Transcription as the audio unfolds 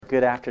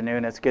Good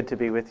afternoon. It's good to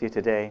be with you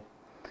today.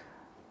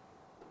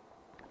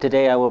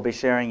 Today I will be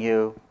sharing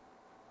you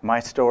my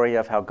story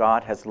of how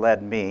God has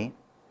led me.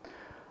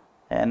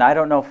 And I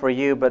don't know for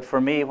you, but for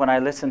me, when I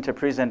listen to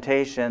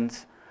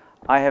presentations,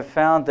 I have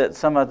found that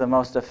some of the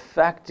most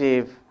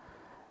effective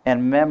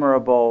and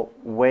memorable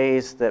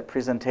ways that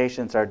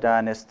presentations are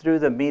done is through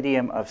the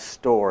medium of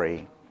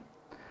story.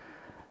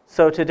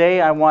 So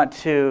today I want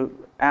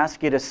to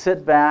ask you to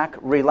sit back,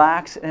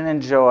 relax, and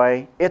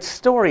enjoy. It's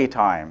story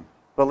time.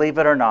 Believe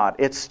it or not,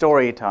 it's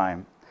story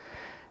time.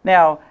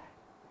 Now,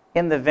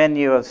 in the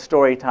venue of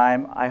story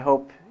time, I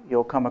hope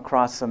you'll come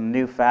across some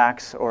new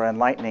facts or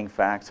enlightening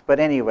facts. But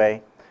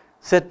anyway,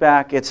 sit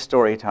back, it's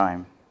story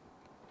time.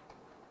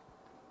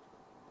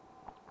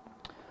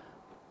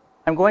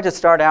 I'm going to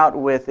start out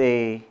with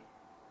a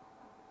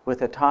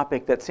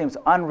topic that seems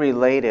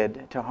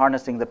unrelated to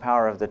harnessing the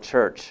power of the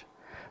church.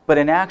 But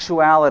in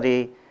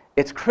actuality,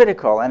 it's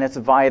critical and it's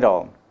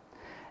vital.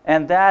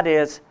 And that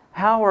is,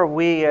 how are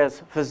we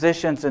as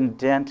physicians and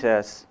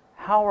dentists,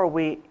 how are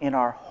we in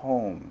our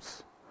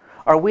homes?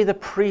 Are we the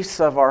priests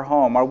of our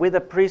home? Are we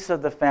the priests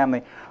of the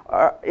family?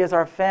 Is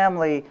our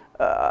family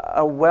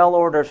a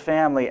well-ordered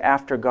family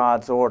after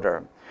God's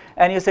order?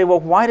 And you say, well,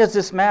 why does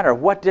this matter?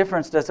 What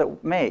difference does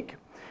it make?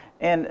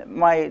 And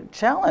my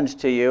challenge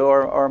to you,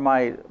 or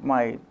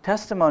my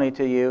testimony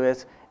to you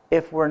is,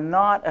 if we're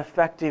not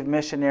effective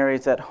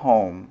missionaries at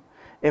home,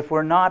 if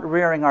we're not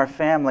rearing our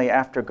family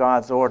after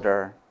God's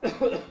order,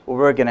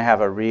 we're going to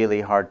have a really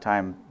hard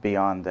time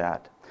beyond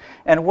that.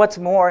 And what's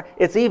more,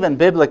 it's even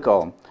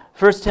biblical.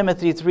 1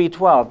 Timothy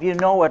 3:12, you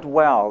know it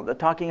well,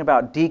 talking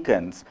about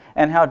deacons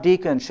and how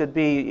deacons should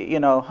be,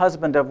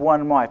 husband of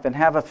one wife and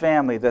have a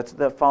family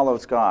that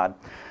follows God.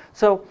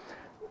 So,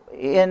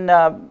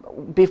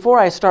 before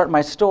I start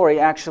my story,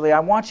 actually, I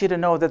want you to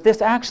know that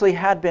this actually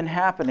had been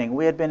happening.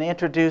 We had been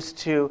introduced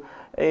to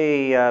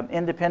a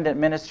independent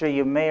ministry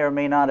you may or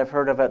may not have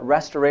heard of it,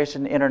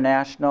 Restoration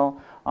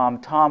International,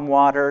 Tom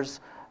Waters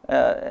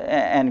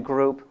and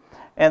group.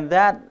 And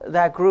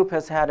that group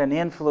has had an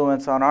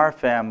influence on our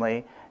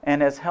family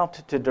and has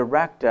helped to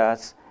direct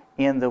us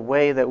in the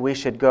way that we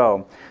should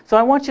go. So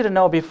I want you to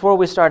know, before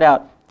we start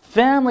out,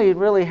 family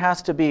really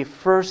has to be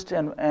first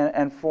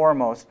and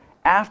foremost.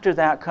 After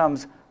that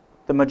comes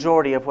the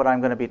majority of what I'm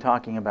going to be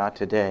talking about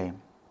today.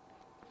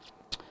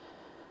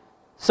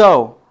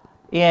 So,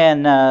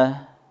 in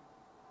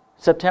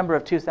September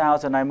of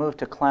 2000, I moved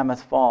to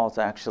Klamath Falls,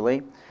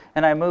 actually.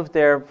 And I moved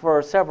there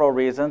for several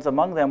reasons.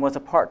 Among them was a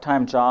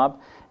part-time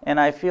job. And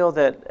I feel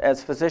that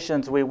as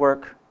physicians, we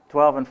work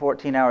 12 and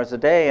 14 hours a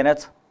day, and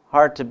it's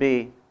hard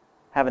to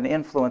have an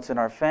influence in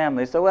our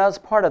family. So that was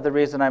part of the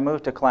reason I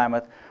moved to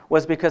Klamath,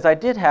 was because I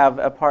did have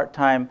a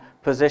part-time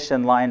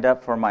position lined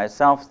up for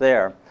myself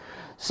there.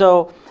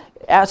 So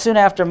soon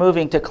after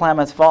moving to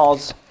Klamath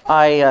Falls,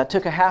 I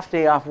took a half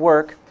day off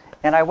work,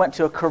 and I went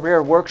to a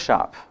career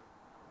workshop.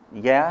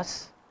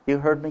 Yes, you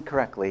heard me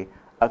correctly.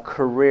 A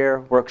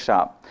career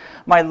workshop.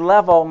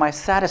 My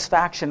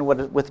satisfaction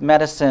with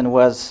medicine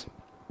was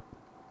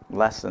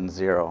less than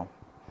zero.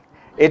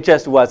 It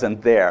just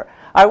wasn't there.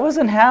 I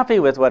wasn't happy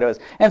with what it was.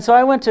 And so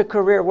I went to a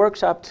career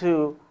workshop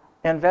to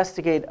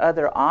investigate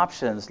other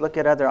options, look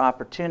at other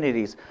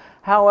opportunities.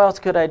 How else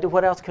could I do?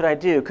 What else could I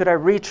do? Could I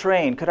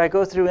retrain? Could I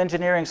go through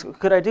engineering school?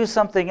 Could I do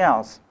something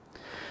else?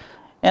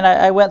 And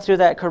I went through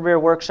that career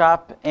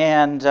workshop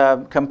and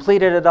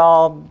completed it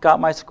all, got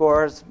my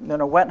scores,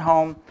 went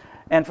home.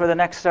 And for the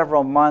next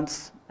several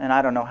months, and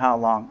I don't know how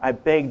long, I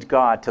begged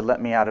God to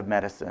let me out of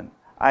medicine.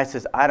 I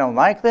said, I don't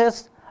like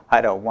this. I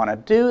don't want to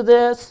do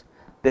this.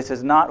 This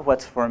is not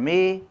what's for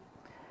me.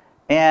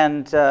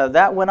 And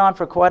that went on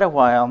for quite a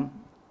while.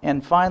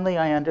 And finally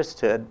I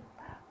understood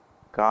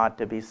God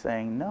to be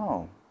saying,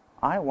 no,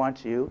 I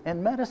want you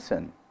in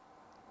medicine.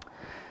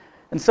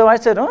 And so I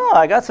said,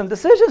 I got some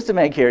decisions to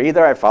make here.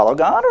 Either I follow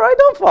God or I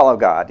don't follow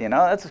God.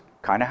 That's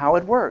kind of how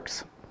it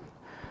works.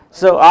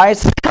 So I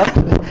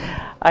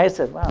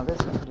said, wow, this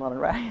is a lot of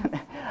right.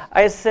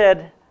 I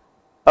said,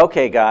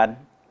 okay, God,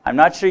 I'm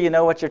not sure you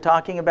know what you're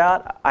talking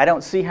about. I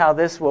don't see how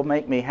this will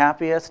make me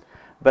happiest,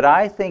 but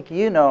I think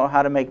you know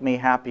how to make me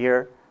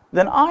happier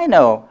than I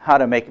know how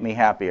to make me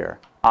happier.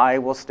 I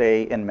will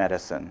stay in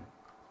medicine.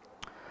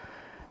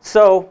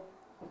 So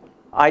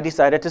I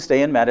decided to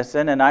stay in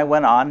medicine, and I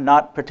went on,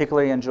 not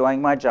particularly enjoying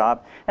my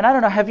job. And I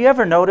don't know, have you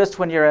ever noticed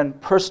when you're in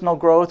personal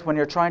growth, when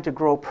you're trying to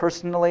grow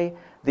personally,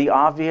 the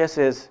obvious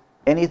is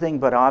anything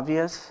but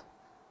obvious?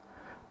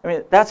 I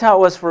mean, that's how it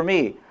was for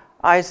me.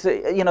 I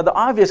say, the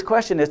obvious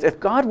question is, if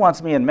God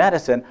wants me in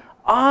medicine,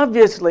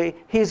 obviously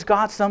He's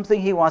got something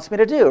He wants me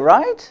to do,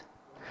 right?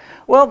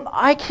 Well,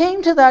 I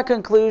came to that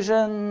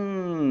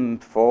conclusion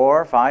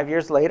 4 or 5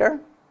 years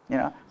later.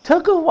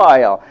 Took a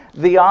while.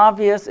 The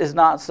obvious is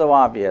not so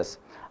obvious.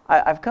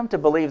 I've come to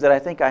believe that I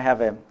think I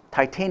have a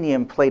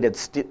titanium-plated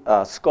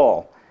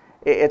skull.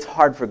 It's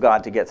hard for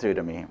God to get through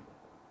to me.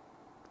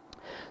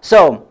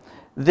 So,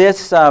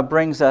 this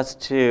brings us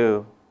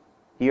to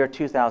year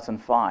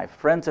 2005.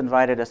 Friends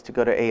invited us to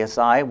go to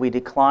ASI. We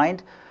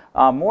declined.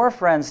 More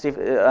friends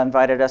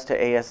invited us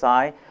to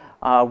ASI.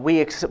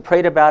 We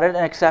prayed about it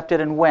and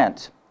accepted and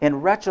went. In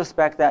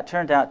retrospect, that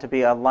turned out to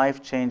be a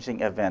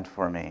life-changing event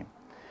for me.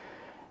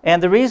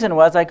 And the reason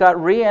was I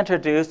got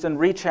reintroduced and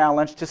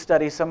re-challenged to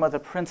study some of the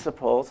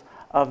principles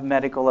of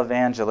medical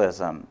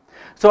evangelism.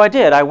 So I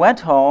did. I went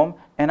home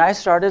and I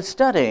started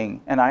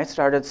studying, and I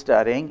started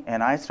studying,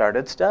 and I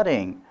started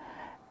studying.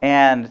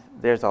 And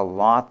there's a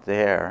lot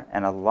there,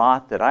 and a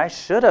lot that I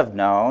should have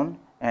known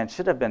and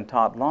should have been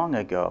taught long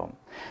ago.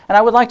 And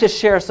I would like to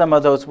share some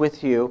of those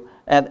with you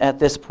at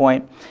this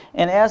point.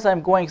 And as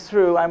I'm going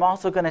through, I'm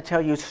also going to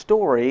tell you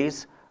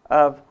stories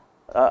of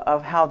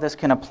how this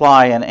can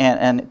apply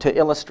and to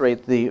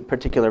illustrate the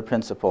particular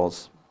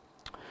principles.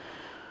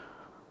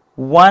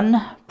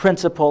 One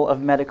principle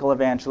of medical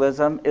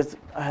evangelism is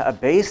a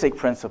basic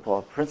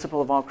principle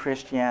of all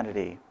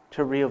Christianity,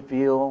 to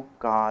reveal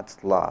God's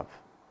love.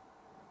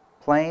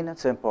 Plain and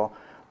simple,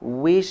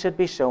 we should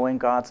be showing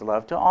God's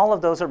love to all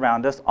of those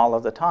around us all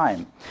of the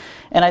time.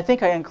 And I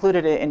think I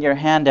included it in your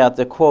handout,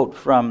 the quote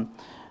from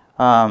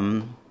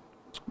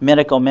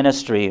Medical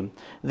Ministry.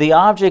 The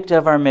object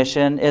of our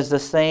mission is the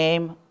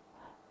same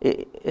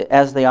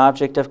as the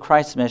object of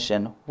Christ's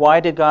mission. Why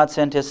did God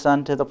send His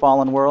Son to the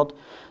fallen world?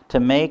 To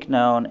make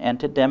known and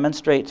to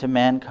demonstrate to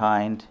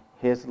mankind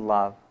His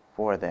love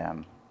for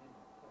them.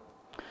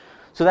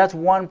 So that's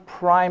one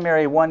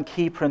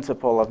key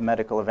principle of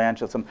medical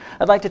evangelism.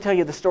 I'd like to tell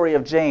you the story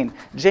of Jane.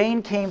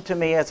 Jane came to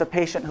me as a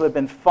patient who had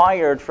been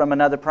fired from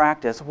another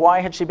practice.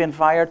 Why had she been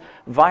fired?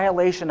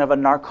 Violation of a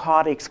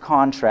narcotics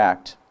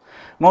contract.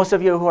 Most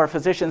of you who are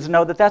physicians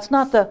know that that's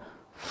not the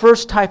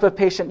first type of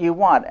patient you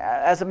want.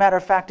 As a matter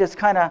of fact, it's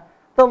kind of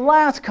the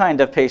last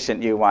kind of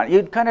patient you want.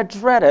 You'd kind of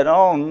dread it.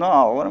 Oh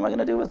no, what am I going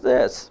to do with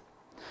this?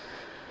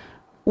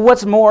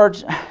 What's more,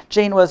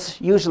 Jane was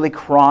usually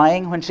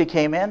crying when she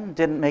came in.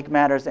 Didn't make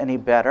matters any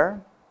better.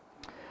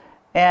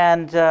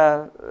 And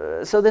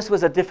so this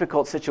was a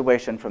difficult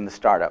situation from the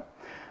startup.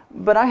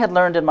 But I had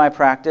learned in my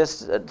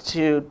practice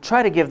to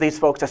try to give these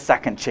folks a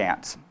second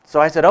chance. So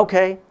I said,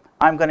 okay,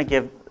 I'm going to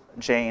give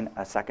Jane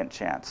a second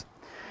chance.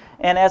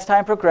 And as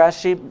time progressed,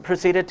 she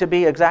proceeded to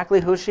be exactly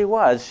who she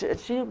was.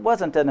 She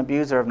wasn't an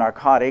abuser of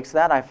narcotics,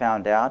 that I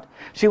found out.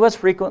 She was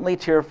frequently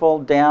tearful,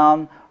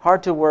 down,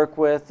 hard to work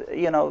with,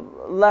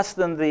 less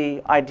than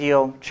the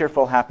ideal,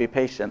 cheerful, happy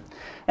patient.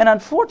 And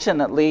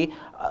unfortunately,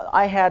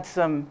 I had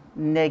some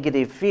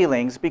negative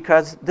feelings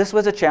because this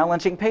was a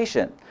challenging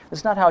patient.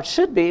 It's not how it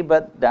should be,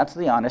 but that's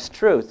the honest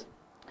truth.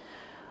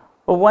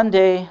 Well, one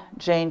day,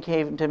 Jane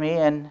came to me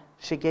and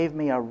she gave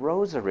me a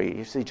rosary.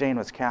 You see, Jane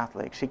was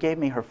Catholic. She gave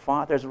me her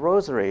father's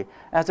rosary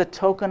as a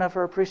token of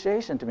her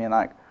appreciation to me. And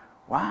like,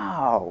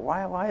 wow,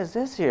 why is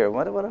this here?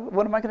 What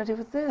am I going to do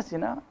with this,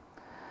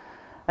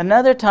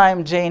 Another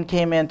time, Jane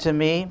came in to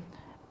me,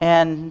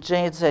 and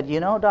Jane said,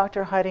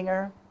 Dr.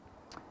 Heidinger,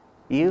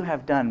 you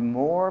have done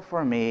more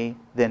for me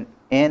than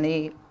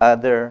any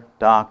other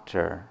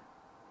doctor.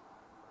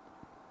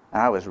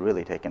 And I was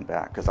really taken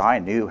back because I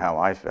knew how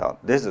I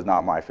felt. This is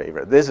not my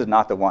favorite. This is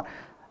not the one.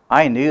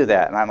 I knew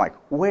that, and I'm like,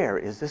 where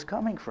is this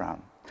coming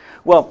from?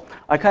 Well,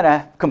 I kind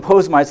of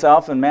composed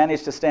myself and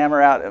managed to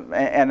stammer out,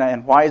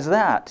 and why is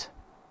that?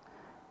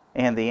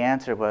 And the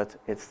answer was,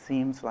 it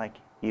seems like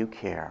you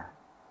care.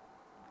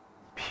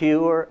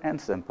 Pure and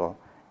simple,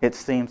 it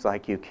seems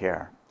like you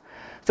care.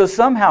 So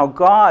somehow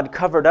God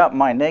covered up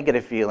my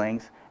negative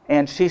feelings,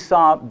 and she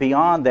saw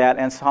beyond that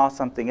and saw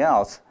something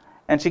else.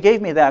 And she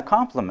gave me that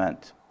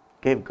compliment,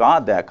 gave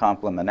God that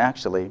compliment,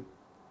 actually.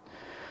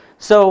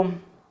 So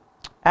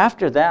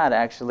after that,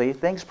 actually,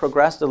 things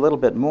progressed a little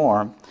bit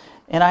more,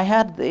 and I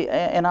had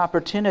an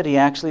opportunity,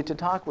 actually, to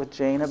talk with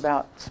Jane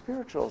about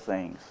spiritual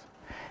things.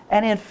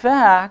 And in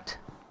fact,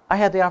 I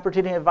had the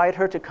opportunity to invite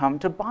her to come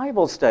to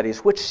Bible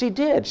studies, which she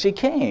did. She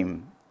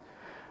came.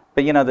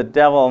 But the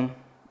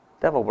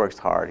devil works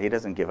hard. He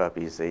doesn't give up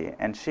easy.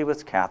 And she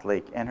was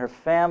Catholic, and her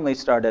family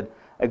started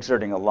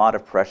exerting a lot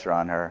of pressure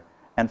on her.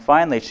 And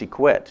finally, she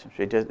quit.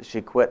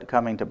 She quit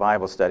coming to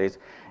Bible studies.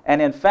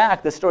 And in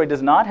fact, the story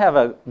does not have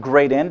a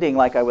great ending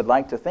like I would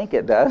like to think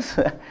it does.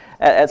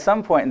 At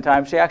some point in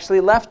time, she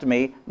actually left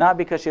me, not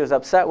because she was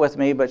upset with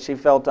me, but she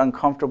felt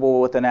uncomfortable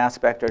with an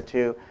aspect or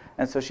two.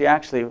 And so she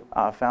actually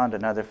found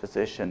another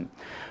physician.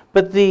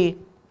 But the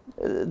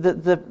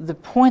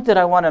point that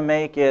I want to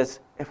make is,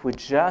 if we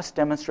just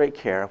demonstrate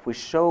care, if we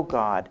show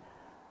God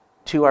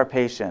to our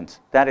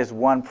patients, that is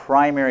one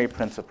primary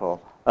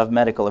principle of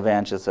medical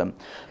evangelism.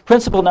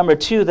 Principle number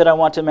 2 that I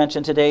want to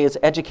mention today is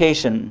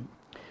education.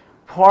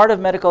 Part of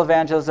medical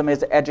evangelism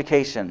is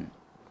education.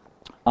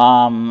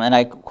 And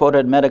I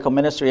quoted Medical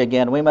Ministry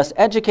again. We must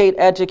educate,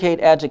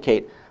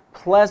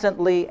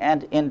 pleasantly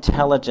and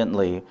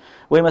intelligently.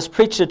 We must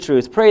preach the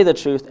truth, pray the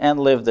truth, and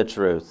live the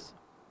truth.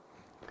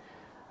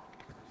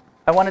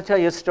 I want to tell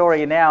you a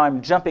story now.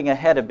 I'm jumping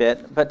ahead a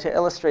bit, but to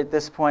illustrate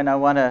this point, I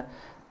want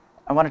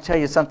to tell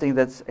you something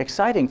that's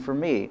exciting for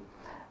me.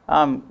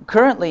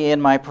 Currently in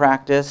my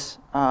practice,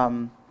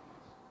 I'm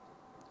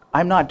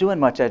not doing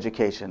much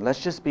education.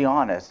 Let's just be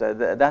honest.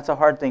 That's a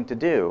hard thing to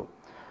do.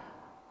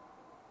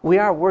 We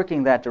are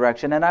working that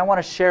direction, and I want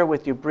to share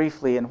with you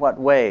briefly in what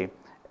way.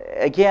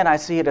 again, I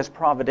see it as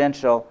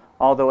providential,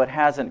 although it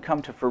hasn't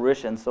come to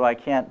fruition, so I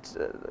can't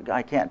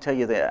tell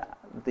you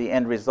the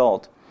end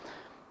result.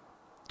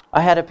 I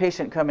had a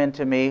patient come in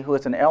to me who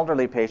was an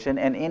elderly patient,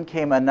 and in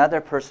came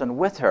another person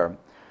with her.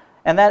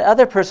 And that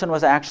other person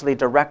was actually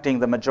directing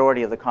the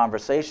majority of the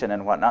conversation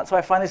and whatnot. So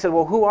I finally said,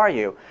 well, who are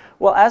you?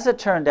 Well, as it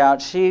turned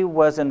out, she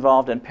was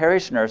involved in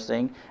parish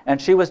nursing, and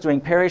she was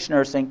doing parish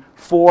nursing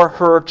for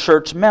her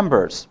church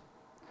members.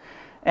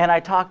 And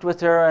I talked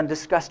with her and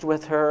discussed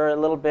with her a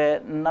little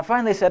bit, and I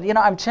finally said,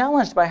 I'm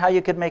challenged by how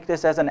you could make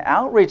this as an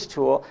outreach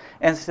tool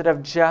instead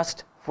of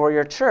just for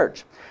your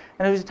church.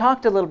 And as we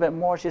talked a little bit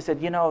more, she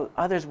said,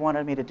 others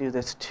wanted me to do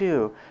this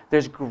too.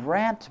 There's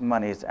grant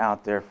monies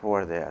out there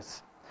for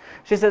this.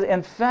 She says,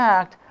 in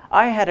fact,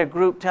 I had a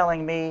group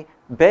telling me,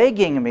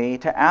 begging me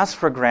to ask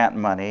for grant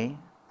money.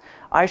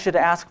 I should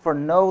ask for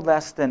no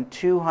less than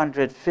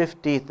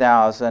 $250,000,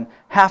 $500,000,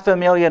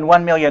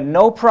 $1 million.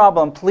 No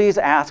problem. Please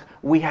ask.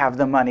 We have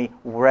the money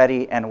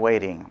ready and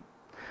waiting.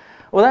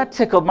 Well, that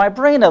tickled my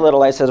brain a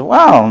little. I said,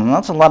 wow,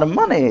 that's a lot of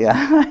money.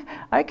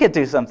 I could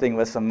do something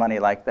with some money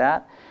like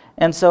that.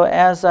 And so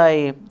as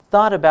I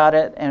thought about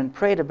it and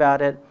prayed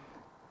about it,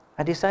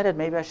 I decided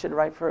maybe I should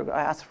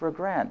ask for a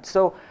grant.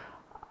 So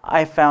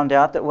I found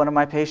out that one of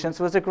my patients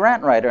was a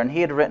grant writer, and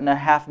he had written a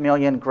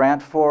 $500,000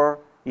 grant for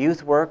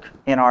youth work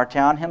in our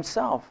town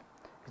himself.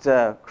 He's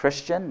a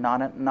Christian,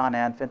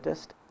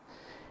 non-Adventist.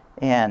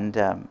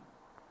 And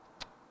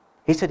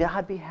he said,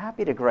 I'd be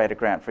happy to write a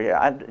grant for you.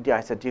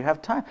 I said, do you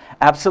have time?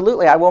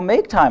 Absolutely, I will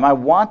make time. I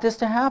want this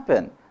to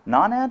happen.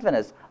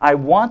 Non-Adventist, I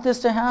want this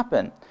to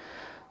happen.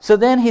 So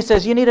then he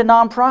says, you need a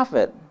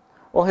nonprofit.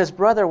 Well, his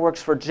brother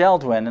works for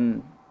Geldwin,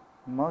 and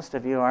most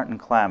of you aren't in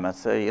Klamath,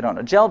 so you don't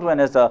know.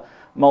 Geldwin is a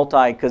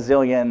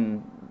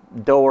multi-gazillion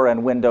door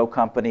and window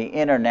company,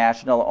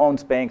 international,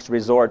 owns banks,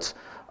 resorts,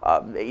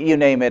 you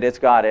name it, it's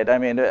got it. I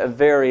mean, a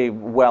very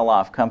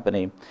well-off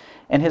company.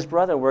 And his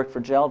brother worked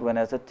for Geldwin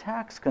as a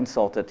tax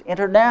consultant,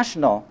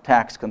 international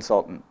tax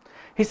consultant.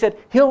 He said,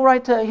 he'll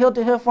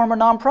form a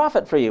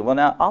nonprofit for you. Well,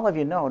 now, all of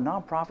you know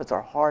nonprofits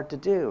are hard to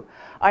do.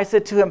 I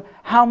said to him,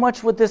 how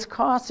much would this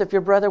cost if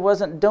your brother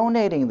wasn't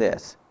donating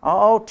this?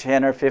 Oh,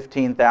 $10,000 or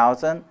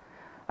 $15,000.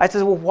 I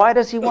said, well, why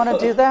does he want to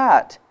do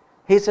that?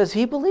 He says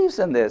he believes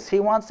in this.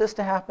 He wants this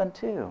to happen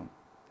too.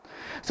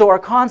 So our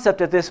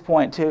concept at this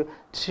point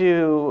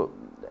to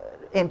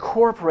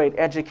incorporate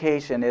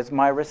education is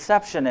my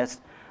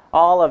receptionist,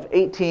 all of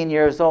 18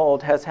 years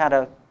old, has had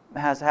a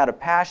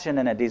passion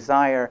and a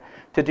desire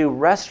to do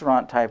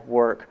restaurant type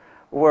work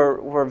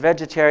where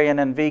vegetarian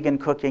and vegan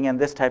cooking and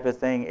this type of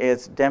thing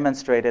is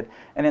demonstrated.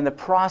 And in the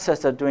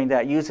process of doing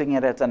that, using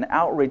it as an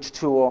outreach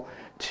tool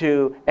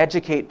to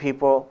educate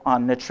people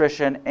on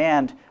nutrition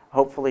and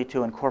hopefully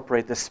to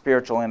incorporate the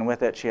spiritual in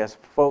with it. She has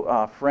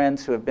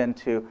friends who have been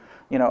to,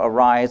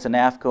 Arise and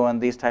AFCO and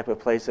these type of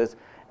places,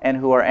 and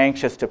who are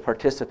anxious to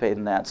participate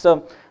in that.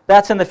 So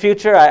that's in the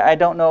future. I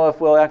don't know if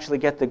we'll actually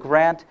get the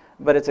grant,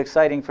 but it's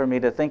exciting for me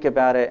to think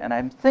about it, and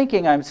I'm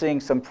thinking I'm seeing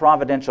some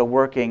providential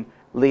working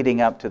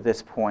leading up to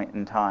this point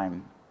in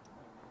time.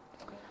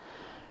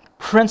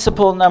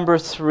 Principle number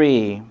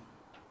 3.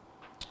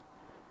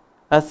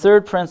 A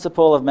third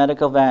principle of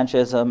medical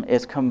evangelism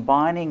is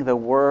combining the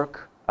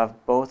work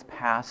of both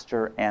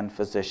pastor and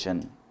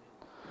physician.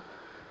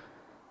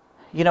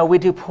 We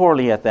do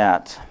poorly at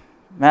that.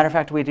 Matter of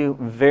fact, we do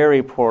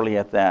very poorly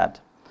at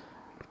that.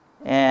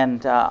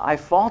 And I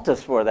fault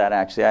us for that,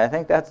 actually. I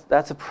think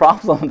that's a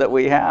problem that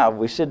we have.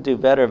 We should do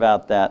better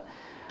about that.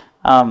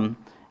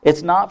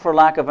 It's not for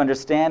lack of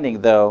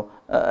understanding, though.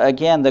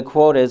 Again, the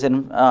quote is,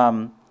 in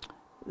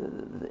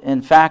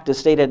fact, is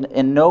stated,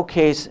 in no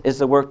case is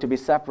the work to be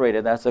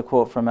separated. That's a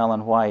quote from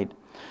Ellen White.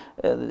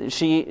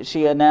 She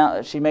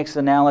makes the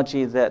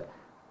analogy that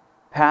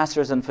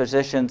pastors and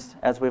physicians,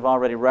 as we've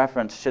already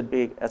referenced, should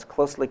be as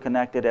closely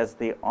connected as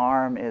the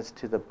arm is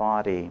to the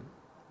body.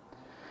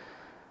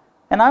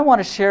 And I want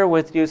to share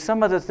with you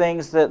some of the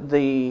things that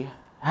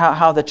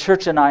how the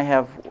church and I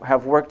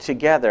have worked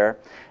together.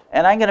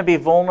 And I'm going to be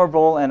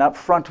vulnerable and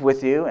upfront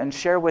with you and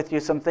share with you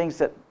some things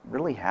that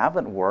really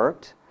haven't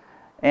worked,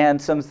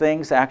 and some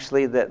things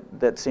actually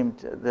that seemed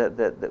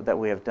that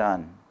we have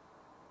done.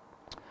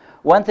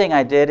 One thing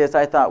I did is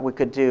I thought we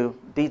could do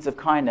deeds of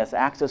kindness,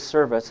 acts of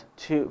service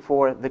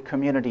for the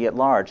community at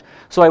large.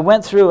 So I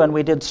went through and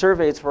we did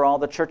surveys for all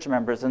the church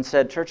members and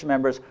said, church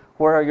members,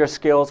 where are your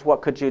skills?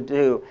 What could you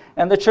do?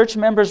 And the church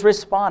members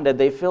responded.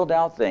 They filled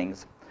out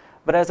things.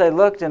 But as I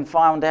looked and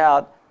found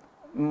out,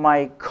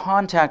 my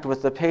contact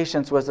with the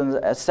patients was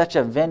in such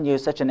a venue,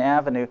 such an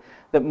avenue,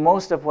 that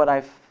most of what I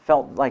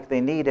felt like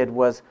they needed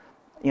was,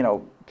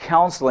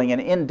 counseling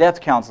and in-depth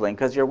counseling,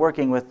 because you're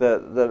working with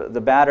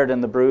the battered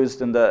and the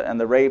bruised and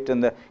the raped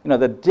and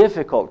the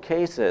difficult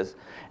cases,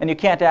 and you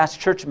can't ask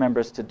church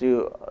members to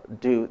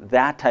do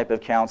that type of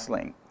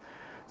counseling.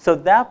 So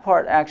that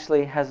part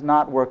actually has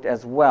not worked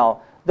as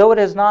well, though it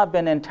has not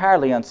been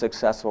entirely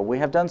unsuccessful. We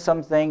have done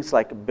some things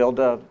like build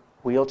a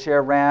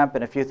wheelchair ramp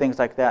and a few things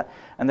like that,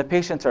 and the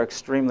patients are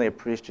extremely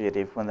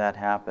appreciative when that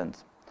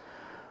happens.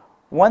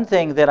 One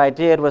thing that I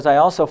did was I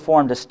also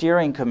formed a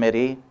steering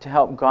committee to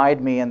help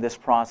guide me in this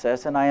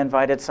process, and I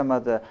invited some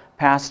of the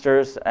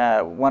pastors,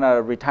 one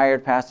a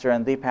retired pastor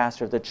and the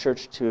pastor of the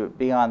church to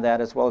be on that,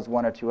 as well as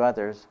one or two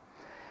others.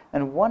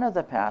 And one of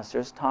the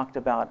pastors talked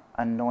about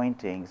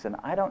anointings, and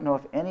I don't know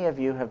if any of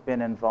you have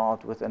been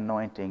involved with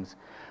anointings,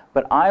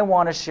 but I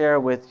want to share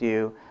with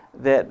you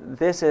that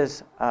this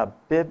is a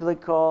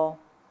biblical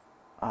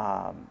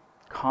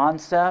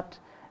concept,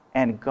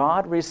 and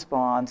God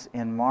responds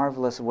in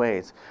marvelous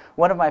ways.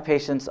 One of my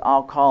patients,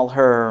 I'll call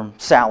her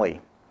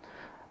Sally.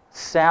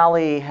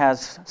 Sally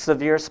has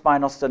severe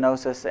spinal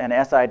stenosis and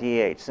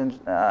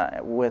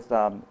SIDH with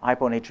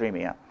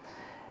hyponatremia.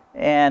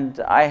 And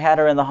I had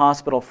her in the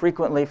hospital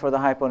frequently for the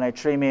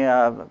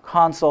hyponatremia,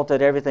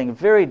 consulted everything,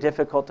 very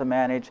difficult to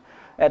manage.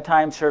 At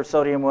times her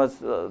sodium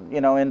was,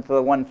 into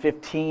the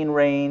 115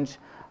 range,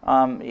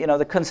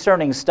 the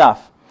concerning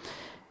stuff.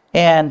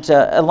 And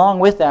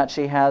along with that,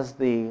 she has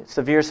the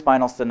severe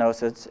spinal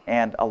stenosis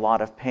and a lot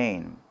of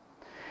pain.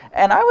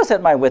 And I was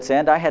at my wit's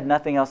end. I had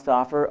nothing else to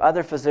offer.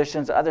 Other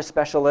physicians, other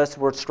specialists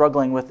were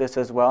struggling with this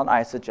as well, and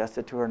I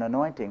suggested to her an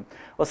anointing.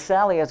 Well,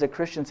 Sally, as a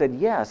Christian, said,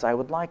 yes, I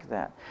would like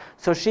that.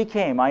 So she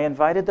came. I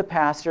invited the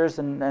pastors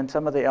and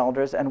some of the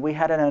elders, and we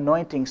had an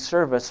anointing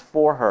service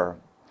for her.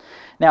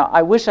 Now,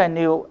 I wish I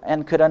knew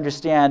and could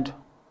understand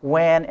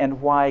when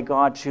and why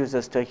God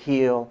chooses to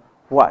heal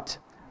what.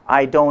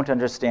 I don't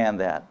understand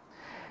that.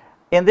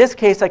 In this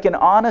case, I can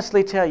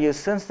honestly tell you,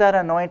 since that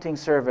anointing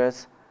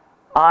service,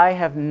 I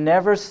have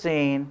never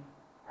seen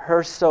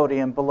her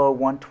sodium below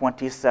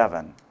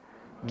 127,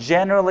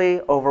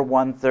 generally over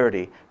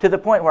 130, to the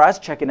point where I was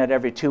checking it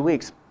every 2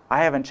 weeks.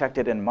 I haven't checked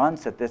it in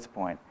months at this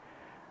point.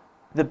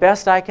 The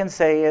best I can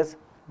say is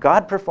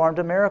God performed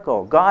a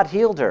miracle. God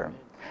healed her.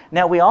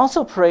 Now, we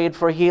also prayed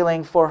for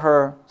healing for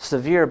her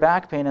severe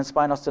back pain and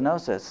spinal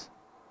stenosis.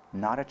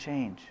 Not a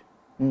change.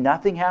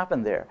 Nothing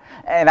happened there.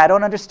 And I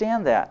don't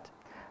understand that.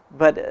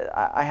 But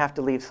I have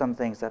to leave some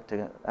things up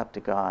to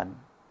God.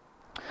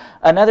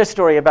 Another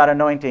story about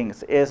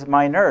anointings is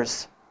my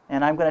nurse.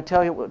 And I'm going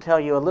to tell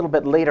you a little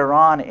bit later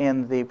on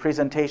in the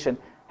presentation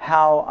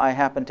how I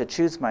happened to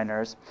choose my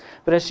nurse.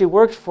 But as she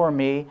worked for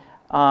me,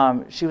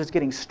 she was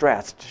getting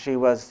stressed. She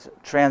was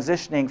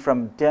transitioning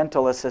from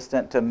dental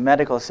assistant to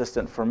medical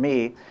assistant for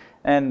me.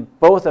 And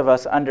both of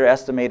us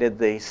underestimated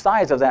the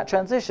size of that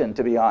transition,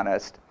 to be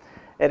honest.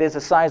 It is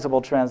a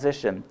sizable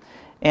transition.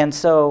 And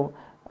so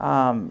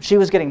she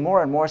was getting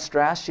more and more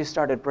stressed. She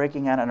started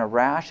breaking out in a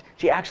rash.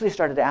 She actually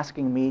started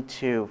asking me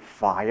to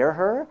fire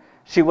her.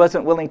 She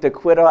wasn't willing to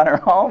quit on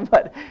her own,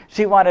 but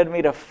she wanted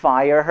me to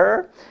fire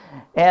her.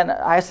 And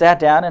I sat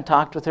down and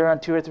talked with her on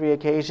 2 or 3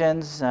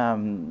 occasions.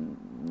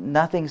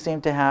 Nothing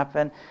seemed to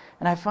happen.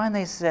 And I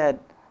finally said,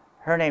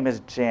 her name is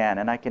Jan,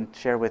 and I can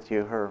share with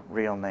you her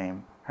real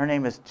name. Her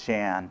name is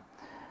Jan.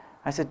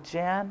 I said,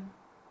 Jan,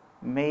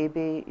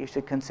 maybe you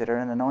should consider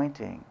an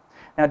anointing.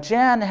 Now,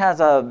 Jan has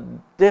a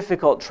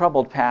difficult,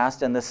 troubled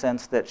past in the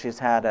sense that she's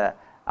had an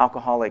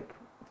alcoholic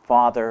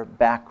father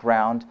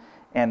background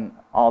and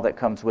all that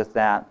comes with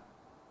that.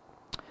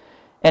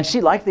 And she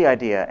liked the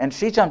idea, and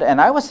she jumped,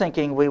 and I was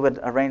thinking we would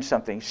arrange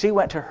something. She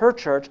went to her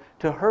church,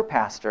 to her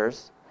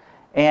pastors,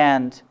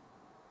 and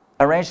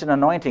arranged an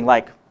anointing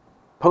like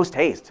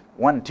post-haste,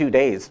 1-2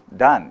 days,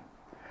 done.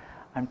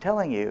 I'm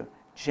telling you,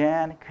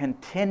 Jan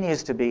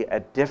continues to be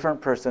a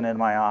different person in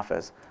my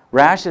office.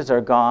 Rashes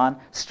are gone,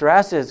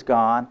 stress is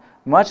gone,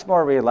 much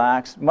more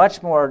relaxed,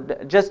 much more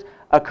just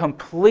a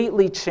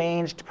completely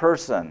changed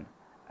person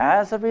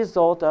as a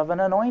result of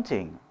an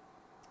anointing.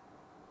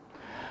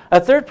 A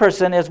third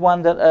person is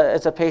one that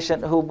is a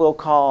patient who we'll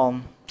call,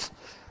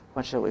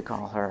 what shall we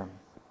call her?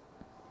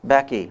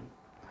 Becky.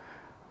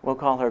 We'll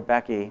call her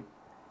Becky.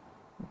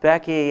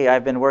 Becky,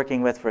 I've been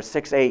working with for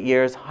 6-8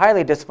 years,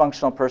 highly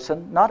dysfunctional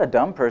person, not a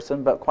dumb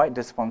person, but quite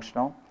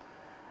dysfunctional.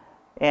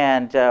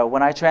 And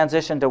when I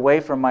transitioned away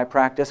from my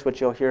practice,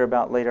 which you'll hear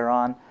about later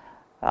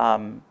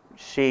on,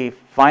 she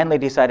finally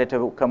decided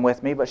to come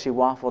with me, but she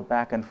waffled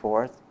back and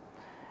forth.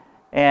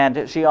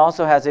 And she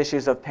also has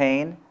issues of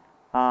pain,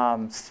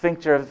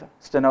 sphincter of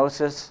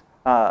stenosis,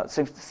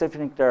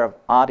 sphincter of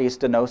Oddi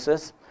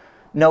stenosis.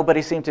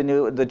 Nobody seemed to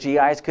know, the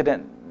GIs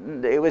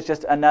couldn't, it was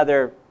just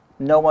another,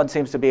 no one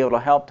seems to be able to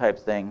help type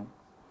thing.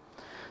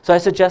 So I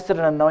suggested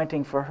an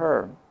anointing for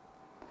her.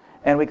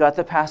 And we got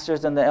the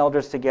pastors and the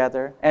elders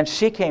together, and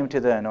she came to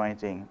the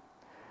anointing.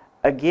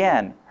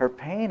 Again, her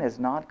pain is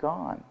not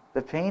gone.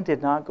 The pain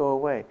did not go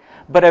away.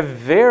 But a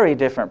very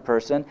different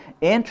person,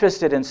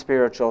 interested in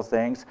spiritual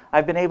things.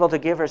 I've been able to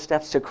give her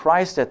steps to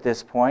Christ at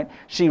this point.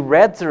 She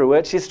read through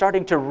it. She's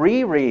starting to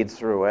reread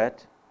through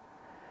it.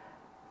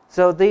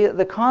 So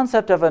the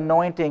concept of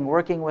anointing,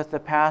 working with the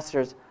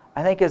pastors,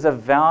 I think is a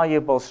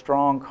valuable,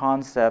 strong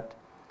concept.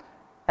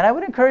 And I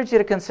would encourage you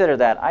to consider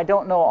that. I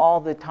don't know all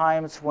the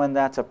times when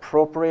that's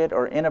appropriate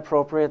or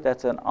inappropriate.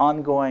 That's an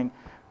ongoing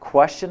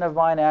question of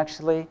mine,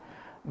 actually.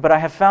 But I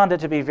have found it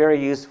to be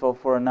very useful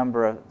for a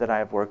number that I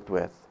have worked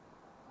with.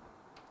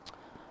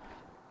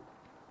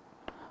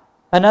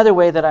 Another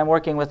way that I'm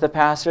working with the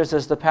pastors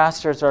is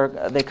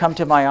they come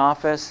to my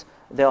office.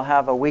 They'll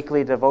have a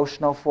weekly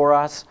devotional for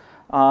us.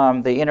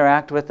 They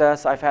interact with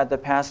us. I've had the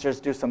pastors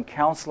do some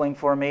counseling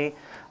for me.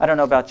 I don't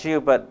know about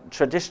you, but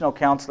traditional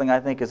counseling, I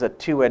think, is a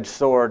two-edged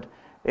sword.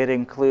 It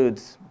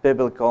includes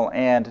biblical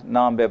and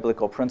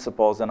non-biblical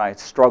principles, and I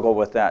struggle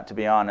with that, to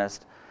be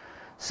honest.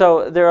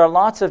 So there are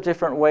lots of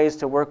different ways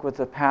to work with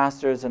the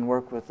pastors and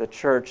work with the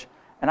church,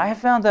 and I have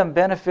found them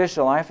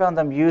beneficial. I have found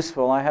them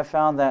useful. I have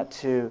found that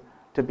to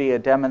be a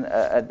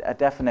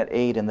definite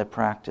aid in the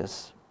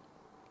practice.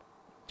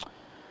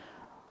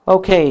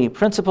 Okay,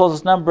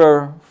 principles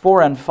number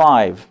 4 and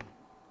 5.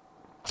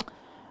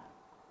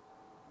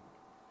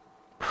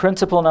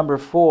 Principle number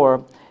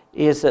 4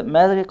 is that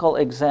medical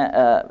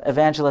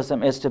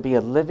evangelism is to be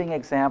a living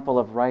example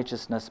of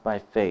righteousness by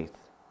faith.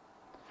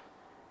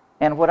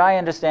 And what I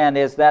understand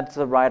is that's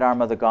the right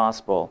arm of the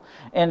gospel.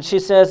 And she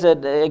says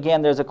that,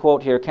 again, there's a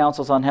quote here,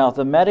 Counsels on Health,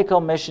 the medical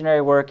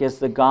missionary work is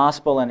the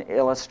gospel and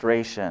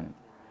illustration.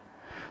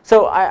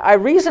 So I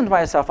reasoned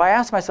myself, I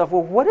asked myself,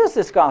 well, what is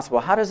this gospel?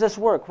 How does this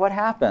work? What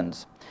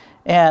happens?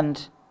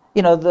 And,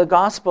 the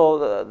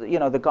gospel,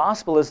 the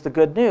gospel is the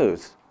good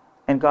news.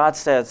 And God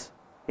says,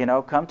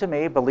 come to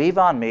me, believe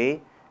on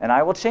me, and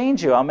I will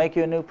change you. I'll make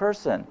you a new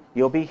person.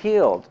 You'll be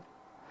healed.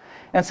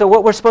 And so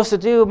what we're supposed to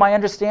do, my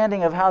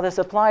understanding of how this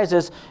applies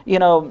is,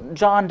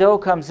 John Doe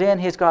comes in,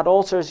 he's got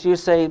ulcers, you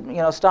say,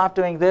 stop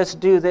doing this,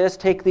 do this,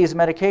 take these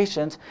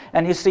medications,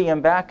 and you see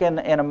him back in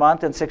a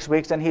month and 6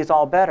 weeks, and he's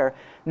all better.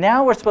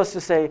 Now we're supposed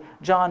to say,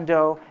 John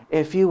Doe,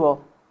 if you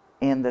will,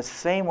 in the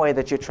same way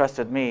that you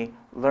trusted me,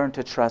 learn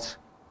to trust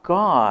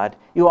God,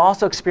 you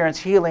also experience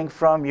healing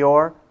from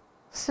your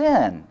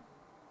sin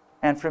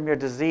and from your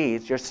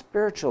disease, your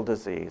spiritual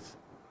disease.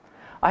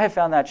 I have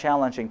found that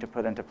challenging to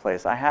put into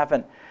place.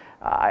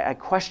 I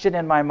question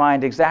in my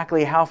mind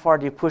exactly how far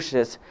do you push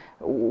this?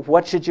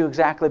 What should you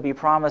exactly be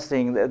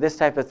promising? This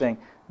type of thing.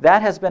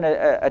 That has been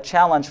a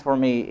challenge for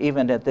me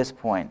even at this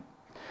point.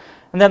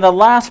 And then the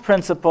last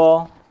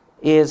principle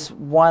is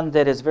one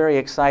that is very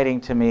exciting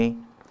to me,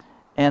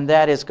 and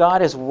that is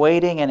God is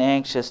waiting and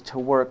anxious to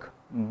work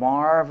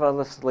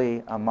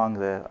marvelously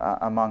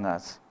among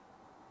us.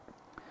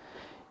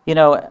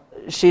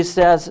 She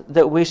says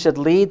that we should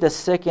lead the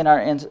sick in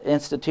our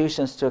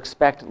institutions to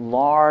expect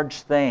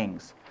large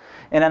things.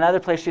 In another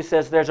place she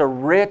says there's a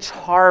rich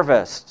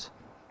harvest.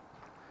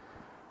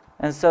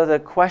 And so the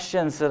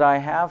questions that I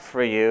have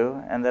for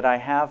you and that I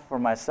have for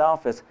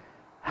myself is,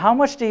 how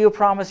much do you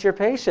promise your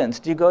patients?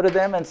 Do you go to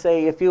them and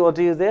say, if you will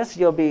do this,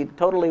 you'll be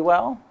totally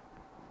well?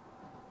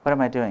 What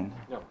am I doing?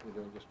 No, you're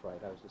doing just right.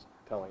 I was just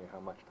telling you how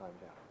much time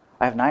you have.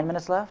 I have 9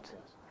 minutes left?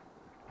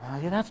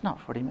 Yes. Yeah, that's not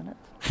 40 minutes.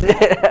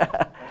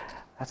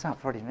 That's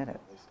not 40 minutes.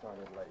 They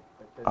started late,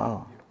 but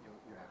Oh.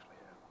 you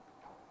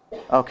actually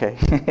have.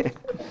 Okay.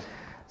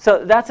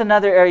 So that's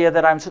another area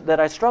that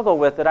I struggle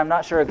with, that I'm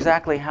not sure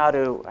exactly how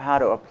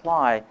to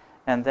apply,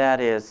 and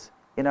that is,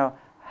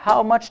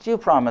 how much do you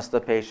promise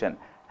the patient?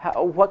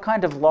 What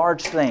kind of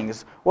large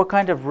things, what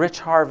kind of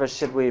rich harvest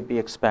should we be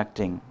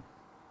expecting?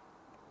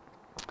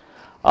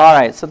 All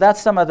right, so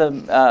that's some of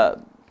the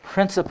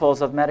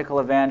principles of medical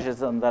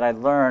evangelism that I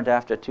learned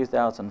after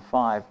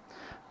 2005.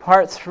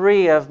 Part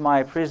 3 of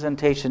my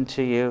presentation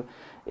to you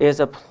is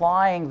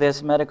applying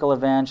this medical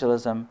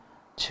evangelism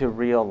to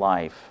real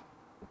life.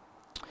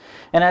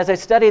 And as I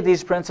studied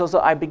these principles,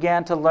 I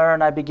began to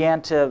learn, I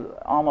began to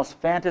almost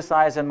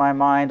fantasize in my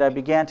mind, I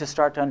began to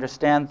start to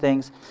understand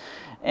things,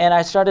 and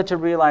I started to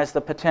realize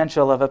the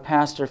potential of a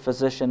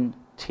pastor-physician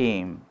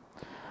team.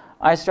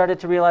 I started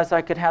to realize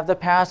I could have the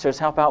pastors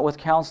help out with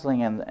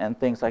counseling and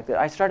things like that.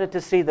 I started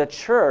to see the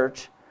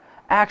church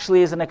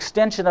actually as an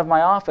extension of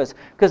my office,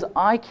 because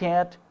I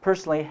can't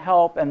personally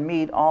help and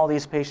meet all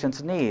these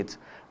patients' needs,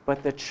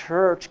 but the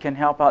church can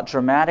help out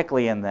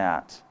dramatically in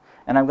that.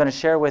 And I'm going to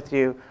share with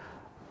you,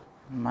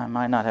 I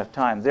might not have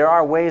time. There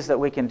are ways that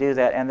we can do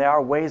that, and there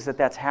are ways that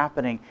that's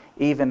happening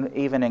even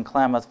in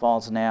Klamath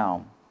Falls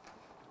now.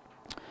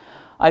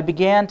 I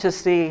began to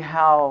see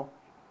how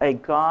a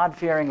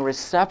God-fearing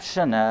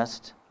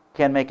receptionist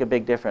can make a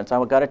big difference.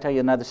 I've got to tell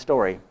you another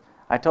story.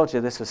 I told you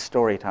this is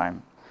story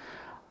time.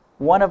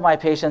 One of my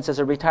patients is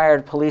a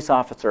retired police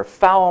officer,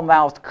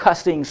 foul-mouthed,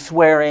 cussing,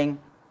 swearing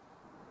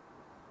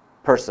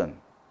person.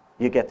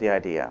 You get the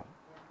idea.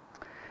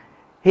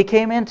 He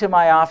came into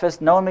my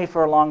office, known me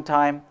for a long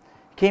time,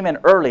 came in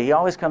early. He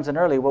always comes in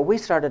early. Well, we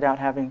started out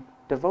having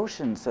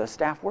devotions,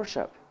 staff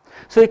worship.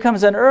 So he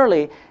comes in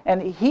early,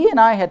 and he and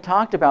I had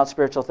talked about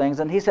spiritual things,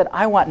 and he said,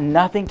 I want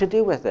nothing to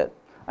do with it.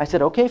 I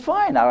said, okay,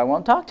 fine. I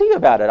won't talk to you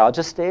about it. I'll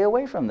just stay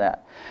away from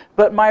that.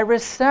 But my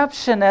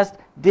receptionist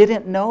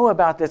didn't know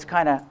about this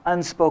kind of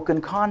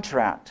unspoken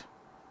contract.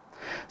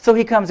 So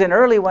he comes in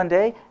early one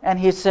day, and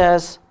he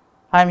says,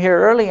 I'm here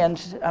early, and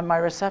my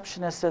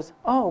receptionist says,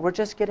 oh, we're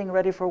just getting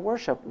ready for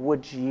worship.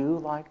 Would you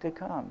like to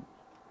come?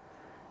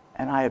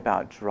 And I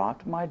about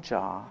dropped my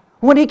jaw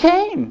when he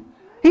came.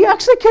 He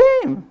actually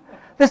came.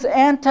 This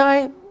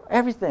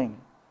anti-everything.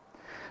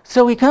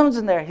 So he comes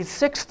in there. He's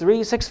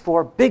 6'3",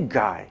 6'4", big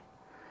guy.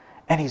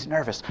 And he's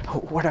nervous. Oh,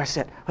 where do I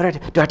sit? What do I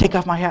do? Do I take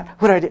off my hat?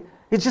 What do I do?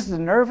 He's just as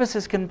nervous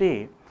as can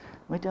be.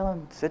 We tell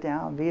them, sit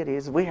down, be at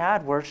ease. We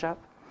had worship.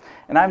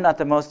 And I'm not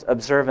the most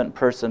observant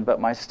person, but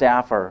my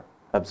staff are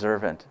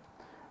observant.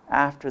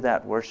 After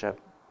that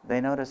worship, they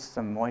noticed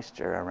some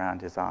moisture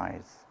around his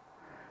eyes.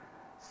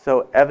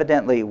 So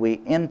evidently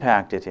we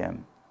impacted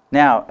him.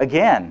 Now,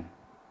 again,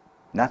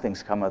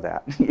 nothing's come of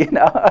that.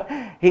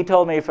 He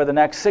told me for the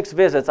next 6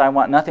 visits, I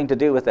want nothing to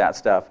do with that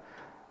stuff.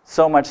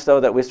 So much so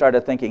that we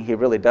started thinking he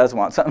really does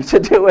want something to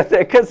do with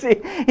it, because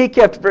he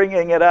kept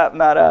bringing it up,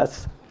 not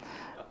us.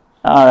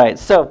 All right,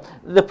 so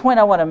the point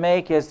I want to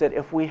make is that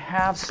if we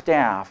have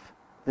staff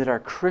that are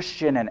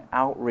Christian and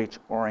outreach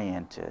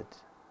oriented,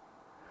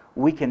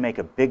 we can make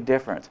a big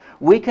difference.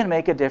 We can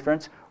make a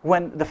difference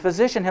when the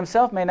physician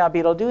himself may not be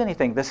able to do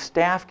anything. The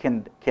staff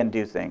can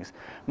do things.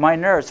 My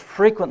nurse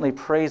frequently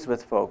prays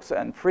with folks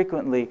and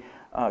frequently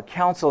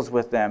counsels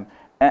with them,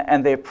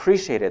 and they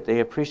appreciate it.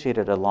 They appreciate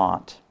it a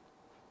lot.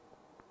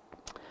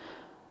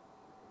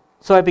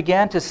 So I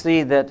began to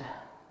see that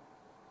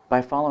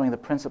by following the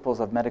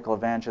principles of medical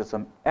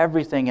evangelism,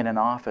 everything in an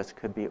office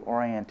could be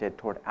oriented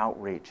toward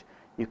outreach.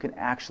 You can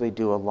actually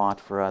do a lot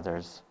for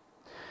others.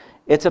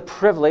 It's a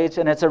privilege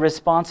and it's a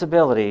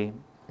responsibility,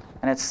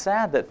 and it's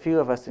sad that few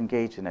of us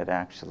engage in it,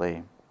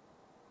 actually.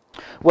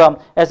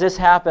 Well, as this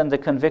happened, the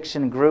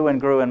conviction grew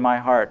and grew in my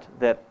heart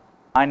that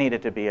I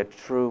needed to be a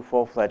true,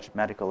 full-fledged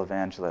medical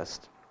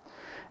evangelist.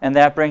 And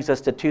that brings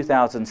us to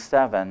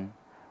 2007,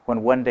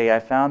 when one day I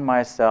found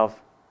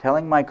myself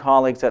telling my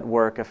colleagues at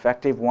work,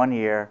 effective 1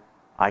 year,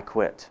 I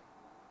quit.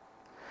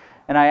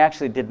 And I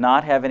actually did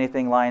not have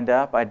anything lined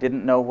up. I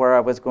didn't know where I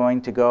was going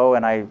to go,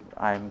 and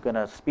I'm going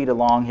to speed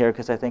along here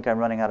because I think I'm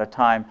running out of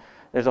time.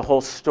 There's a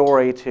whole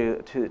story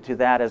to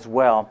that as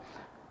well.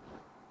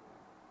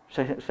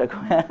 Should I go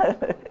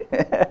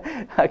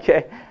ahead?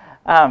 Okay.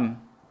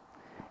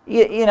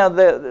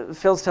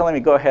 Phil's telling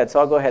me go ahead, so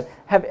I'll go ahead.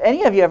 Have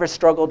any of you ever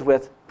struggled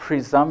with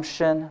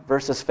presumption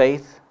versus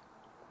faith?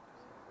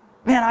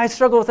 Man, I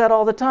struggle with that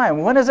all the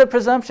time. When is it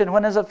presumption?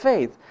 When is it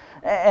faith?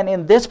 And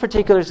in this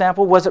particular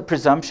example, was it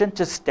presumption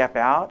to step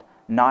out,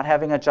 not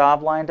having a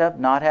job lined up,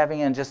 not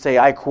having and just say,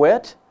 I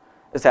quit?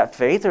 Is that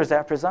faith or is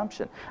that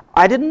presumption?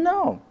 I didn't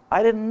know.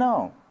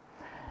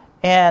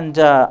 And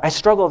I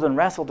struggled and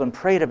wrestled and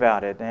prayed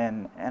about it,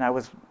 and I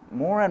was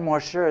more and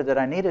more sure that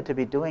I needed to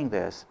be doing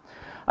this.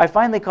 I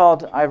finally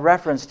I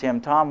referenced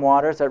him, Tom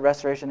Waters at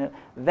Restoration.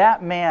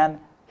 That man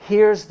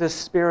hears the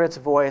Spirit's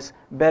voice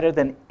better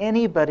than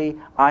anybody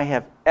I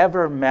have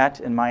ever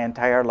met in my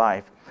entire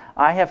life.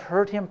 I have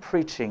heard him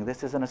preaching.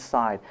 This is an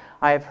aside.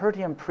 I have heard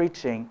him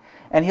preaching,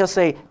 and he'll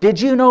say,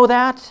 did you know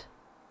that?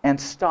 And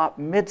stop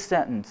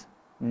mid-sentence.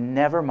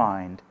 Never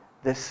mind.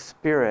 The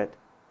Spirit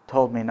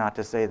told me not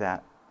to say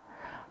that.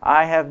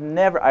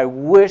 I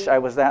wish I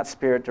was that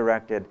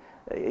Spirit-directed.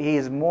 He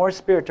is more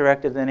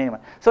Spirit-directed than anyone.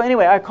 So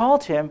anyway, I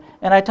called him,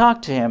 and I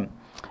talked to him.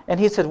 And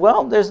he said,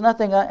 well, there's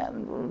nothing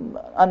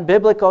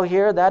unbiblical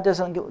here. That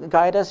doesn't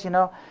guide us,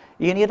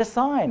 You need a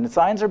sign.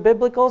 Signs are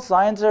biblical.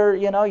 Signs are,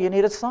 you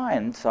need a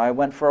sign. So I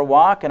went for a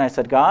walk, and I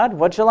said, God,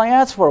 what shall I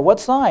ask for? What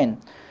sign?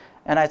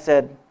 And I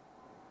said,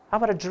 how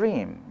about a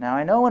dream? Now,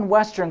 I know in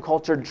Western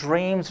culture,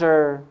 dreams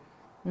are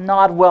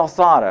not well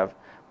thought of.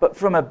 But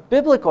from a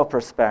biblical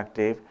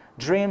perspective,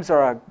 dreams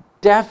are a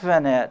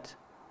definite,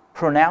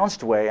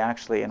 pronounced way,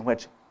 actually, in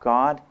which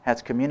God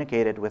has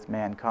communicated with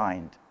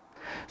mankind.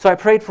 So I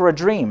prayed for a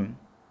dream.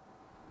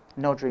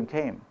 No dream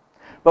came.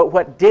 But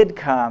what did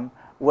come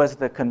was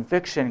the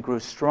conviction grew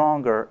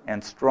stronger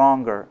and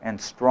stronger and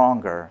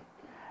stronger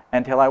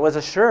until I was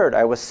assured,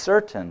 I was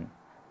certain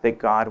that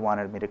God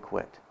wanted me to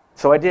quit.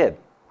 So I did.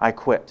 I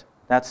quit.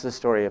 That's the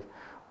story of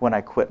when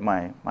I quit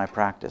my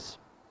practice.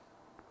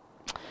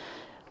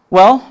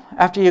 Well,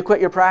 after you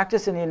quit your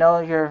practice and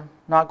you're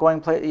not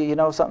going,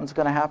 something's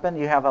going to happen,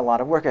 you have a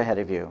lot of work ahead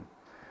of you.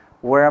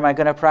 Where am I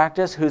going to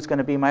practice? Who's going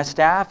to be my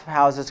staff?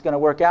 How is this going to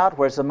work out?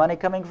 Where's the money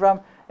coming from?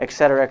 Et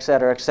cetera, et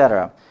cetera, et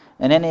cetera.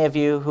 And any of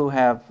you who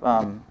have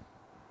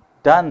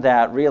done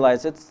that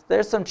realize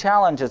there's some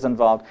challenges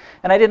involved.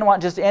 And I didn't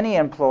want just any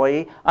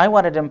employee. I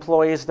wanted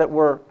employees that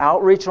were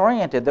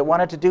outreach-oriented, that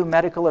wanted to do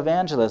medical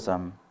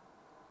evangelism.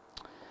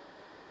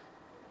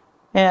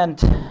 And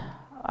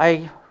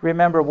I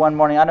remember one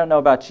morning, I don't know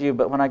about you,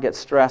 but when I get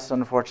stressed,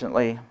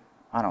 unfortunately,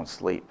 I don't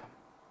sleep.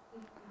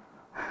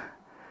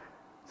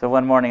 So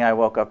one morning I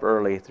woke up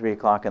early, 3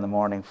 o'clock in the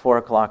morning, 4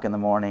 o'clock in the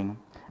morning.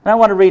 And I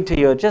want to read to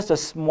you just a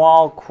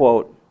small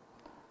quote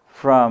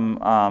from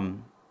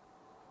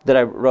that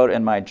I wrote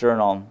in my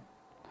journal.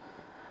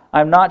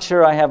 I'm not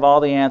sure I have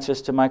all the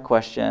answers to my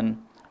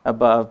question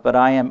above, but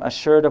I am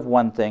assured of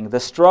one thing. The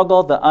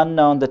struggle, the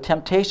unknown, the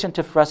temptation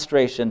to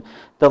frustration,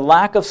 the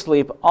lack of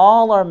sleep,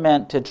 all are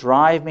meant to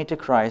drive me to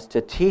Christ,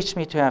 to teach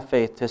me to have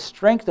faith, to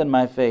strengthen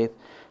my faith,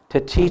 to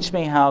teach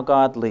me how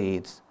God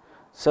leads.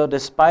 So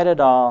despite it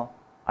all,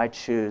 I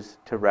choose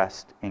to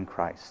rest in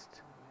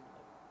Christ.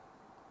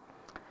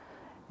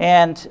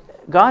 And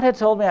God had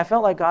told me, I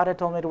felt like God had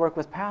told me to work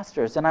with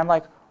pastors. And I'm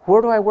like,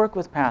 where do I work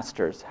with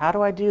pastors? How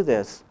do I do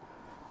this?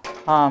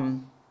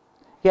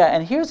 Yeah,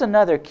 and here's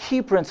another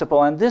key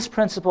principle, and this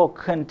principle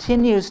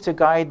continues to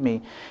guide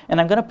me.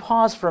 And I'm going to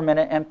pause for a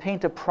minute and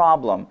paint a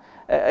problem.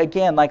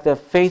 Again, like the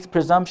faith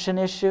presumption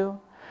issue,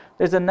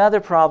 there's another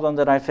problem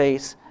that I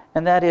face,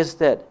 and that is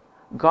that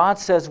God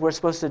says we're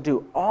supposed to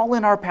do all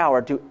in our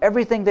power, do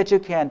everything that you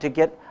can to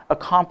get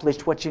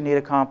accomplished what you need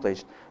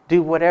accomplished.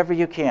 Do whatever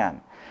you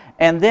can.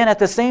 And then at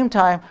the same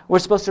time, we're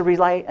supposed to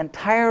rely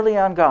entirely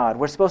on God.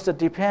 We're supposed to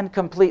depend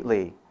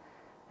completely.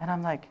 And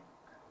I'm like,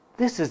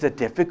 this is a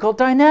difficult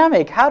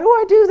dynamic. How do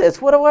I do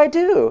this? What do I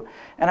do?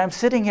 And I'm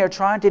sitting here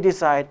trying to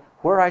decide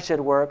where I should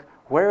work.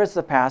 Where is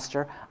the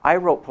pastor? I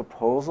wrote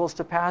proposals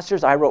to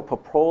pastors. I wrote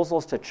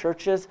proposals to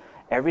churches.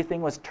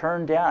 Everything was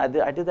turned down.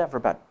 I did that for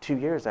about 2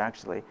 years,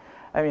 actually.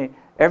 I mean,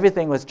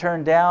 everything was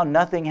turned down.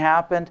 Nothing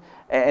happened.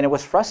 And it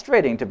was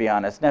frustrating, to be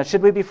honest. Now,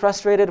 should we be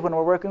frustrated when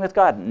we're working with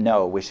God?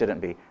 No, we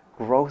shouldn't be.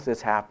 Growth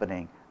is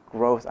happening.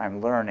 Growth,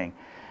 I'm learning.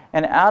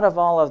 And out of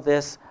all of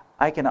this,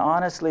 I can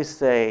honestly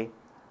say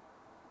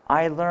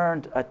I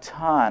learned a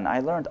ton. I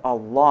learned a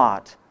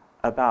lot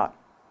about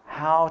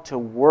how to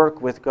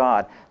work with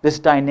God. This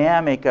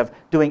dynamic of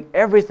doing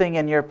everything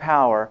in your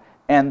power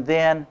and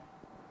then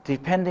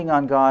depending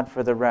on God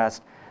for the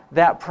rest.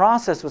 That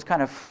process was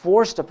kind of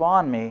forced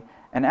upon me,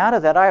 and out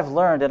of that I've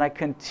learned, and I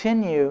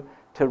continue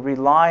to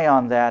rely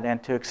on that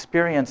and to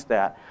experience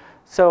that.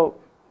 So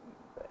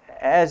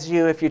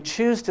if you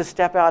choose to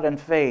step out in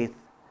faith,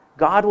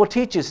 God will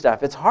teach you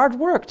stuff. It's hard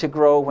work to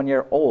grow when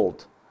you're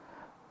old,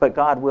 but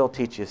God will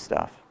teach you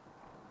stuff.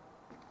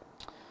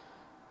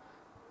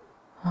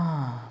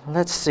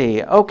 Let's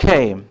see.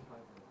 Okay.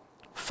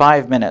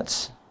 5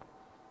 minutes.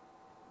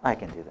 I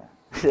can do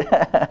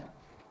that.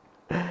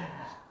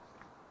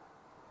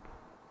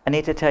 I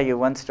need to tell you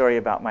one story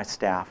about my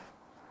staff.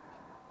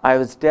 I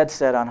was dead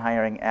set on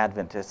hiring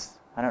Adventists.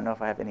 I don't know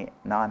if I have any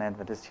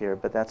non-Adventists here,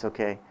 but that's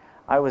okay.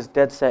 I was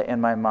dead set in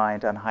my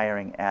mind on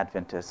hiring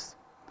Adventists.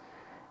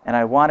 And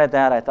I wanted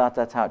that. I thought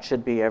that's how it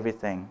should be,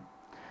 everything.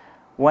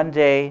 One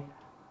day,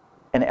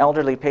 an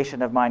elderly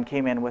patient of mine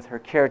came in with her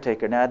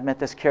caretaker. Now, I'd met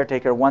this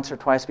caretaker once or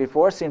twice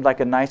before. Seemed like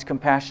a nice,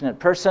 compassionate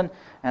person,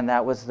 and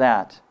that was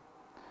that.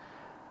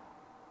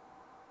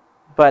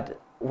 But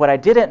what I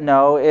didn't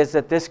know is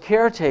that this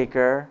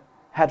caretaker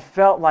had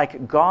felt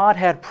like God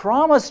had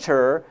promised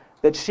her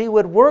that she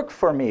would work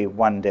for me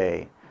one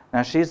day.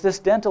 Now, she's this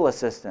dental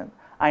assistant.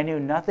 I knew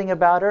nothing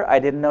about her. I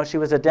didn't know she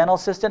was a dental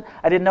assistant.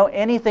 I didn't know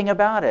anything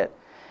about it.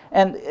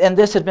 And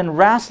this had been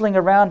wrestling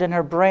around in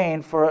her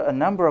brain for a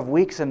number of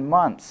weeks and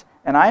months.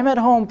 And I'm at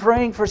home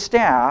praying for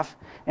staff,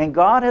 and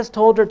God has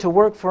told her to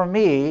work for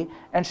me,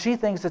 and she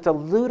thinks it's a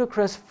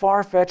ludicrous,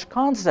 far-fetched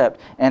concept.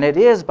 And it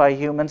is by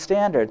human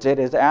standards. It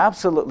is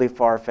absolutely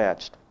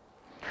far-fetched.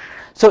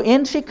 So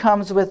in she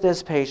comes with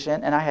this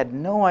patient, and I had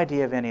no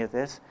idea of any of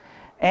this.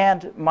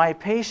 And my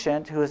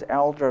patient, who is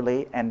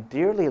elderly and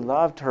dearly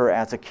loved her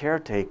as a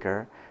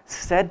caretaker,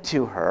 said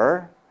to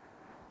her,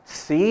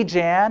 "See,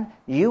 Jan,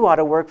 you ought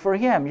to work for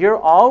him. You're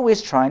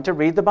always trying to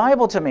read the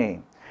Bible to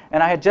me."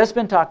 And I had just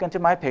been talking to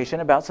my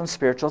patient about some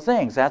spiritual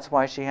things. That's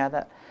why she had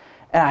that.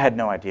 And I had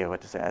no idea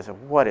what to say. I said,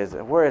 "What is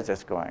it? Where is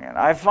this going?" And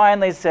I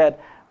finally said,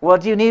 "Well,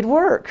 do you need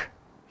work?"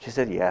 She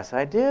said, "Yes,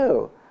 I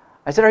do."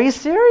 I said, "Are you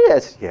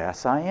serious?"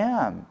 "Yes, I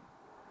am."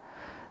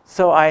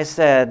 So I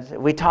said,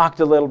 we talked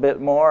a little bit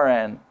more,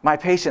 and my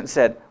patient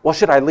said, "Well,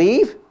 should I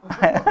leave?"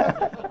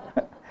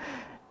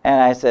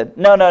 And I said,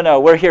 No,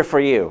 we're here for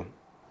you."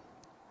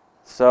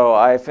 So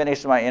I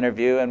finished my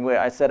interview, and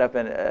I set up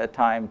a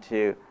time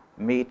to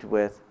meet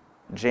with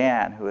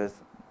Jan, who is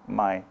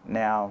my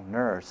now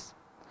nurse.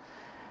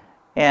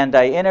 And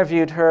I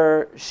interviewed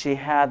her. She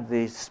had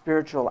the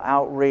spiritual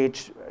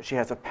outreach. She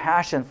has a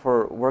passion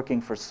for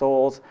working for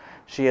souls.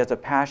 She has a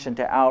passion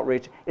to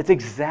outreach. It's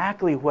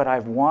exactly what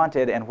I've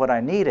wanted and what I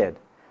needed.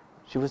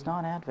 She was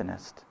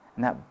non-Adventist,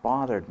 and that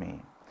bothered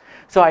me.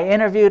 So I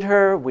interviewed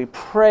her. We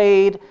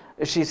prayed.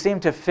 She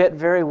seemed to fit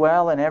very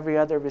well in every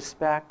other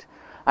respect.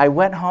 I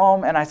went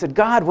home and I said,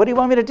 "God, what do you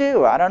want me to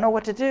do? I don't know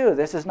what to do.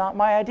 This is not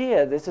my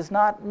idea. This is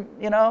not,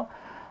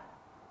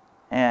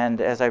 And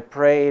as I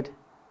prayed,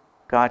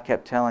 God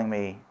kept telling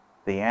me,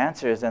 the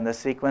answer is in the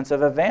sequence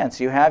of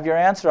events. You have your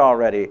answer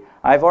already.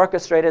 I've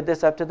orchestrated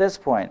this up to this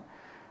point.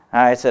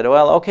 I said,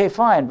 "Well, okay,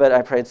 fine," but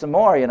I prayed some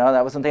more.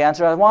 That wasn't the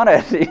answer I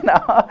wanted,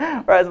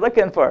 or I was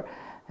looking for.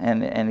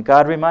 And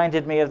God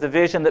reminded me of the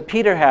vision that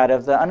Peter had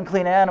of the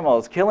unclean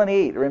animals, kill and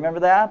eat. Remember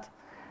that?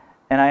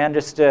 And I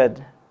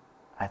understood,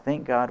 I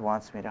think God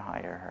wants me to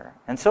hire her.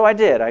 And so I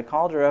did. I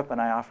called her up and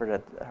I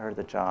offered her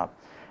the job.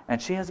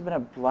 And she has been a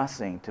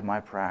blessing to my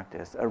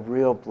practice, a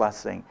real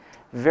blessing.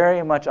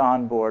 Very much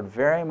on board,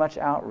 very much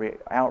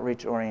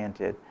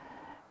outreach-oriented.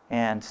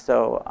 And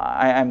so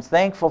I'm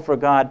thankful for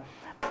God.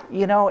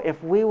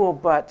 If we will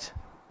but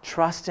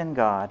trust in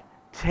God,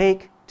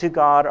 take to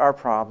God our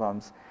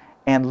problems,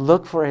 and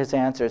look for His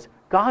answers,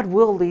 God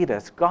will lead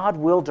us. God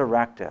will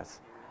direct us.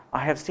 I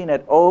have seen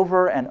it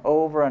over and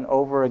over and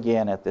over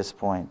again at this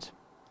point.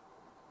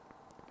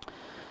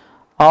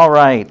 All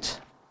right.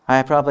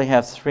 I probably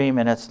have 3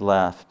 minutes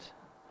left.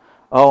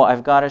 Oh,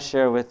 I've got to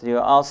share with you.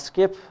 I'll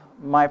skip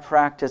my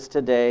practice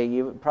today,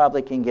 you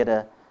probably can get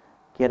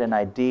an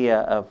idea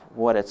of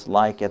what it's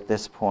like at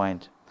this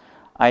point.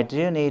 I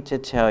do need to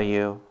tell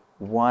you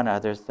one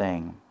other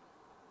thing.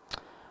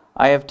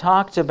 I have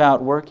talked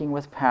about working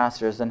with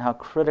pastors and how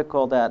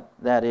critical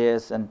that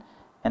is and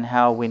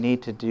how we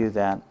need to do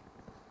that.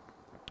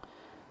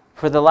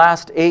 For the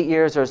last 8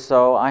 years or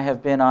so, I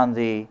have been on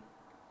the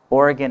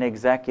Oregon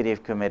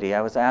Executive Committee.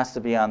 I was asked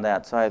to be on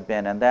that, so I've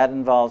been. And that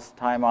involves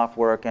time off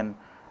work and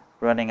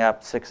running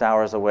up 6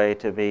 hours away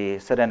to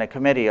sit in a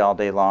committee all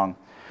day long.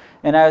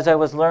 And as I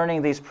was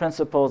learning these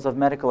principles of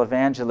medical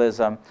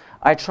evangelism,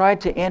 I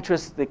tried to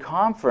interest the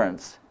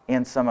conference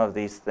in some of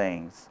these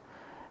things.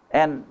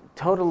 And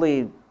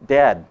totally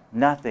dead,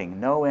 nothing,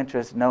 no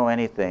interest, no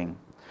anything.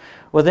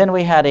 Well, then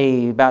we had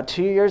about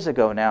 2 years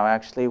ago now,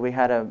 actually, we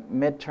had a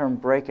midterm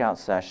breakout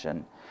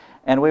session.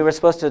 And we were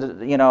supposed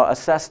to,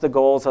 assess the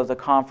goals of the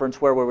conference.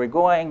 Where were we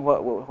going?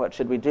 What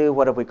should we do?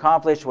 What have we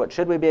accomplished? What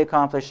should we be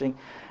accomplishing?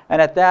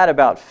 And at that,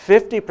 about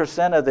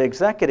 50% of the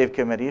executive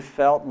committee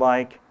felt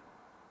like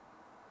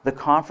the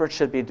conference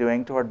should be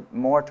doing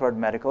more toward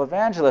medical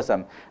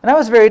evangelism. And I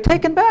was very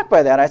taken back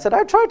by that. I said,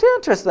 I tried to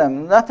interest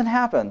them. Nothing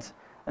happens.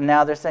 And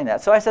now they're saying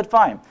that. So I said,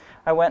 fine.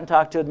 I went and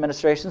talked to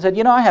administration and said,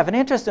 I have an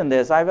interest in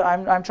this.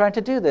 I'm trying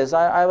to do this.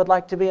 I would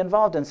like to be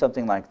involved in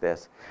something like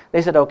this.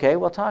 They said, okay,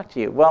 we'll talk to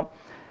you. Well,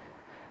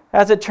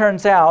 as it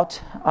turns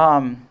out,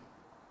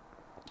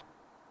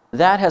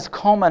 that has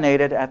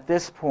culminated at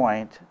this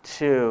point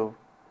to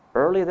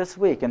early this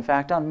week. In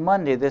fact, on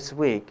Monday this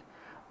week,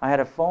 I had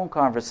a phone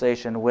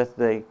conversation with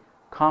the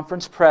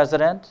conference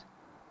president,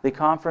 the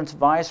conference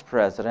vice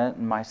president,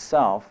 and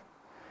myself.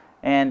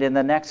 And in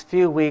the next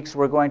few weeks,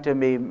 we're going to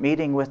be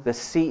meeting with the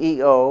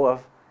CEO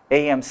of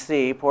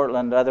AMC,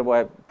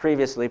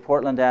 previously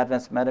Portland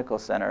Adventist Medical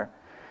Center.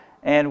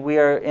 And we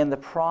are in the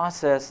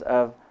process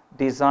of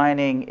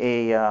designing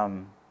a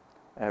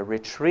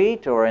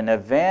retreat or an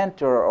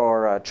event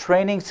or a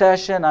training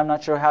session. I'm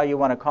not sure how you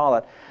want to call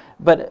it.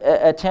 But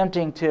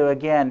attempting to,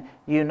 again,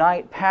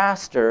 unite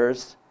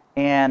pastors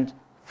and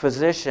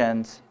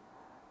physicians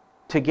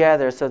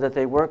together so that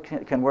they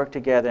can work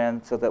together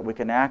and so that we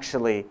can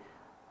actually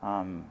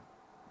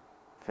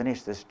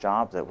finish this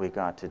job that we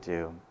got to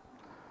do.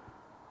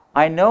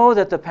 I know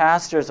that the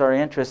pastors are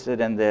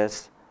interested in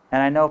this,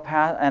 and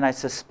I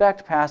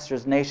suspect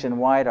pastors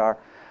nationwide are.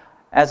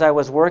 As I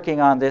was working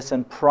on this,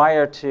 and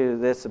prior to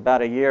this,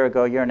 about a year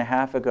and a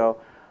half ago,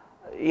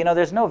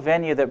 there's no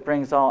venue that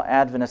brings all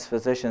Adventist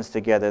physicians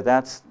together.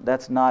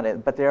 That's not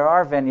it. But there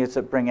are venues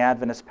that bring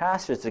Adventist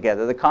pastors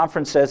together. The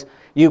conference says,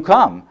 you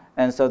come.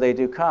 And so they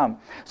do come.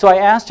 So I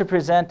asked to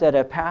present at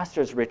a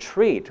pastor's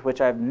retreat, which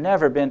I've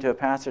never been to a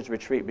pastor's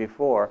retreat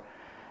before.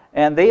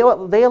 And they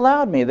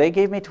allowed me. They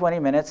gave me 20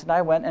 minutes, and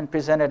I went and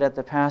presented at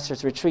the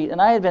pastor's retreat.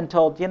 And I had been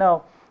told,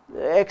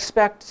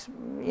 expect,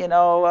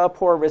 a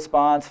poor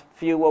response.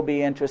 Few will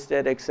be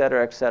interested, et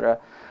cetera, et cetera.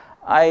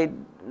 I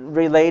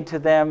relayed to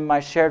them, I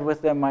shared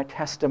with them my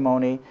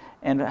testimony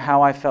and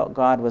how I felt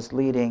God was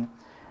leading.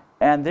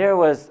 And there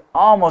was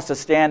almost a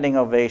standing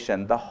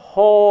ovation. The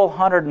whole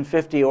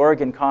 150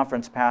 Oregon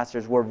Conference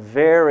pastors were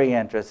very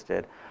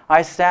interested.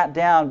 I sat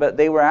down, but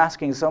they were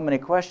asking so many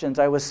questions,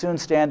 I was soon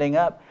standing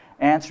up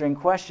answering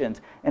questions.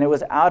 And it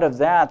was out of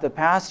that the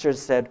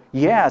pastors said,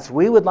 yes,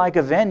 we would like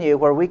a venue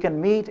where we can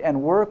meet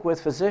and work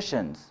with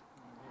physicians.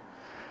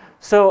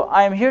 So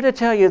I'm here to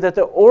tell you that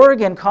the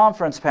Oregon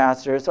Conference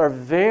pastors are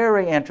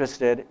very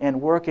interested in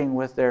working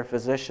with their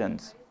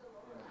physicians.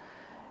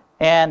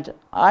 And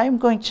I'm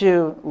going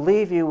to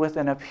leave you with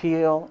an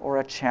appeal or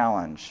a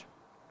challenge.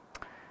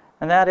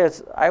 And that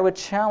is, I would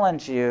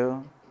challenge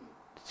you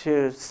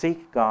to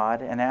seek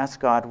God and ask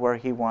God where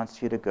He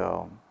wants you to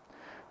go.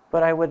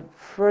 But I would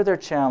further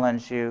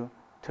challenge you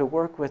to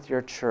work with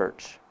your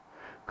church.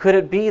 Could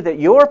it be that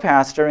your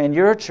pastor in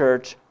your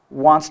church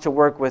wants to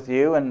work with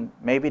you and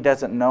maybe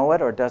doesn't know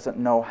it or doesn't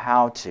know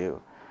how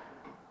to?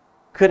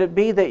 Could it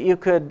be that you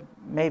could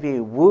maybe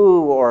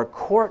woo or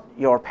court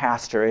your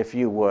pastor, if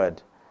you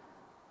would,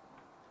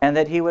 and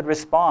that he would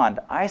respond?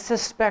 I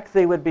suspect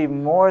they would be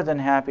more than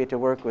happy to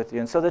work with you.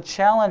 And so the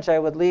challenge I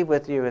would leave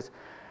with you is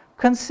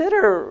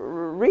consider,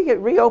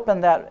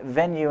 reopen that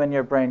venue in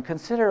your brain.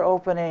 Consider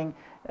opening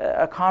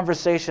a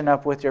conversation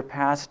up with your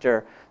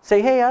pastor.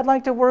 Say, hey, I'd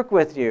like to work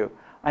with you.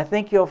 I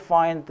think you'll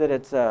find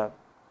that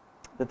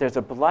that there's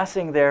a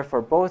blessing there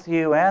for both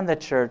you and the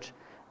church,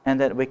 and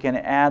that we can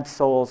add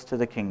souls to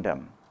the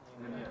kingdom.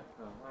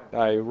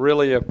 I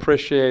really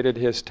appreciated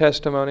his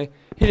testimony.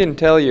 He didn't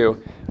tell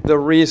you the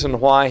reason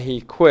why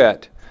he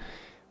quit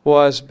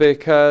was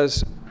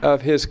because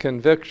of his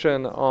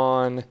conviction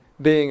on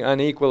being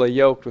unequally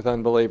yoked with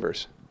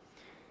unbelievers.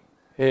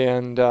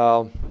 And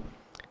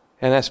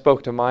that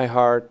spoke to my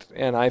heart,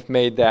 and I've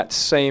made that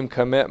same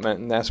commitment,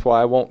 and that's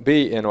why I won't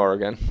be in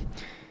Oregon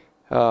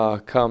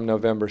come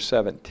November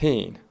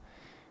 17.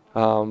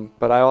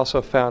 But I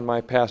also found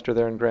my pastor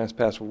there in Grants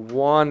Pass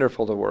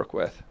wonderful to work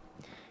with.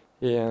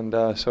 And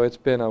so it's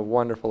been a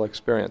wonderful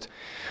experience.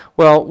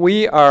 Well,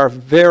 we are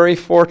very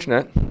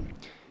fortunate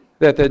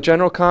that the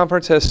General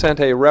Conference has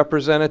sent a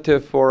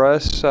representative for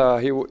us.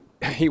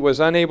 He was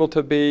unable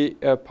to be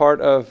a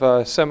part of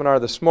a seminar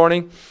this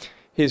morning.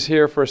 He's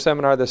here for a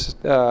seminar this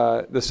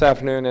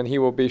afternoon, and he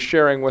will be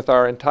sharing with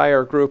our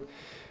entire group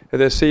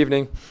this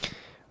evening.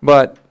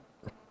 But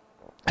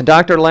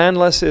Dr.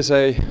 Landless is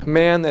a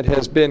man that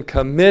has been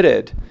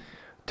committed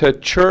to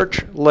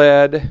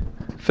church-led,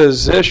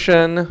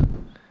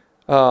 physician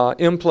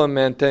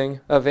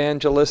implementing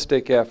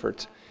evangelistic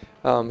efforts.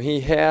 He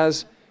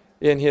has,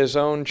 in his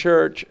own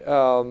church,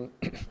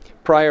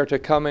 prior to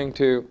coming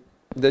to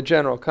the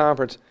General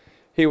Conference,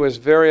 he was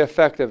very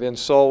effective in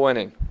soul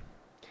winning.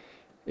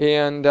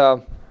 And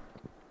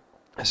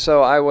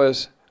so I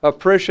was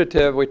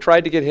appreciative. We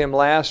tried to get him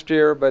last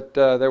year, but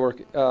there were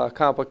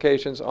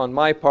complications on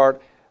my part.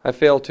 I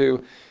failed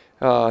to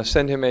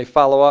send him a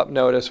follow-up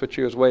notice, which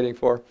he was waiting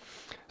for.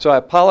 So I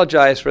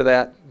apologize for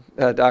that,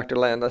 Dr.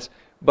 Landless.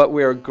 But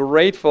we are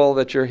grateful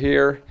that you're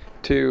here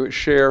to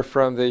share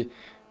from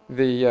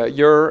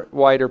your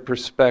wider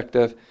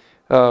perspective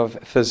of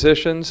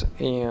physicians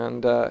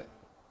and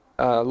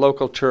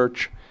local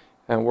church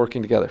and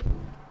working together.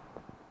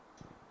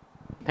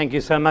 Thank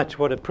you so much.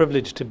 What a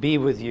privilege to be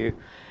with you.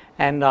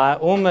 And I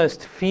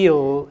almost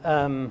feel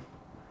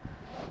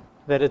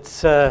that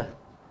it's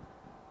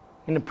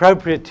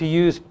inappropriate to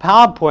use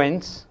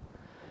PowerPoints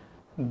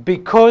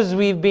because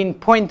we've been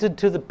pointed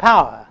to the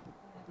power.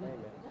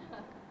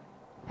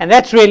 And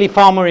that's really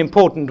far more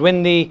important.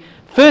 When the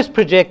first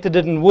projector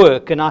didn't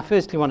work, and I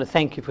firstly want to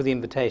thank you for the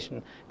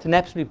invitation. It's an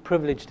absolute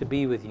privilege to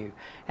be with you.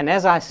 And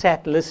as I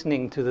sat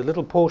listening to the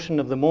little portion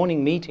of the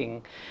morning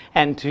meeting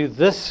and to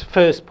this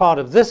first part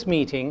of this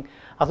meeting,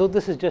 I thought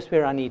this is just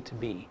where I need to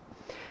be.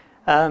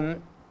 The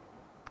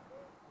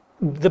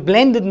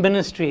blended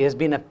ministry has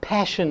been a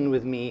passion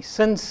with me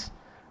since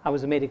I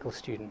was a medical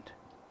student.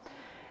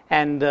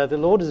 And the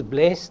Lord is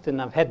blessed, and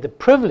I've had the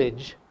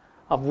privilege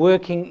of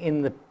working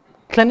in the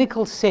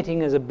clinical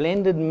setting as a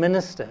blended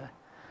minister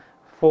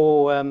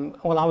for,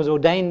 I was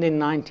ordained in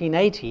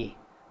 1980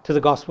 to the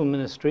gospel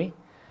ministry.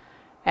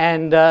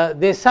 And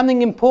there's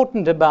something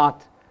important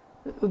about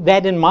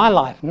that in my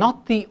life,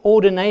 not the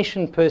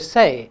ordination per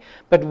se,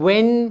 but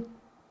when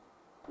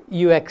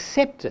you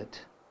accept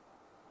it,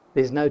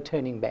 there's no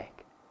turning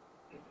back.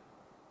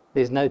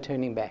 There's no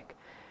turning back.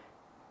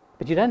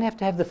 But you don't have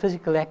to have the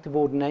physical act of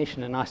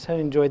ordination, and I so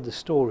enjoyed the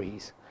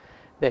stories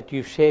that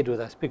you've shared with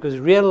us, because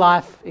real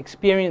life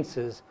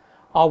experiences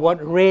are what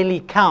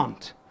really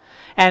count.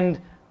 And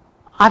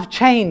I've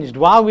changed.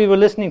 While we were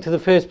listening to the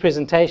first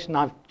presentation,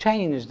 I've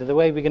changed the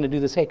way we're going to do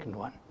the second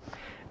one.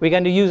 We're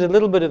going to use a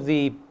little bit of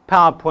the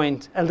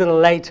PowerPoint a little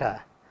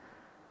later.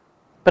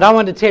 But I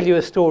want to tell you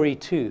a story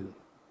too.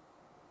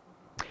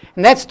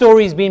 And that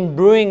story's been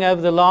brewing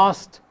over the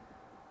last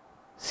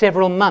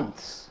several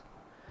months.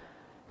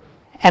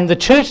 And the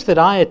church that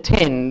I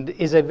attend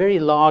is a very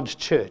large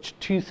church,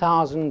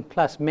 2,000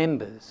 plus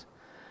members.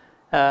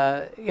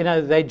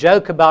 They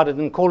joke about it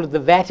and call it the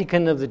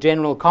Vatican of the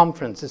General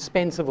Conference, a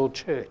Spencerville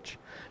church,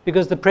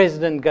 because the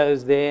president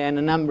goes there and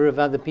a number of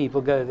other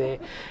people go there.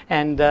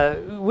 And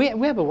we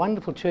have a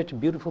wonderful church, a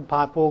beautiful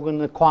pipe organ,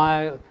 the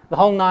choir, the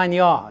whole 9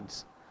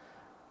 yards.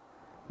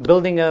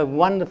 Building a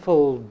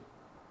wonderful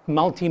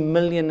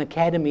multi-million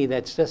academy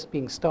that's just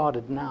being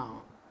started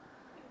now.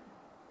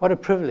 What a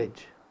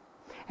privilege.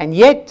 And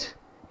yet,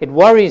 it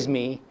worries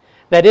me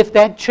that if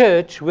that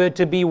church were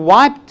to be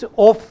wiped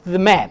off the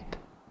map,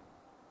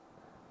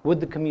 would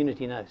the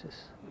community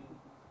notice?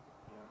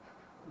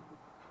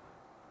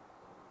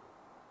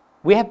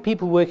 We have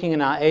people working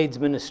in our AIDS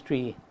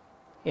ministry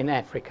in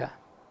Africa.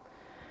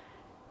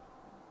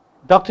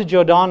 Dr.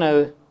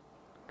 Giordano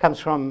comes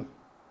from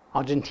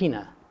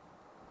Argentina,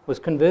 was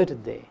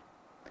converted there.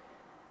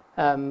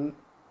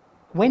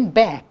 Went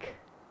back,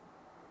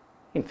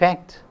 in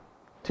fact,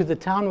 to the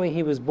town where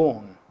he was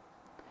born,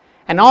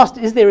 and asked,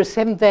 is there a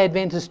Seventh-day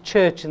Adventist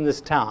church in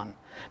this town?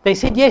 They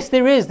said, yes,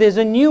 there is. There's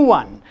a new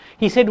one.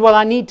 He said, well,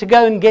 I need to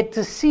go and get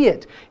to see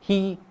it.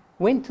 He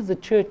went to the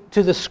church,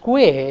 to the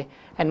square,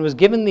 and was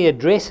given the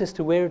address as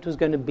to where it was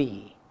going to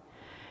be.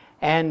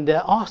 And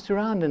asked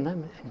around,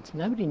 and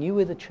nobody knew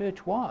where the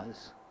church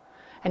was.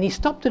 And he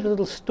stopped at a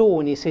little store,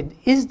 and he said,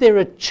 is there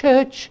a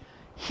church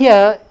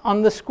here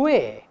on the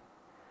square?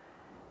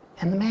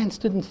 And the man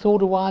stood and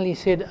thought a while. He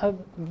said,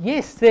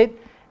 yes, there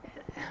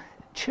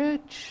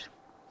church.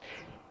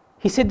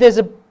 He said,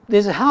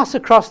 there's a house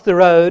across the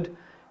road,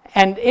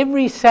 and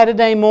every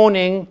Saturday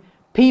morning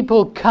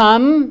people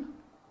come,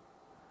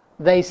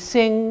 they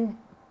sing,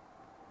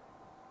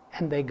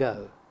 and they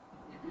go.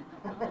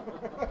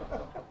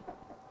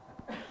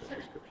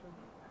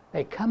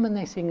 They come and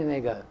they sing and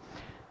they go.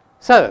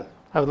 So,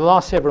 over the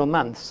last several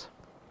months,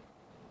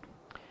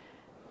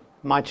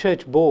 my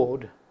church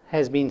board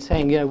has been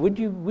saying, would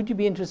you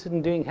be interested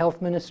in doing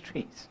health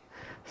ministries?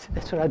 So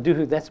that's what I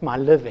do. That's my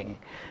living.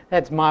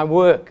 That's my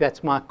work.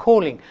 That's my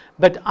calling.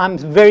 But I'm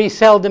very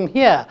seldom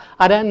here.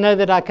 I don't know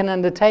that I can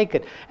undertake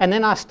it. And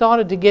then I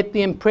started to get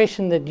the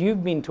impression that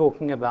you've been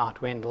talking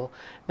about, Wendell,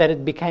 that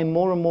it became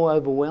more and more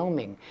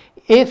overwhelming.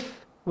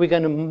 If we're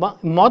going to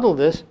model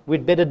this,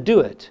 we'd better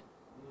do it.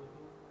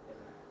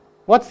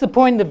 What's the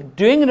point of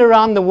doing it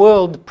around the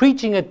world,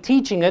 preaching it,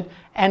 teaching it,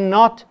 and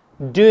not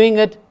doing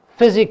it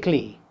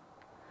physically?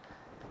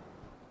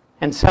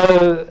 And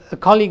so a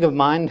colleague of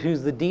mine,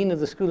 who's the dean of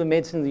the School of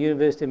Medicine at the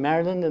University of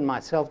Maryland, and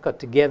myself got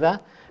together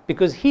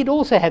because he'd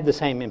also had the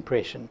same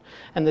impression.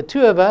 And the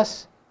two of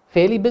us,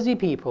 fairly busy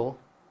people,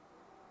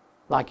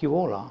 like you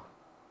all are,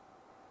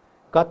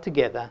 got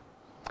together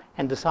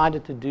and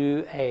decided to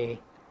do a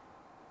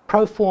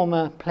pro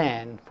forma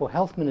plan for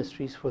health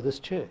ministries for this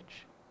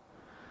church.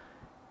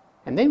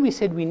 And then we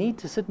said we need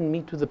to sit and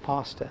meet with the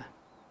pastor,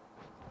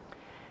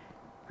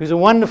 who's a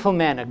wonderful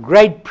man, a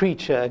great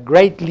preacher, a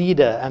great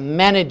leader, a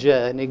manager,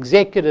 an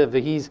executive.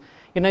 He's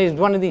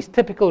one of these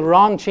typical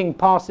ranching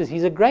pastors.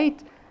 He's a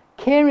great,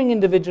 caring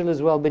individual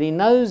as well, but he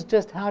knows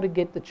just how to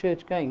get the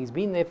church going. He's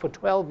been there for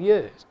 12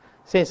 years.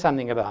 Says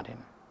something about him.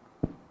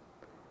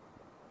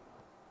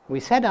 We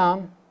sat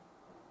down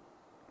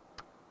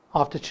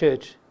after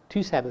church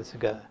 2 Sabbaths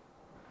ago,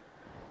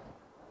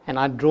 and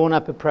I'd drawn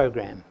up a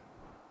program.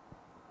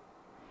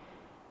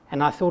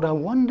 And I thought, I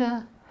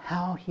wonder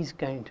how he's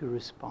going to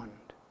respond.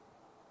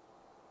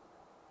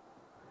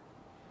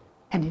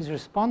 And his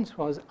response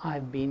was,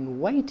 I've been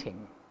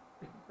waiting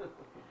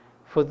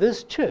for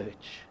this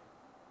church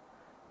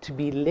to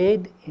be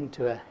led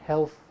into a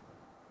health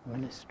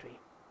ministry.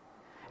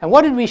 And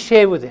what did we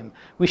share with him?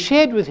 We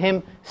shared with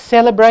him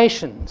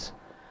celebrations.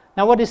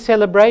 Now, what is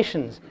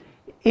celebrations?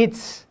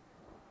 It's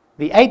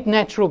the 8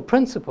 natural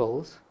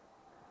principles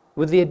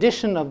with the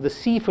addition of the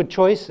C for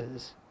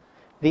choices,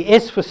 the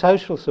S for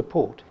social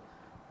support,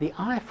 the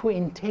I for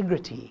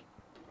integrity.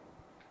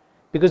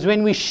 Because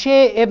when we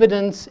share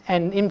evidence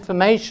and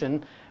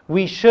information,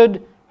 we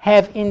should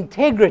have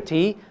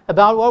integrity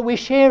about what we're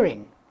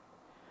sharing.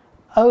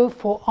 O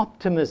for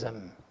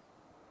optimism.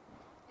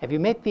 Have you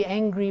met the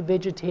angry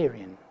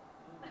vegetarian?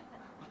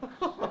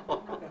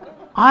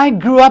 I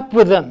grew up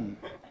with them.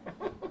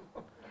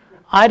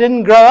 I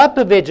didn't grow up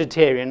a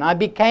vegetarian. I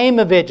became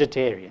a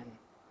vegetarian.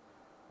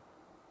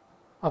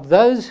 Of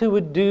those who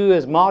would do,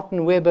 as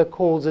Martin Weber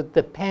calls it,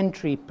 the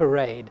pantry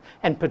parade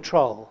and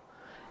patrol,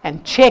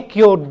 and check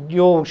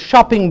your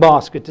shopping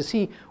basket to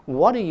see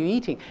what are you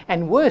eating.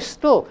 And worse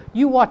still,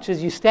 you watch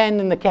as you stand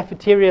in the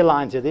cafeteria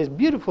lines here. There's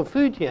beautiful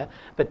food here,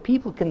 but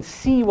people can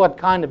see what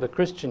kind of a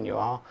Christian you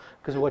are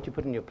because of what you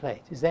put in your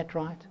plate. Is that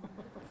right?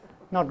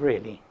 Not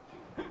really.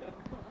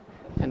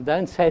 And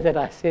don't say that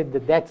I said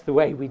that that's the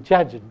way we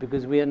judge it,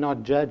 because we are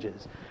not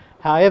judges.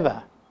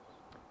 However,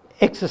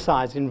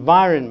 exercise,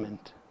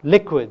 environment,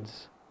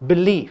 liquids,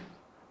 belief,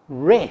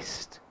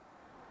 rest.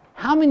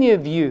 How many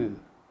of you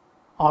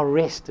are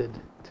rested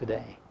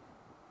today?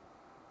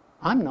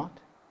 I'm not.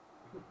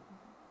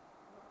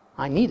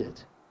 I need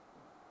it,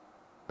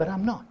 but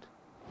I'm not.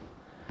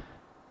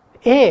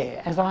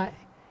 Air,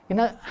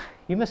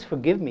 you must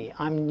forgive me,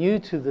 I'm new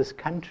to this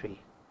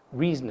country,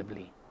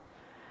 reasonably.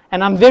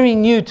 And I'm very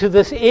new to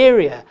this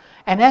area.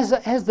 And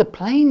as the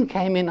plane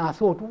came in, I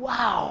thought,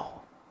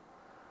 wow,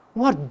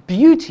 what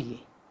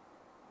beauty.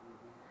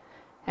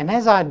 And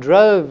as I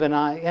drove,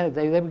 and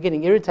they were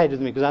getting irritated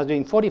with me because I was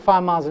doing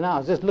 45 miles an hour. I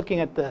was just looking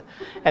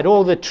at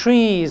all the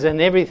trees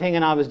and everything,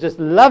 and I was just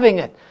loving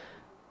it.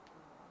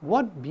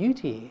 What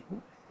beauty.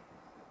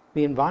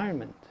 The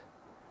environment.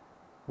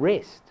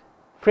 Rest.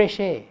 Fresh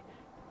air.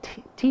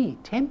 Tea.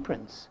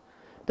 Temperance.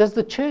 Does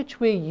the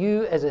church where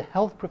you as a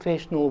health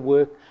professional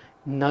work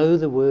know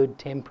the word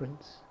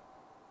temperance?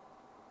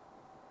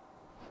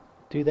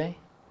 Do they?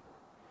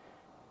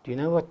 Do you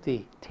know what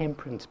the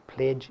temperance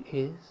pledge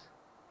is?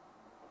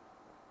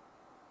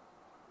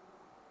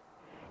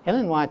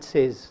 Ellen White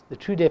says the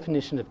true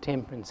definition of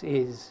temperance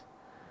is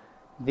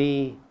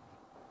the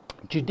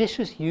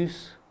judicious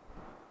use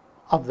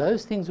of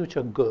those things which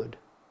are good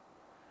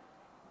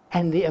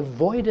and the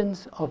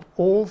avoidance of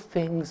all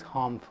things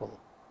harmful.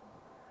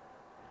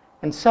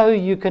 And so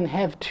you can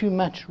have too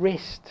much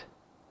rest.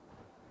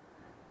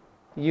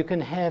 You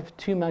can have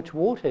too much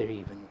water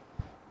even,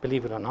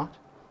 believe it or not.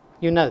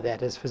 You know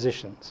that as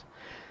physicians.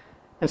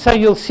 And so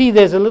you'll see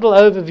there's a little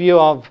overview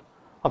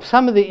of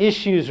some of the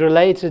issues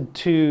related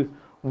to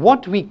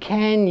what we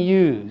can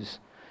use.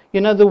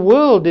 The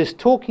world is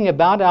talking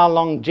about our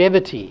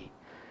longevity.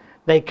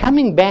 They're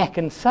coming back,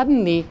 and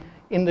suddenly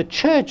in the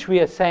church we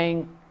are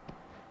saying,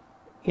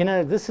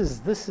 this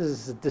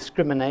is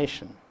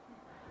discrimination.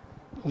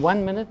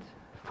 1 minute,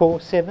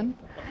 4:07.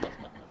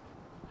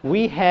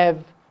 We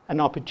have an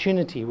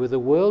opportunity where the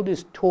world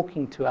is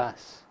talking to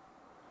us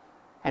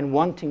and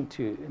wanting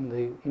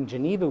to. In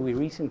Geneva, we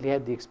recently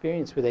had the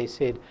experience where they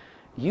said,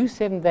 you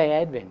Seventh-day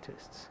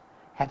Adventists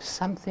have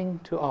something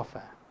to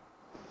offer.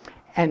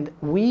 And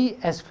we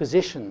as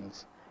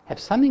physicians have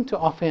something to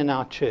offer in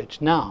our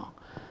church. Now,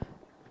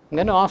 I'm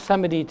going to ask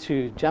somebody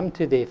to jump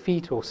to their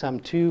feet, or some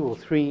 2 or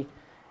 3,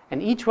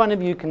 and each one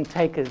of you can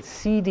take a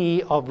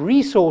CD of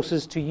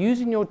resources to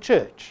use in your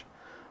church.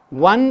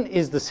 One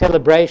is the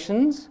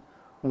celebrations.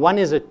 One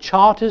is a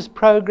charters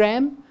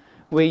program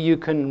where you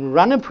can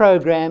run a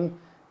program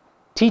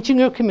teaching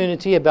your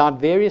community about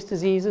various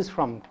diseases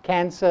from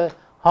cancer,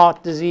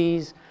 heart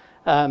disease,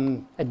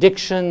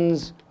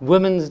 addictions,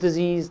 women's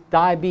disease,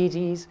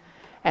 diabetes,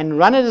 and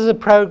run it as a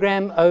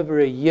program over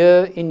a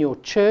year in your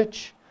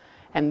church.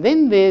 And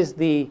then there's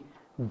the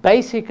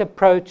basic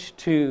approach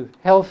to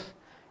health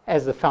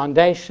as the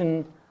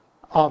foundation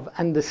of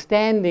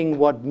understanding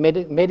what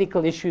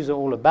medical issues are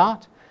all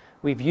about.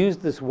 We've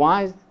used this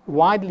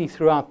widely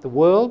throughout the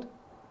world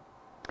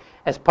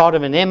as part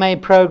of an MA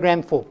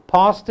program for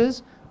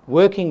pastors,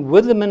 working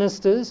with the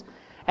ministers.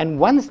 And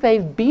once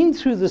they've been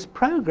through this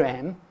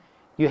program,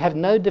 you have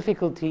no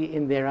difficulty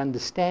in their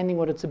understanding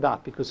what it's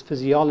about, because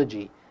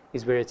physiology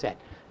is where it's at.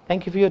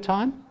 Thank you for your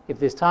time. If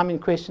there's time in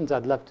questions,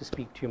 I'd love to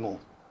speak to you more.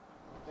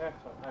 Let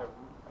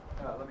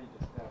me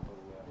just have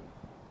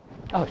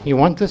Oh, you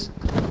want this?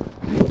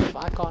 If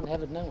I can't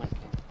have it, no one can.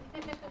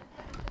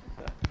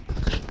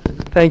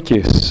 Thank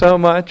you so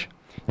much.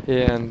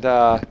 And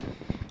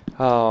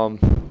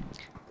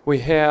we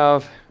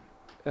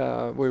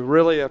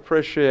really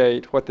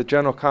appreciate what the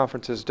General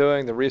Conference is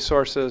doing, the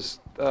resources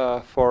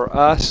for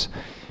us,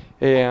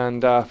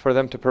 and for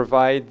them to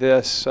provide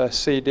this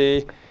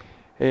CD.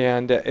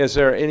 And is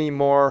there any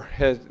more?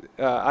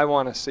 I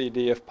want a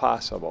CD if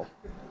possible.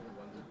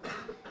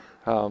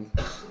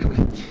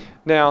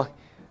 Now,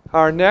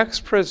 our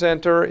next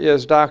presenter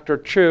is Dr.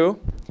 Chu,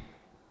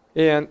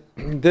 and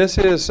this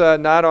is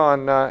not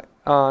on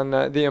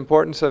the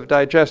importance of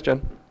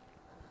digestion,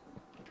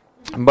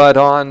 but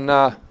on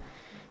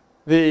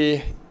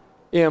the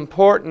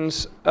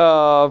importance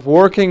of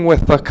working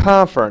with the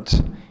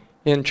conference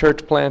in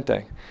church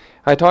planting.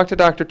 I talked to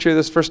Dr. Chu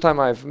this first time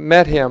I've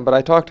met him, but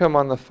I talked to him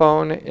on the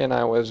phone, and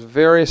I was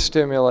very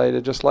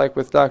stimulated, just like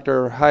with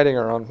Dr.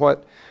 Heidinger, on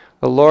what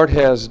the Lord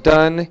has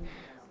done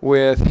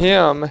with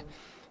him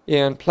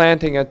in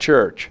planting a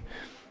church.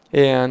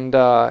 And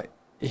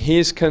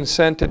he's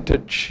consented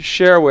to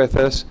share with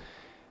us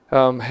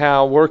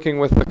how working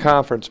with the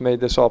conference made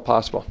this all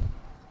possible.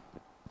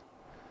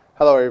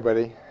 Hello,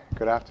 everybody.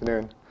 Good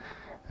afternoon.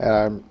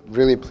 I'm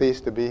really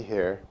pleased to be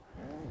here,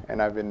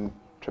 and I've been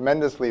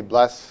tremendously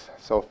blessed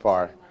so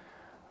far.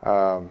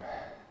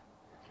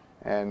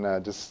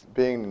 And just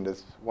being in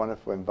this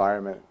wonderful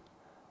environment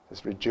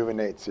just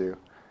rejuvenates you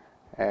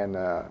and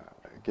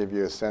give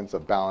you a sense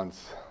of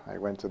balance. I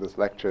went to this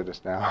lecture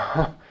just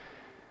now.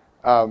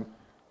 I'm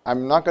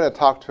not going to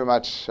talk too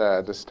much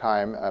this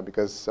time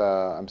because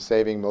I'm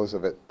saving most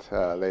of it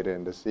later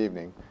in this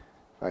evening.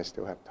 If I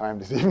still have time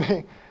this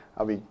evening,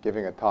 I'll be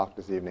giving a talk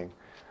this evening.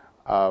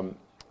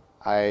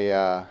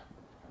 I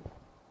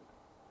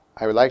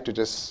would like to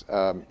just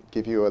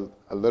give you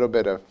a little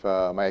bit of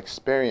my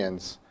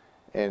experience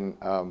in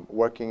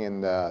working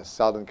in the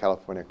Southern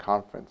California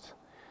Conference.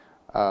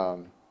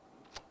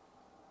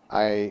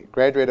 I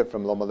graduated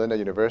from Loma Linda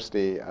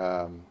University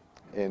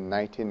in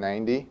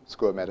 1990,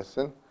 School of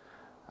Medicine,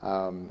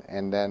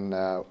 and then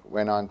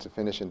went on to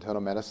finish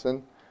internal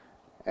medicine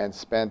and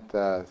spent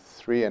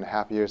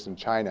 3.5 years in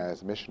China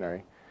as a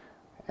missionary,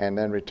 and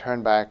then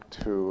returned back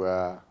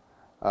to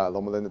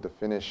Loma Linda to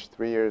finish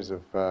 3 years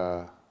of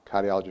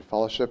cardiology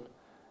fellowship,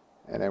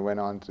 and I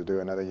went on to do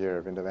another year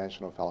of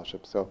interventional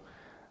fellowship. So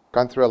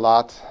gone through a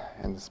lot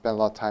and spent a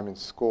lot of time in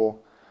school.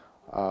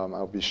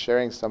 I'll be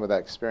sharing some of that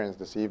experience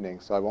this evening,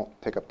 so I won't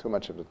take up too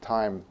much of the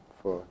time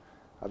for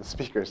other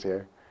speakers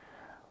here.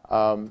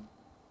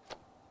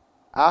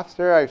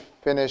 After I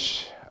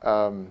finish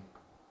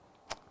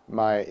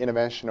my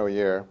interventional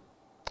year,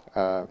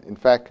 in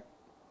fact,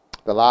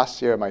 the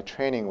last year of my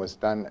training was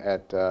done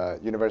at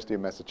University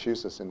of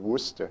Massachusetts in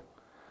Worcester.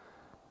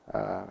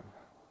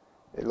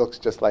 It looks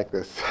just like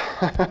this,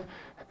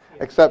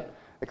 except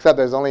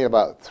there's only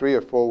about 3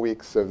 or 4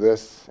 weeks of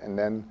this, and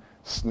then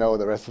snow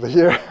the rest of the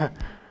year.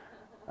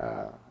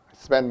 I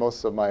spent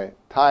most of my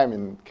time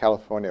in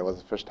California. It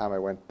was the first time I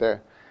went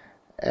there.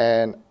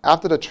 And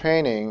after the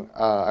training,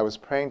 I was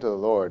praying to the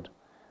Lord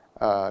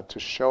to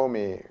show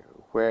me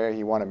where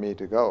He wanted me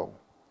to go.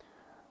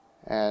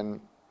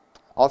 And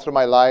all through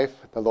my life,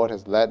 the Lord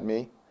has led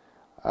me.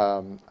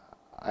 I'm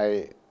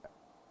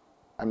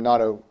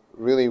not a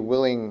really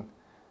willing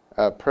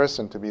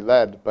person to be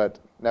led, but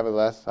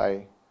nevertheless,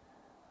 I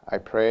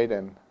prayed,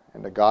 and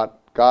God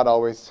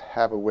always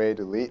have a way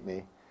to lead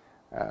me.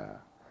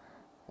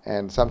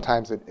 And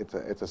sometimes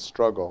it's a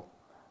struggle.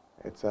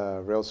 It's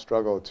a real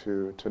struggle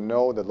to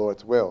know the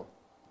Lord's will.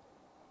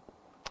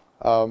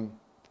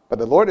 But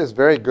the Lord is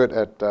very good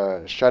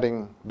at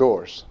shutting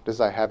doors. This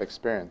I have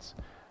experience.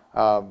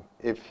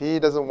 If He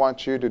doesn't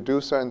want you to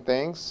do certain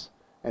things,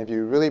 and if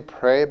you really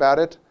pray about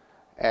it,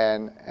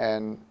 and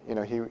you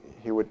know,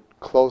 He would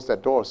close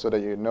that door so that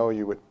you know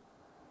you would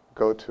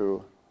go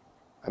to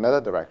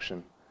another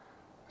direction.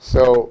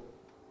 So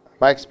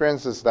my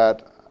experience is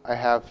that I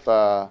have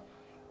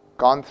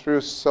gone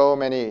through so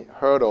many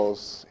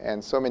hurdles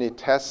and so many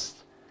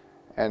tests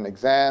and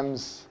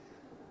exams,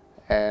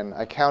 and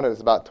I counted it's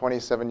about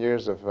 27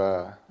 years of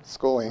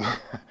schooling.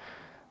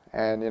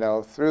 And you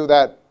know, through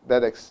that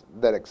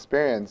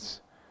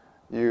experience,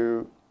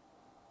 you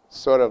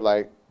sort of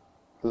like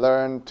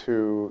learn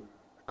to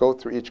go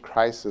through each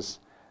crisis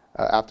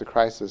after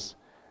crisis,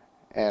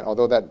 And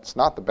although that's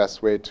not the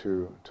best way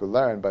to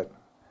learn, but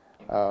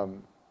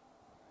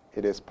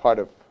it is part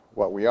of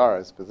what we are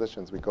as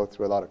physicians. We go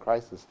through a lot of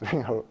crises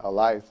during our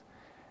lives.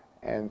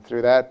 And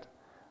through that,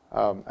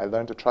 I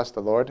learned to trust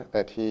the Lord,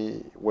 that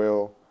He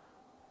will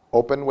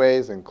open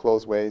ways and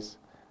close ways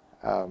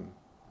to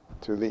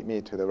lead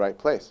me to the right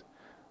place.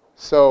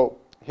 So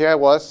here I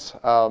was.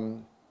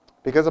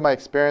 Because of my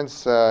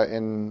experience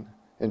in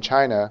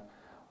China,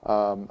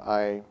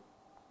 I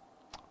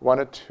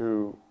wanted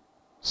to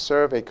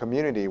serve a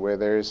community where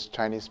there is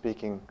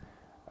Chinese-speaking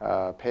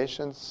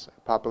patients,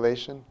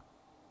 population.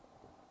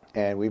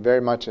 And we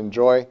very much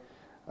enjoy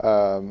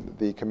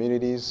the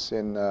communities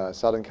in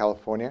Southern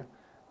California,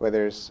 where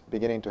there's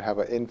beginning to have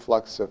an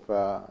influx of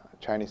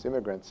Chinese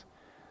immigrants.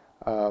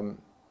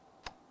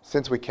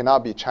 Since we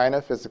cannot be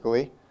China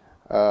physically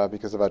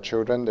because of our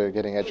children, they're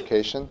getting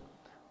education,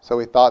 so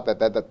we thought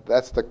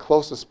that's the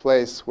closest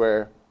place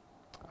where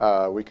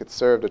we could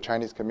serve the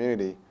Chinese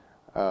community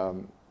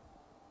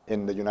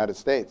in the United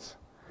States.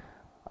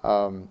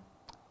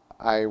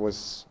 I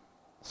was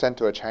sent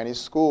to a Chinese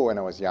school when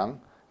I was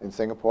young in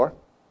Singapore,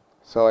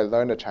 so I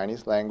learned the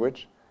Chinese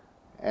language,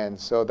 and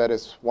so that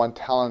is one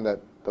talent that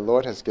the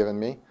Lord has given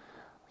me.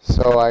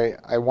 So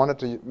I wanted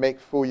to make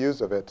full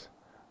use of it,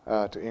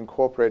 to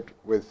incorporate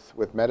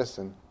with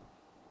medicine.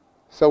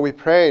 So we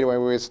prayed when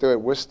we were still at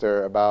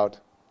Worcester about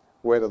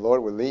where the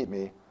Lord would lead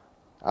me.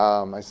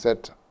 I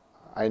said,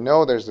 I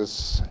know there's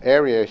this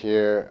area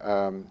here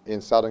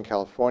in Southern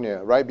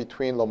California, right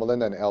between Loma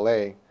Linda and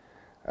LA.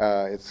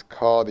 It's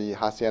called the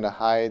Hacienda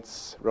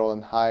Heights,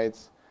 Rowland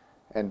Heights,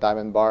 and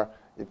Diamond Bar.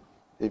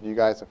 If you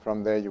guys are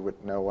from there, you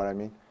would know what I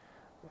mean.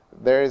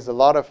 There is a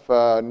lot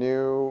of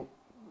new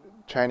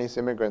Chinese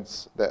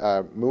immigrants that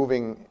are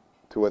moving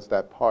towards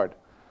that part.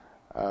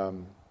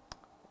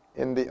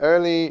 In the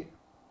early,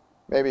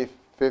 maybe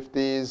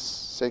 50s,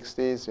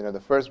 60s, the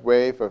first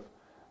wave of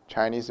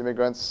Chinese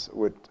immigrants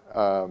would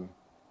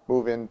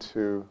move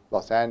into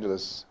Los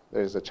Angeles.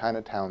 There's a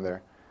Chinatown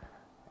there.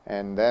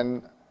 And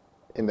then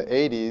in the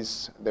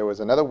 80s, there was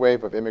another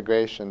wave of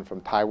immigration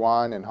from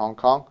Taiwan and Hong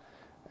Kong,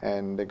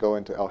 and they go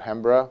into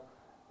Alhambra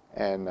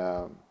and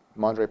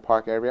Monterey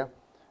Park area.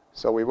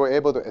 So we were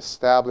able to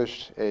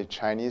establish a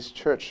Chinese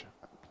church,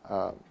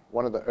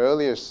 one of the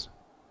earliest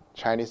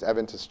Chinese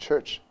Adventist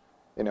church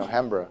in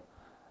Alhambra.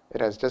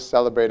 It has just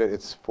celebrated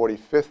its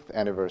 45th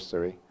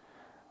anniversary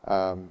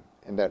in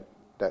that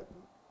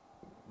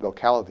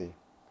locality.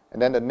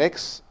 And then the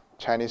next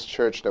Chinese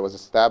church that was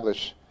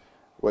established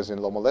was in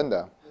Loma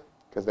Linda,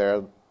 because there are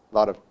a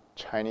lot of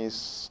Chinese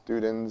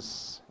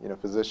students,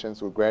 physicians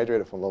who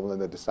graduated from Loma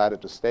Linda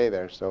decided to stay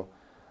there. So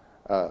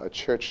a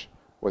church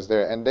was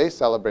there, and they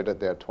celebrated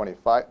their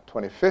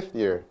 25th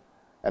year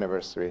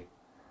anniversary.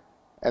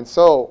 And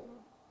so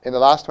in the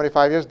last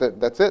 25 years,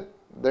 that's it.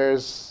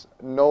 There's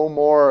no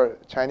more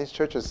Chinese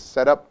churches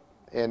set up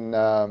in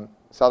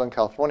Southern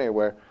California,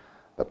 where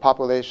the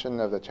population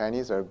of the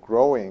Chinese are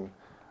growing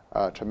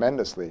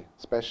tremendously,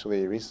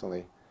 especially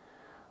recently.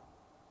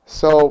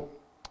 So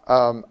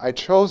I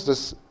chose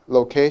this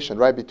location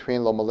right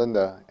between Loma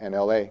Linda and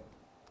LA.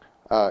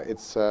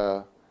 It's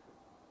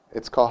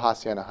called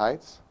Hacienda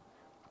Heights.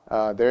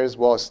 There's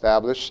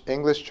well-established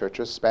English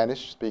churches,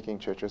 Spanish-speaking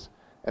churches,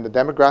 and the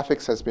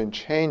demographics has been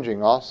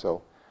changing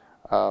also.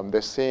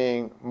 They're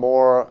seeing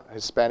more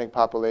Hispanic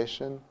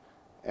population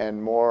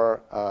and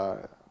more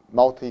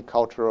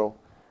multicultural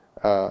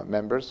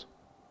members.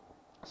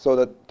 So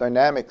the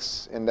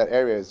dynamics in that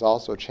area is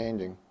also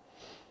changing.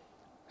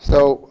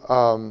 So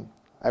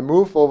I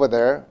moved over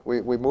there.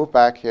 We moved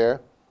back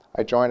here.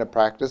 I joined a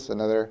practice,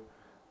 another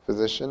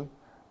physician,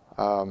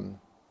 and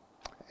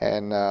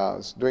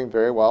was doing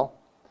very well.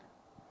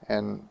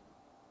 And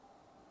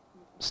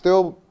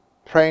still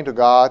praying to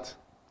God,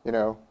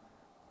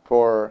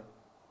 for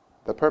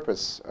the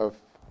purpose of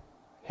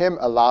Him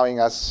allowing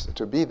us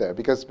to be there.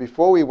 Because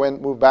before we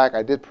moved back,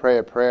 I did pray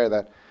a prayer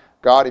that,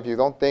 God, if you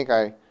don't think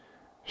I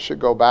should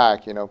go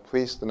back,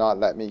 please do not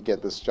let me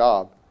get this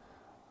job.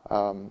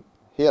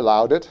 He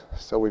allowed it,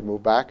 so we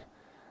moved back.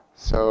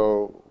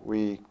 So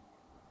we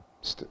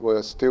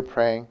were still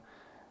praying.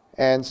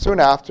 And soon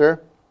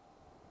after,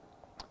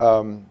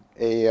 my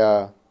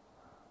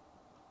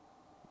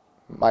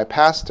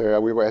pastor,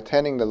 we were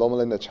attending the Loma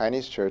Linda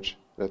Chinese church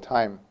at the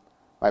time.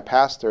 My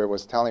pastor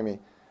was telling me,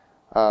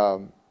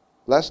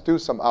 let's do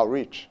some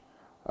outreach.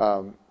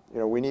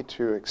 We need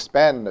to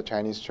expand the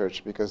Chinese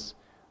church because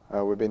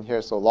we've been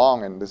here so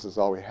long and this is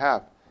all we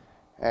have.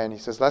 And he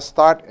says, let's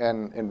start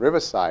in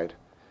Riverside,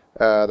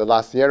 the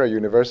La Sierra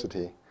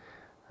University,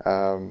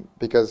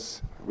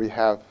 because we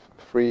have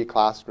free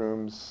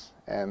classrooms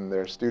and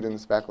there are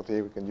students,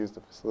 faculty, we can use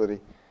the facility.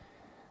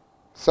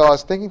 So I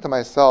was thinking to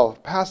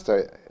myself,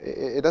 Pastor,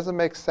 it doesn't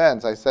make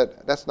sense. I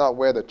said, that's not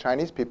where the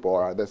Chinese people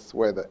are. That's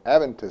where the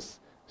Adventist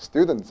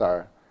students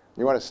are.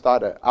 You want to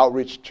start an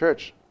outreach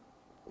church.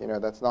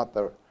 That's not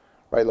the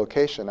right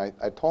location. I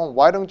told him,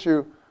 why don't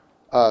you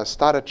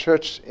start a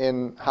church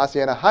in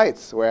Hacienda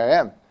Heights, where I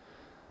am?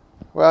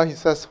 Well, he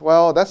says,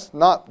 well, that's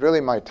not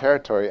really my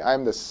territory.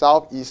 I'm the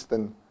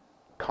Southeastern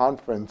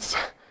Conference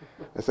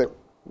I said,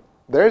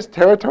 there's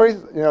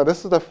territories?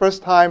 This is the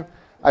first time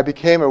I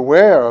became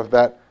aware of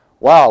that.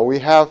 Wow, we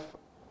have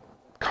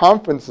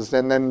conferences,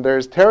 and then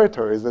there's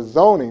territories, there's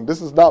zoning.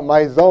 This is not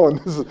my zone.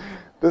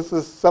 This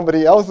is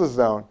somebody else's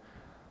zone.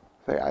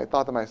 I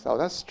thought to myself,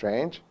 that's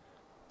strange.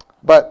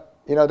 But,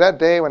 that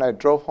day when I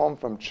drove home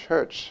from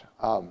church,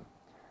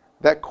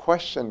 that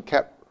question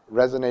kept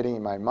resonating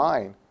in my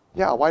mind.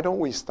 Yeah, why don't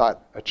we start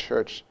a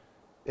church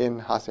in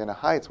Hacienda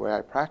Heights where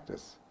I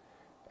practice?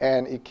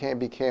 And it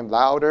became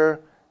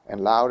louder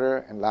and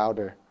louder and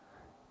louder.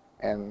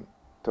 And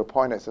to a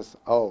point that says,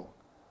 oh,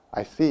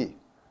 I see.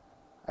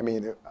 I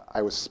mean,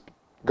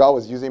 God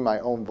was using my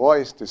own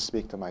voice to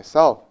speak to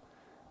myself.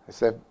 I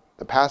said,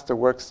 the pastor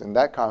works in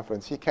that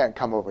conference. He can't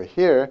come over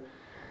here.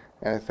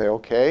 And I say,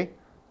 okay.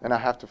 Then I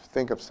have to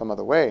think of some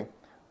other way.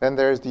 Then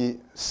there's the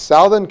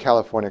Southern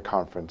California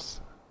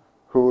Conference,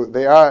 who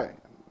they are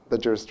the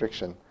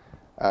jurisdiction.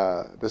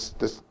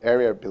 This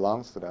area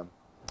belongs to them.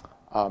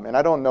 And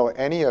I don't know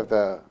any of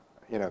the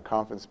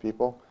conference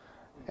people.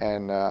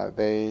 And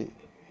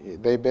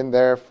they've been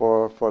there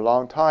for a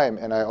long time.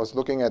 And I was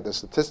looking at the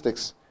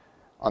statistics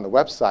on the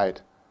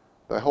website.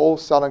 The whole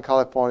Southern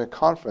California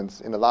Conference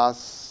in the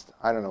last,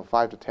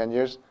 5 to 10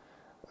 years,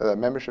 the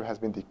membership has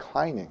been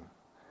declining.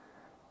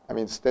 I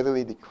mean,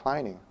 steadily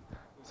declining.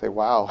 I say,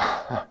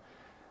 wow,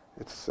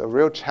 it's a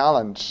real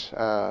challenge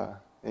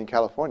in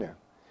California.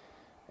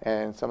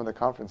 And some of the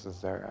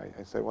conferences there,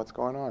 I said, what's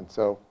going on?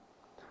 So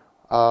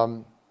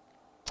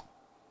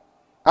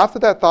after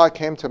that thought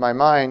came to my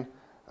mind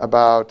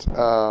about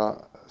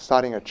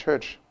starting a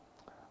church,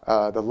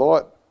 the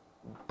Lord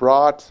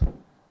brought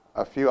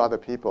a few other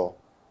people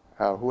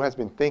who has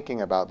been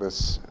thinking about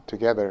this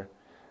together,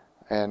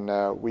 and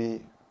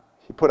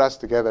He put us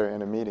together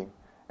in a meeting,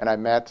 and I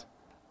met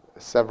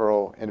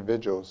several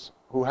individuals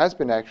who has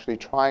been actually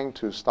trying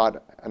to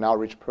start an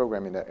outreach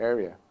program in that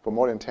area for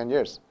more than 10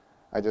 years.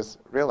 I just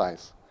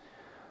realized.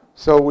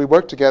 So we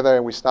worked together,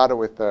 and we started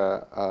with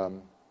a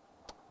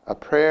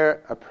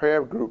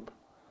prayer group,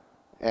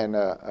 and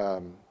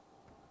a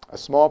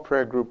small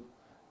prayer group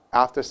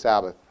after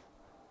Sabbath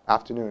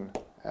afternoon,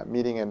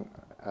 meeting in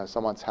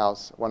someone's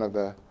house. One of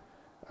the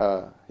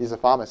he's a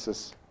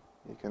pharmacist.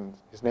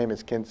 His name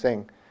is Kin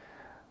Singh,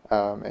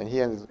 and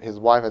he and his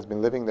wife has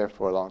been living there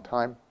for a long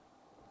time,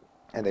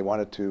 and they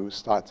wanted to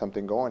start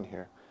something going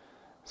here.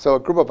 So a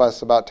group of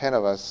us, about 10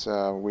 of us,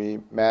 we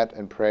met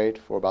and prayed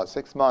for about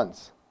 6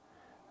 months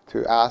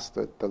to ask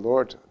the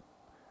Lord,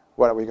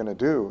 what are we going to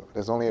do?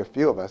 There's only a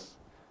few of us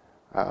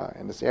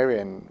in this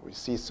area, and we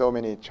see so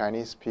many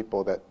Chinese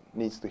people that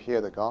needs to hear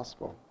the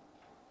gospel.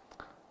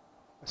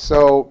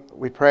 So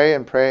we pray,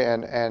 and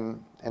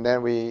then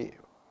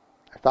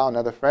I found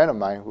another friend of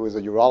mine who is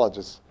a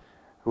urologist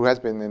who has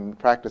been in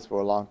practice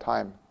for a long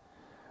time.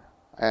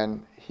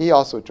 And he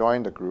also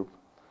joined the group.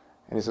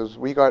 And he says,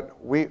 we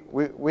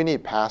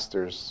need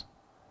pastors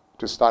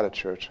to start a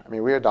church. I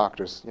mean, we are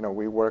doctors.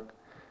 We work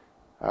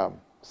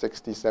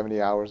 60,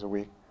 70 hours a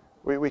week.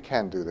 We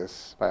can't do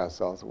this by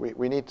ourselves.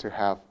 We need to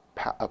have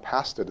a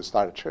pastor to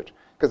start a church.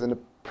 Because in the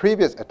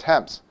previous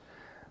attempts,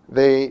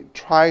 they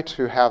tried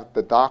to have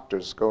the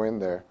doctors go in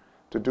there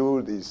to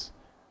do these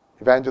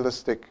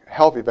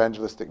health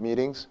evangelistic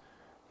meetings,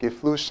 give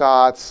flu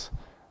shots,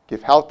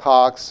 give health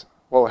talks.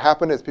 What will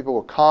happen is people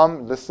will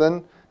come,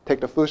 listen,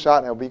 take the flu shot,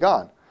 and it'll be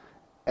gone.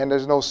 And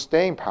there's no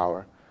staying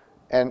power.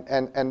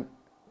 And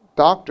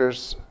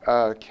doctors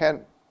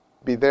can't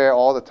be there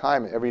all the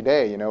time, every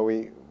day.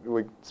 We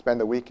spend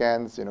the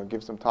weekends,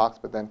 give some talks,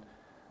 but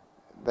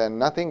then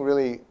nothing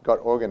really got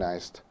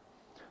organized.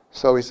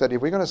 So we said,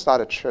 if we're going to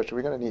start a church,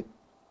 we're going to need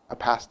a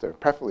pastor,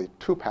 preferably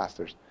 2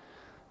 pastors.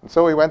 And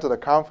so we went to the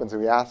conference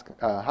and we asked,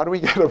 how do we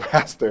get a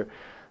pastor?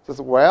 He says,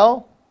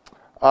 well,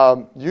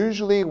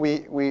 usually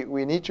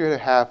we need you to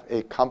have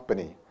a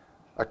company.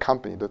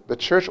 The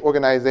church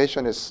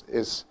organization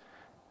is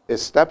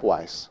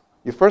stepwise.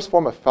 You first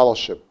form a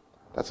fellowship.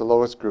 That's the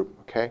lowest group,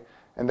 okay?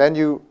 And then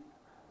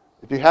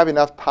if you have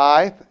enough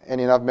tithe and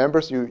enough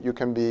members, you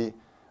can be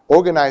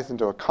organized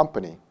into a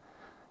company.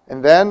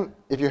 And then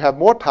if you have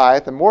more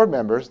tithe and more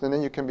members, then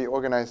you can be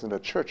organized into a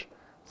church.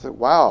 I said,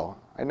 wow,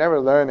 I never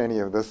learned any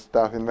of this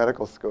stuff in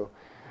medical school.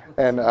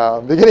 And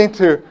beginning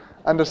to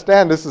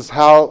understand this is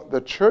how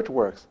the church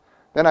works.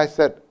 Then I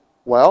said,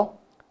 well,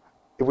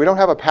 if we don't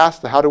have a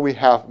pastor, how do we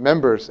have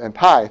members and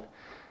tithe?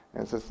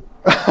 And it says,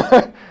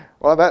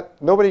 well,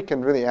 nobody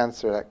can really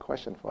answer that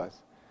question for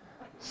us.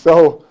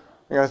 So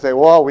we're going to say,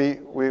 well,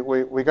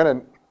 we're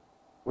going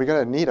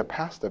to need a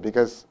pastor,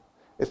 because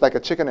it's like a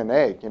chicken and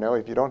egg.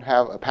 If you don't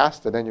have a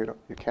pastor, then you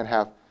can't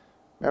have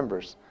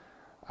members.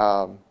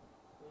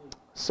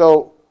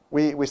 So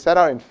we set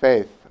out in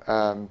faith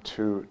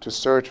to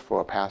search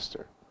for a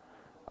pastor.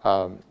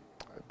 And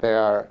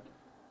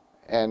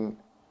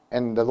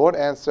the Lord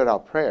answered our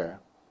prayer,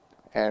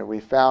 and we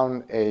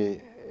found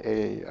a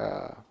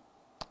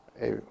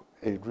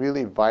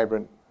really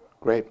vibrant,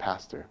 great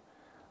pastor.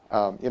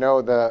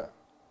 The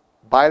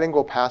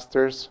bilingual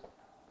pastors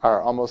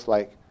are almost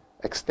like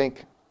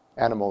extinct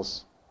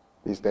animals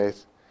these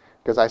days.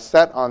 because I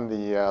sat on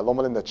the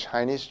Loma Linda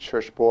Chinese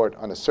Church Board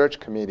on the search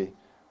committee.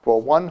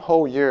 For 1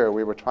 whole year,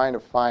 we were trying to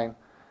find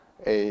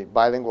a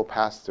bilingual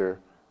pastor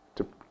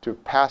to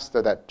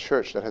pastor that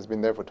church that has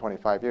been there for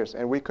 25 years.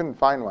 And we couldn't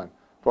find one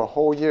for a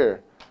whole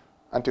year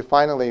until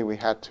finally we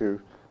had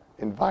to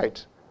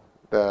invite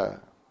the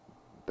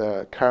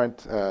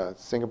current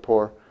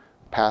Singapore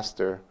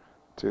pastor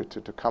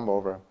to come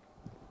over.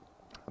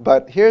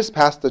 But here's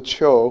Pastor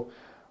Cho,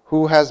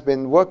 who has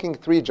been working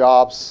 3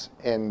 jobs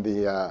in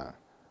the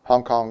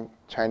Hong Kong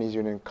Chinese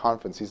Union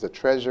Conference. He's the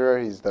treasurer,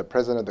 he's the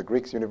president of the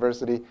Greeks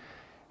University,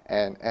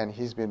 and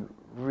he's been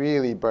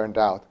really burned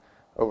out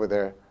over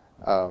there,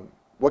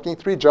 working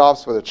 3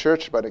 jobs for the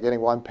church, but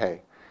getting 1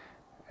 pay.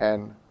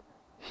 And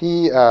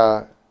he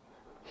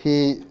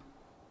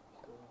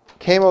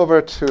came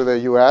over to the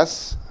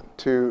U.S.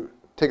 to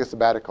take a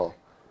sabbatical,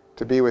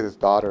 to be with his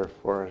daughter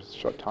for a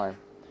short time.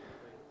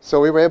 So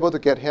we were able to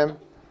get him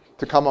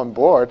to come on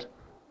board,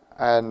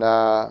 and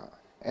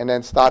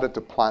then started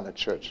to plant a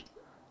church.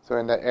 So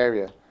in that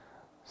area.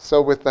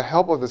 So with the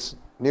help of this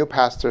new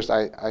pastors,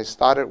 I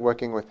started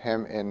working with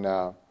him in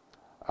a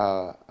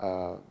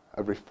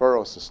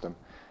referral system.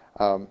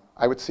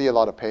 I would see a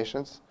lot of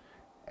patients,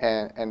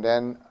 and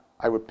then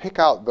I would pick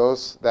out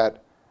those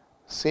that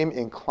seem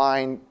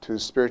inclined to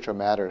spiritual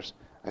matters.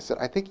 I said,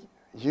 I think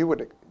you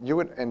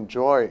would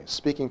enjoy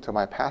speaking to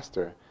my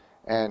pastor,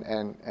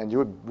 and you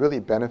would really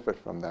benefit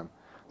from them.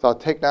 So I'll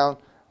take down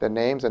the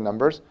names and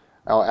numbers.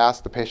 I'll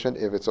ask the patient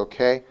if it's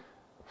okay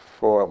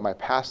for my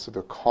pastor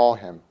to call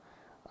him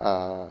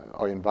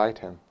or invite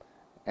him.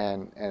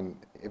 And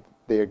if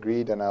they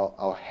agree, then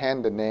I'll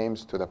hand the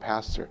names to the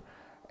pastor.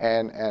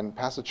 And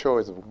Pastor Cho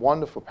is a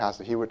wonderful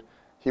pastor. He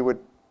would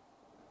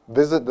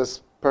visit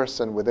this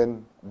person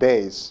within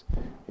days,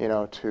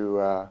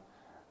 to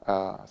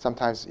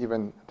sometimes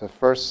even the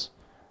first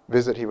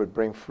visit he would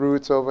bring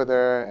fruits over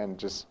there and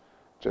just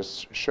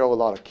show a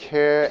lot of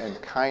care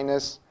and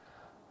kindness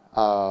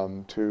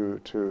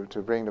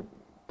to bring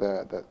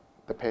the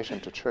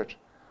patient to church.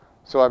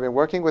 So I've been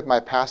working with my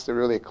pastor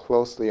really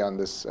closely on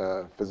this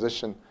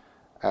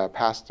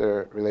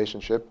physician-pastor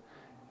relationship.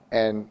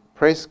 And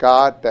praise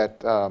God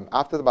that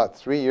after about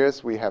 3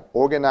 years, we have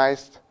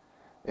organized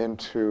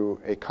into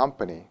a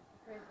company.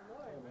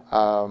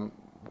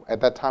 At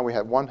that time, we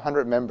had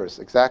 100 members,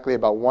 exactly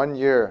about 1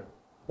 year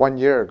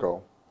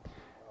ago.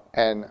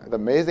 And the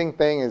amazing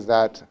thing is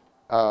that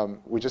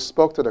we just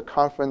spoke to the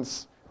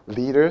conference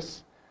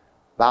leaders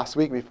last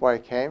week before I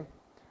came,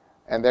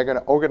 and they're going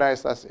to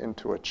organize us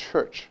into a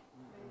church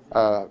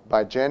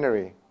by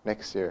January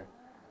next year.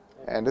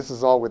 And this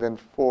is all within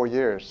 4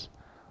 years.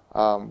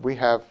 We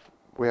have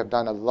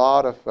done a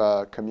lot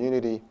of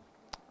community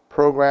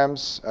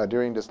programs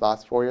during this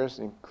last 4 years,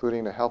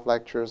 including the health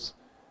lectures,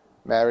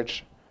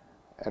 marriage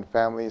and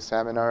family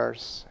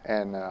seminars,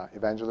 and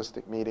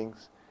evangelistic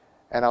meetings.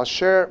 And I'll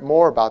share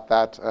more about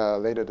that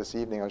later this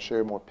evening. I'll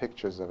share more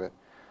pictures of it.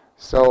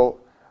 So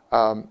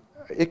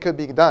it could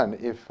be done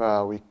if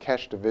we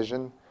catch the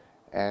vision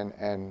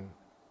and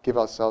give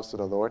ourselves to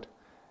the Lord.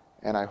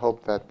 And I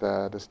hope that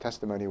this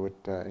testimony would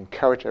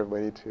encourage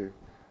everybody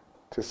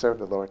to serve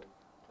the Lord.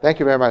 Thank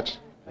you very much.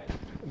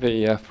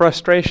 The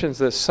frustrations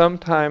that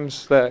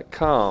sometimes that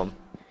come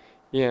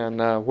in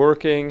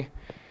working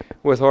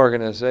with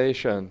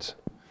organizations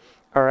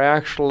are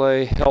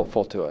actually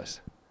helpful to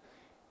us.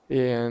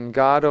 And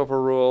God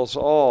overrules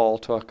all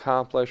to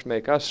accomplish,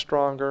 make us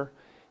stronger,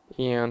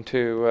 and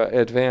to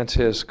advance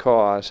His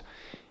cause.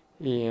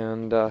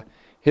 And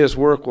His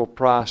work will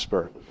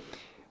prosper.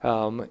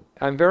 I'm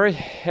very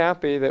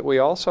happy that we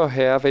also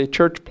have a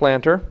church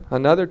planter,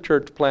 another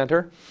church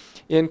planter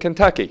in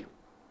Kentucky.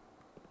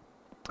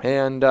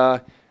 And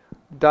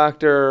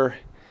Dr.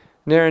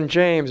 Naren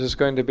James is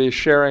going to be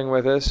sharing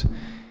with us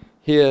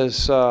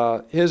his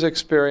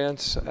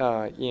experience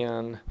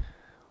in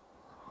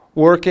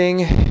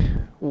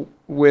working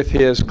with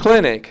his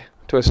clinic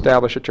to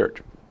establish a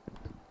church.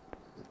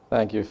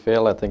 Thank you,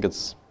 Phil. I think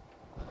it's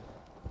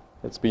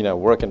been a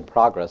work in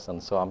progress,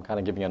 and so I'm kind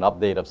of giving you an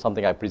update of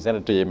something I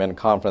presented to the Amen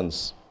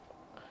Conference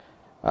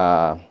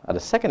at the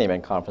second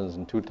Amen Conference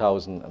in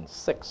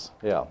 2006.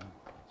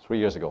 3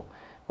 years ago.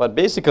 But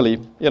basically,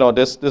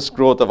 this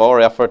growth of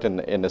our effort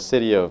in the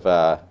city of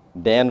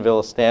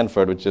Danville,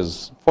 Stanford, which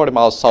is 40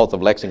 miles south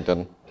of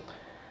Lexington,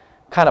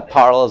 kind of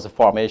parallels the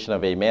formation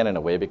of Amen in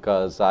a way,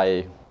 because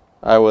I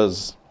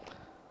was,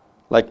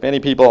 like many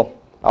people,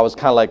 I was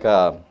kind of like,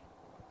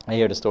 I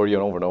hear the story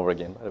over and over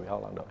again. By the way, how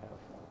long do I have?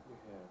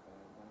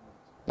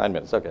 9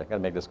 minutes. Okay, I got to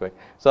make this quick.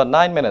 So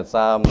 9 minutes.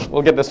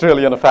 We'll get this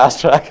really on a fast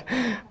track.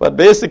 But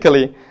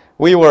basically,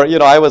 we were,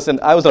 I was in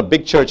a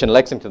big church in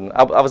Lexington.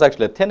 I was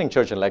actually attending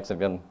church in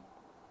Lexington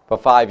for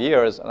 5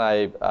 years, and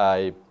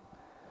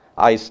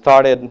I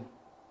started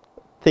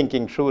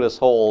thinking through this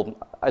whole.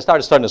 I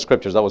started studying the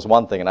scriptures. That was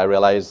one thing, and I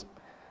realized,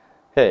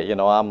 hey,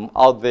 I'm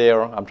out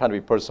there. I'm trying to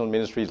be personal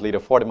ministries leader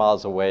 40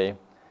 miles away,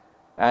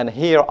 and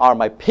here are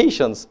my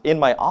patients in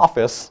my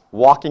office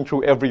walking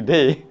through every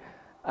day.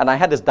 And I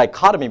had this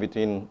dichotomy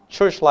between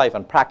church life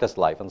and practice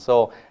life. And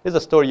so this is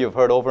a story you've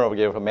heard over and over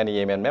again from many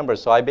Amen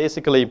members. So I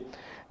basically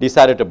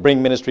decided to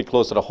bring ministry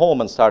closer to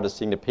home and started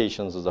seeing the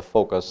patients as a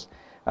focus.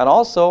 And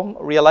also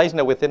realizing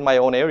that within my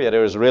own area,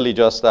 there is really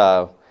just,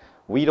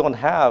 we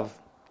have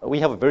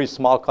a very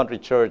small country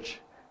church,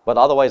 but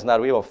otherwise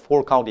not. We have a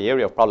 4-county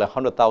area of probably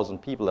 100,000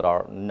 people that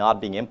are not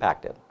being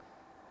impacted.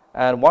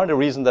 And one of the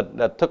reasons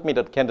that took me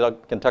to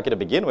Kentucky to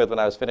begin with, when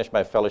I was finished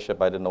my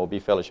fellowship, I did an OB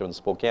fellowship in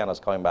Spokane, I was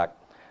coming back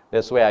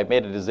this way, I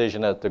made a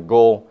decision to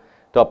go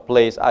to a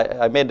place.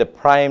 I made the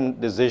prime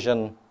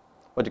decision,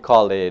 what you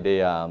call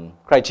the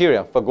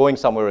criteria for going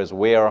somewhere is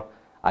where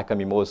I can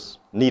be most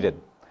needed.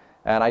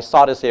 And I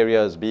saw this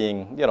area as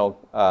being,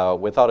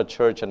 without a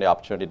church and the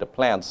opportunity to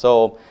plant.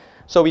 So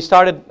we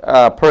started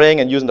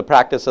praying and using the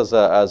practice as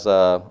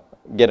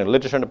getting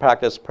literature into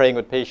practice, praying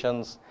with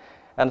patients,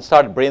 and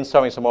started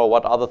brainstorming some more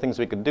what other things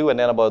we could do. And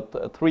then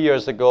about 3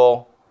 years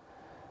ago,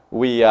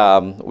 we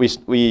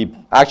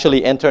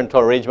actually entered into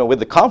an arrangement with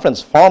the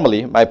conference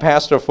formally. My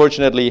pastor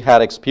fortunately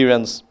had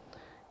experience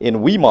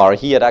in Weimar.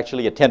 He had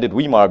actually attended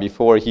Weimar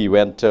before he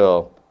went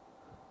to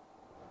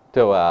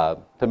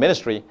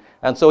ministry.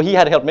 And so he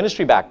had helped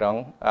ministry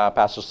background,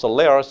 Pastor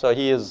Soler. So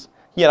he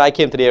and I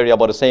came to the area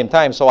about the same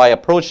time. So I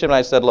approached him and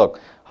I said,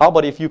 look, how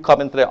about if you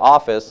come into the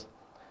office,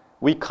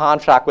 we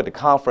contract with the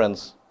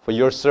conference for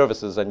your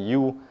services and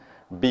you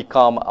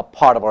become a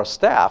part of our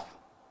staff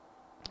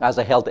as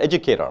a health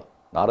educator.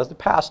 Not as the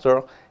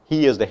pastor,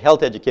 he is the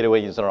health educator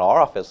when he's in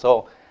our office.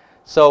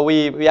 So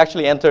we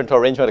actually entered into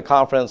an arrangement with the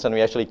conference and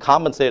we actually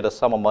compensated a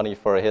sum of money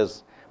for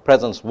his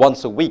presence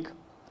once a week.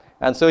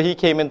 And so he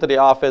came into the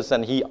office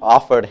and he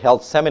offered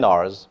health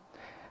seminars.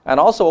 And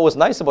also what was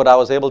nice about it, I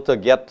was able to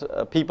get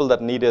people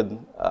that needed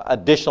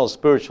additional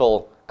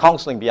spiritual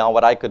counseling beyond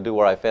what I could do,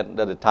 where I felt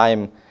that the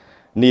time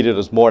needed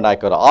was more than I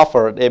could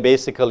offer. They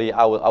basically,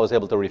 I was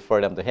able to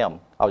refer them to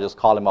him. I would just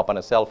call him up on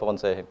his cell phone and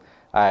say,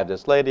 I have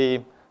this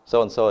lady,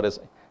 so-and-so.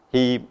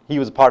 He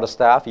was part of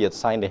staff. He had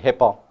signed the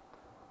HIPAA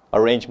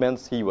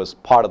arrangements. He was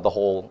part of the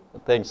whole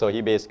thing. So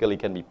he basically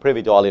can be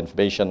privy to all the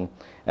information,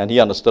 and he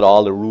understood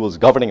all the rules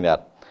governing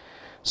that.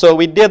 So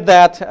we did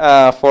that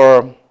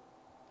for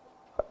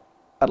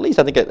at least,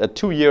 I think,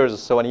 2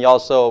 years. So, and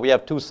we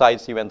have 2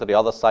 sites. He went to the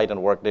other site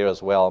and worked there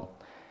as well.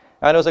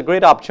 And it was a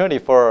great opportunity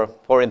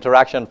for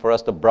interaction, for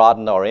us to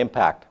broaden our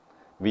impact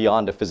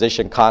beyond the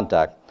physician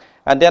contact.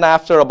 And then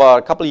after about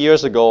a couple of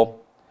years ago,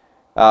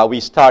 we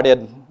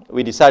decided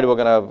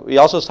we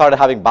also started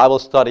having Bible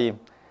study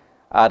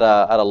at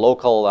a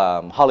local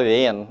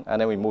Holiday Inn,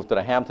 and then we moved to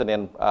the Hampton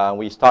Inn.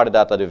 We started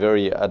that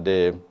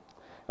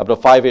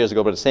about 5 years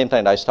ago, but at the same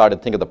time I started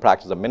thinking of the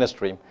practice of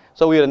ministry.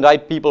 So we would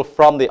invite people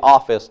from the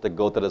office to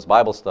go to this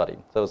Bible study.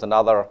 So it was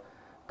another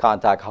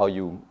contact, how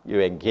you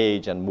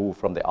engage and move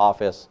from the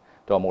office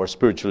to a more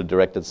spiritually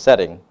directed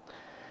setting.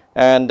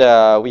 And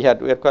we had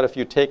quite a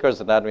few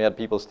takers in that. We had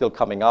people still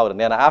coming out. And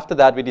then after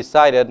that, we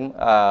decided,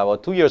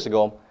 about 2 years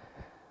ago,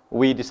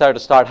 we decided to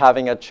start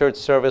having a church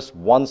service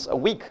once a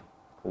week,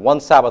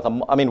 once a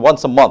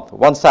month.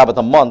 One Sabbath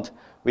a month,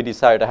 we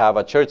decided to have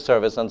a church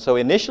service. And so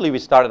initially, we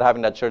started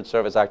having that church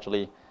service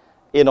actually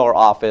in our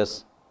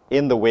office,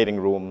 in the waiting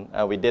room.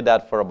 And we did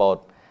that for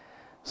about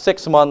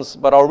 6 months.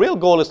 But our real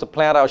goal is to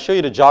plant. I'll show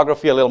you the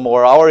geography a little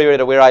more. Our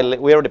area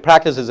where the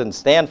practice is in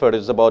Stanford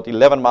is about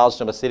 11 miles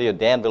from the city of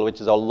Danville, which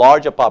is a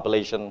larger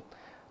population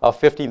of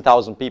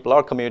 15,000 people.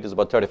 Our community is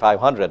about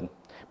 3,500.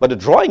 But the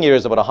drawing area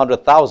is about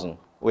 100,000,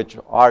 which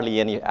hardly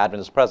any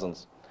Adventist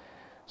presence.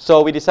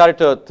 So we decided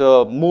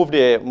to move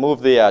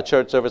the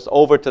church service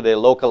over to the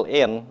local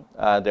inn,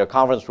 their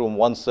conference room,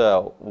 once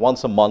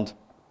a month.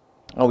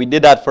 And we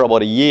did that for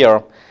about a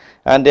year.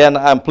 And then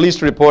I'm pleased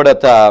to report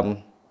that,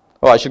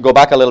 I should go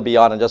back a little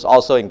beyond and just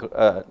also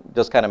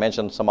just kind of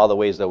mention some other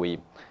ways that we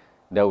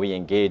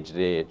engage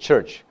the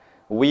church.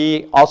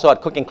 We also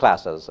had cooking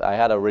classes. I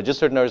had a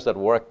registered nurse that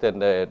worked in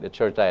the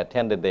church I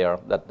attended there,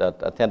 that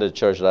attended the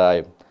church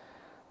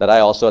that I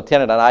also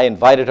attended, and I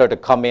invited her to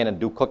come in and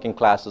do cooking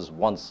classes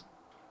once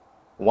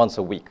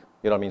a week.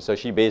 You know what I mean? So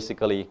she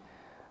basically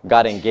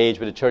got engaged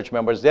with the church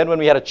members. Then when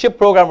we had a CHIP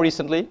program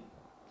recently,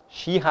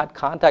 she had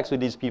contacts with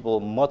these people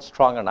much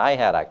stronger than I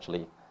had,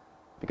 actually,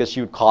 because she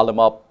would call them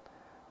up,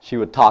 she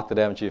would talk to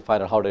them, she would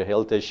find out how their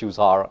health issues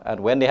are.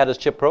 And when they had this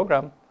CHIP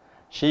program,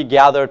 she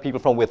gathered people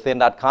from within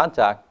that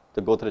contact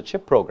to go to the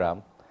CHIP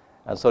program.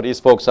 And so these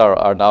folks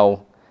are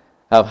now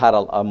have had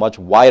a much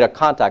wider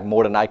contact,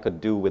 more than I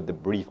could do with the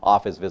brief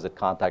office visit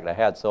contact I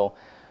had. So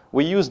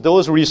we used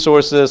those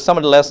resources. Some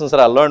of the lessons that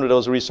I learned with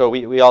those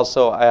resources,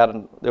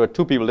 there were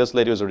 2 people. This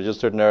lady was a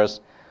registered nurse.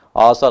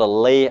 I also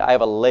had I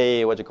have a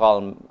lay,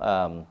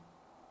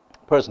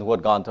 person who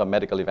had gone to a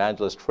medical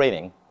evangelist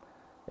training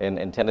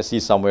in Tennessee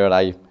somewhere, and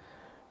I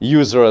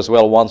used her as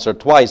well once or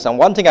twice. And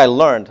one thing I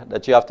learned,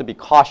 that you have to be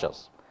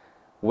cautious.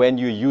 When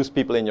you use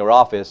people in your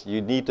office, you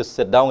need to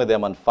sit down with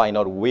them and find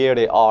out where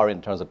they are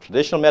in terms of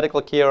traditional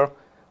medical care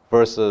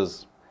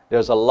versus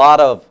there's a lot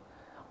of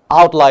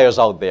outliers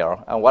out there.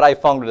 And what I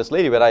found with this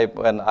lady,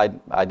 when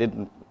I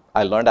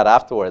I learned that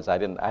afterwards. I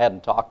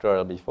hadn't talked to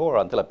her before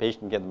until a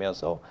patient came to me and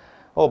said,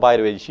 "Oh, by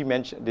the way, she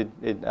mentioned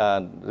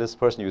this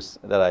person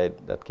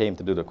that came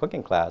to do the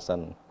cooking class,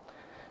 and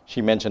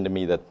she mentioned to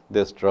me that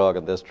this drug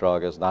and this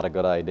drug is not a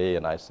good idea."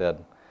 And I said,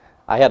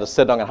 I had to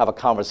sit down and have a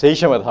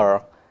conversation with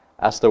her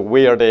as to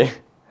where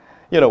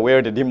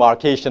where the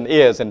demarcation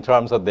is in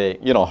terms of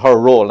her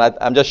role. And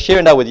I'm just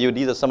sharing that with you.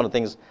 These are some of the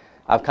things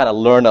I've kind of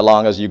learned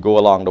along as you go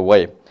along the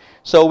way.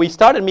 So we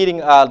started meeting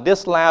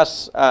this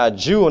last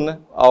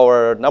June.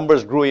 Our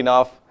numbers grew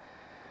enough,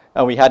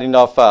 and we had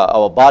enough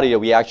our body that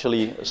we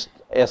actually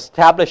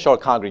established our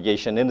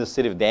congregation in the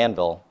city of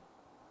Danville.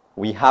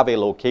 We have a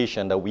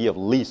location that we have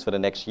leased for the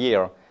next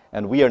year,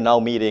 and we are now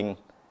meeting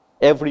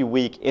every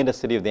week in the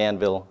city of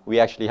Danville. We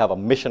actually have a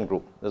mission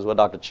group. This is what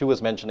Dr. Chu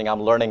was mentioning.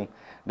 I'm learning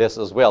this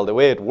as well. The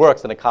way it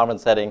works in a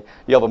conference setting,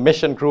 you have a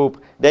mission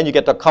group, then you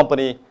get to a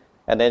company,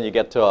 and then you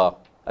get to a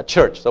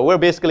church. So we're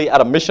basically at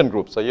a mission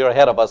group, so you're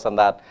ahead of us on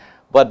that.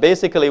 But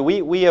basically,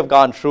 we have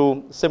gone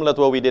through, similar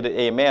to what we did at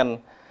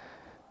Amen,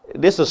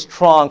 this is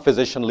strong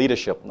physician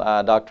leadership.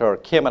 Dr.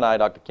 Kim and I,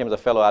 Dr. Kim is a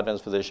fellow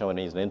Adventist physician when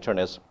he's an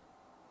internist.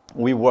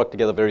 We work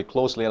together very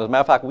closely. And as a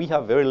matter of fact, we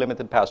have very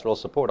limited pastoral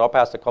support. Our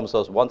pastor comes to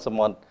us once a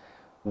month.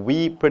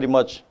 We pretty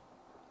much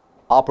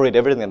operate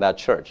everything in that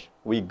church.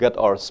 We get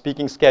our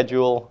speaking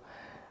schedule,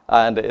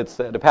 and it's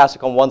the pastor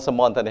comes once a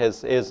month, and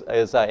his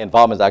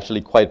involvement is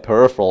actually quite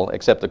peripheral,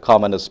 except to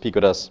come and to speak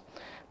with us.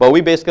 But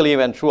we basically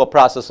went through a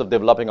process of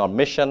developing our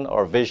mission,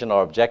 our vision,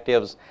 our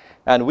objectives,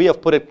 and we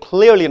have put it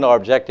clearly in our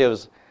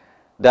objectives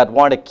that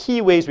one of the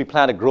key ways we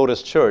plan to grow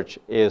this church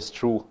is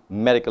through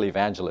medical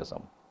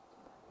evangelism.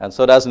 And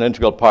so that's an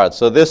integral part.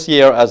 So this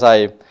year, as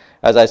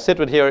I sit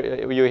with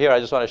you here, I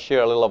just want to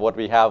share a little of what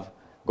we have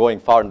going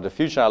forward in the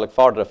future. I look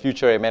forward to the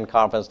future Amen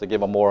conference to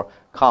give a more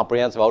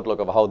comprehensive outlook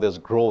of how this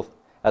growth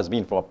has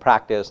been from a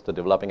practice to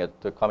developing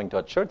it to coming to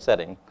a church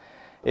setting,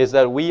 is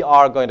that we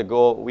are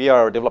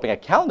developing a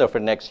calendar for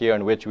next year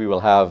in which we will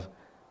have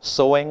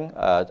sowing,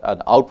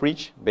 an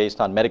outreach based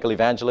on medical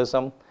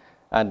evangelism,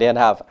 and then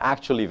have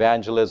actual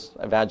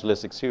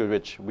evangelistic series,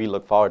 which we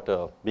look forward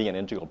to being an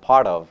integral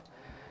part of.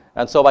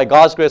 And so by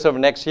God's grace over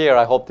next year,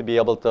 I hope to be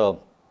able to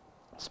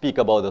speak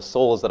about the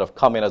souls that have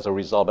come in as a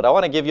result. But I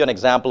want to give you an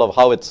example of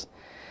how it's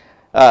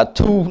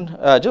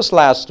just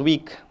last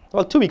week,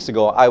 2 weeks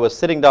ago, I was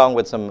sitting down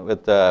with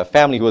a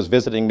family who was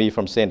visiting me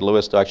from St.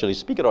 Louis to actually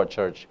speak at our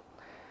church.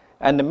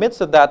 And in the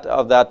midst of that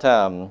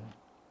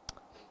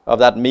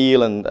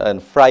meal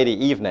and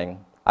Friday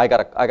evening, I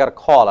got a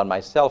call on my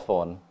cell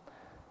phone,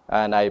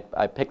 and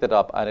I picked it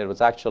up, and it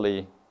was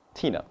actually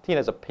Tina.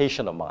 Tina is a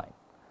patient of mine.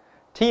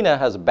 Tina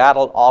has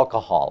battled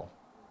alcohol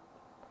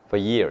for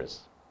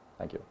years.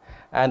 Thank you.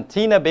 And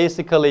Tina,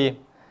 basically,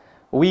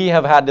 we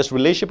have had this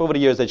relationship over the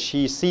years that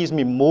she sees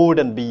me more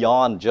than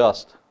beyond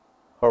just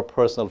her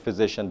personal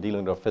physician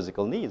dealing with her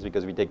physical needs,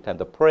 because we take time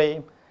to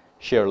pray,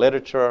 share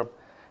literature,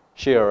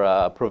 share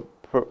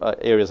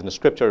areas in the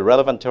scripture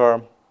relevant to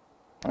her.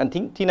 And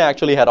Tina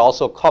actually had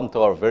also come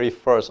to our very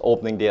first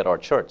opening day at our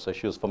church, so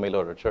she was familiar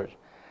with our church.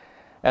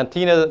 And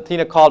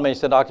Tina called me and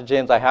said, "Dr.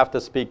 James, I have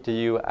to speak to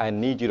you. I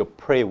need you to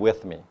pray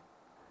with me."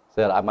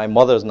 Said, "My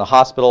mother's in the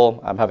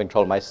hospital. I'm having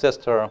trouble with my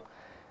sister.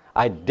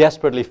 I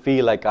desperately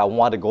feel like I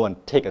want to go and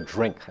take a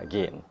drink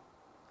again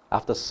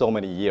after so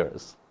many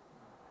years."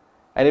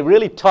 And it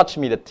really touched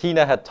me that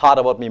Tina had thought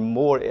about me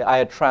more. I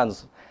had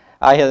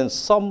in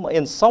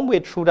some way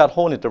through that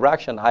whole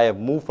interaction, I have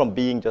moved from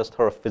being just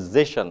her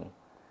physician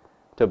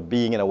to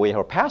being, in a way,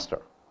 her pastor.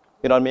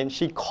 You know what I mean?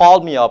 She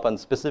called me up and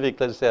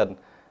specifically said,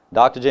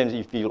 "Dr. James,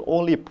 if you'll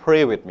only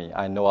pray with me,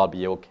 I know I'll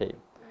be okay."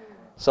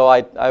 So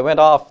I went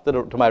off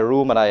to my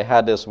room, and I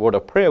had this word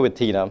of prayer with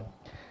Tina.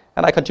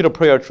 And I continued to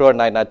pray throughout the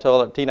night, and I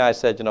told Tina, I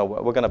said,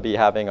 we're going to be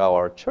having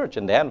our church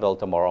in Danville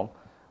tomorrow.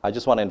 I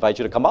just want to invite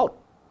you to come out.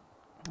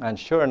 And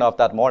sure enough,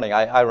 that morning,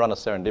 I run a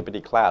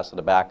serendipity class at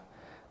the back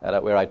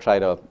where I try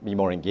to be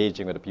more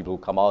engaging with the people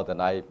who come out.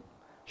 And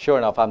sure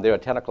enough, I'm there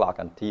at 10 o'clock,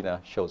 and Tina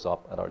shows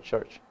up at our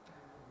church.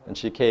 And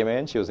she came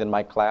in, she was in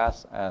my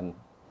class, and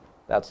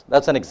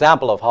that's an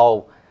example of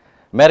how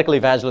medical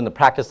evangelism in the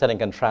practice setting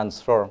can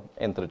transfer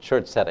into the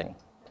church setting.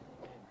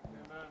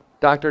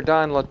 Dr.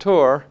 Don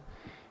Latour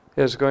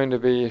is going to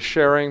be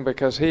sharing,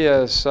 because he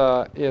has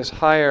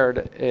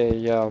hired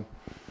a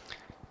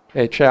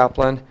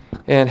chaplain.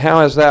 And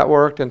how has that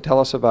worked? And tell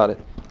us about it.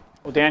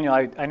 Well, Daniel,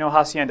 I know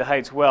Hacienda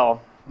Heights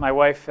well. My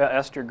wife,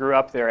 Esther, grew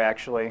up there,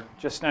 actually,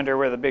 just under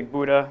where the big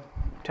Buddha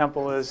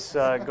temple is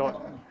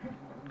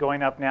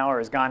going up now, or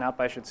has gone up,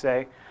 I should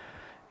say.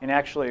 And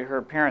actually,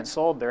 her parents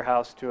sold their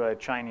house to a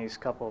Chinese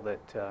couple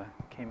that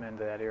came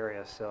into that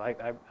area. So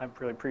I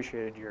really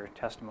appreciated your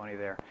testimony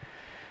there.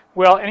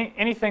 Well,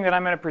 anything that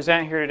I'm going to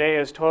present here today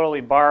is totally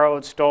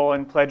borrowed,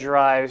 stolen,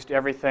 plagiarized,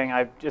 everything.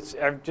 I've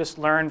just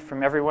learned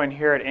from everyone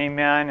here at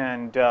Amen,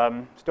 and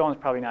stolen is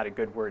probably not a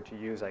good word to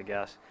use, I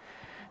guess.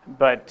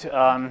 But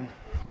I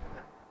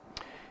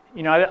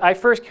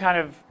first kind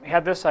of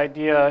had this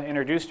idea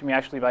introduced to me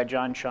actually by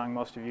John Chung.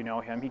 Most of you know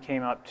him. He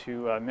came up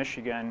to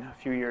Michigan a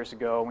few years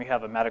ago, and we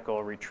have a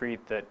medical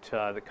retreat that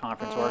the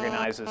conference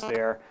organizes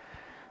there.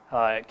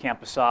 at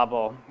Camp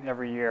Asable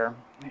every year.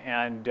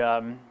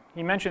 And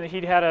he mentioned that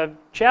he'd had a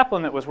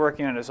chaplain that was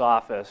working in his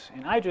office.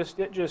 And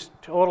it just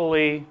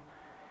totally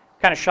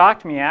kind of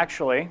shocked me,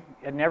 actually.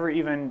 It never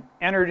even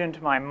entered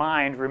into my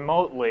mind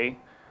remotely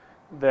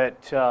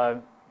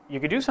that you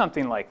could do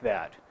something like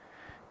that.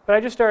 But I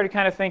just started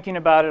kind of thinking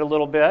about it a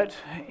little bit,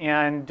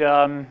 and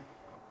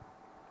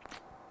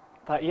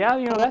thought,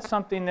 yeah, that's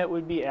something that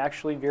would be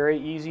actually very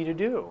easy to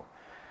do.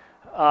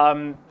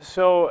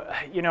 So,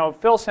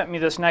 Phil sent me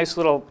it's nice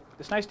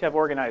to have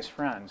organized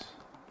friends,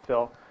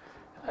 Phil.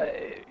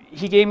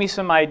 He gave me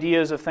some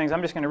ideas of things.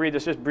 I'm just going to read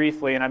this just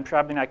briefly, and I'm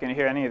probably not going to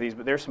hear any of these,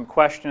 but there's some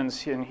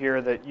questions in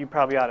here that you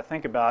probably ought to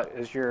think about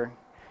as you're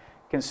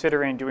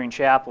considering doing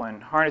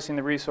chaplain. Harnessing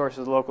the resources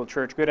of the local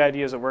church, good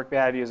ideas that work,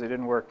 bad ideas that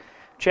didn't work.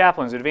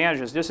 Chaplains,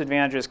 advantages,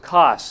 disadvantages,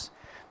 costs,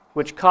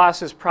 which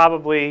costs is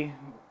probably,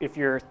 if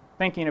you're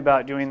thinking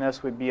about doing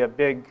this, would be a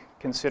big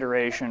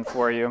consideration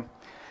for you.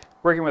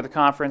 Working with a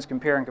conference,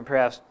 compare and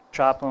contrast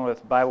chaplain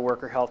with Bible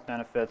worker, health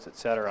benefits,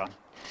 etc.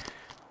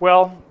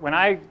 Well, when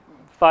I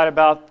thought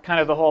about kind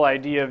of the whole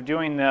idea of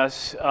doing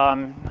this,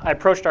 I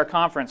approached our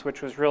conference,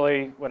 which was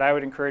really what I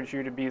would encourage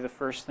you to be the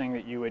first thing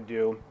that you would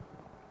do.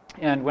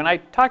 And when I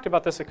talked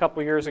about this a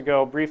couple years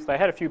ago, briefly, I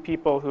had a few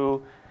people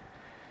who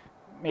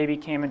maybe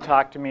came and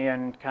talked to me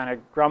and kind of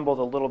grumbled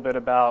a little bit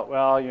about,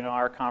 well,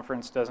 our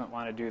conference doesn't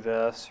want to do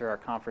this, or our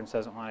conference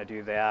doesn't want to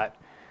do that.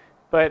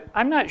 But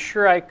I'm not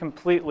sure I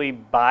completely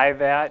buy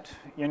that,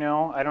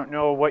 I don't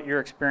know what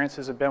your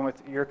experiences have been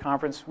with your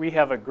conference. We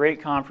have a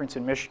great conference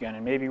in Michigan,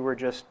 and maybe we're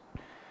just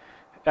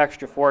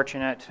extra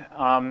fortunate.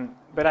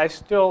 But I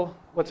still,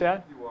 what's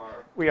that? You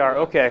are. We are,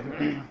 okay.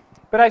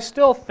 But I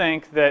still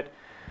think that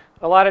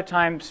a lot of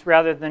times,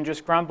 rather than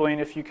just grumbling,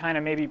 if you kind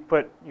of maybe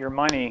put your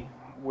money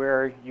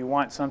where you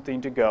want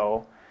something to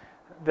go,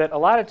 that a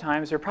lot of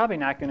times they're probably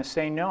not going to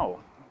say no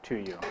to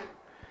you.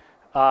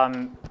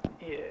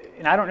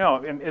 And I don't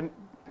know, and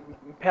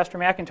Pastor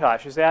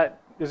McIntosh, is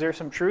there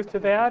some truth to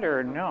that,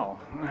 or no?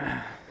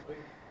 I think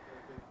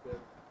that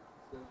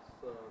since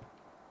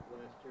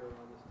last year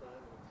around this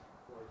time,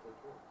 it's largely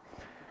true.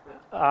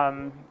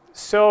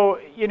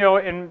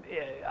 And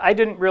I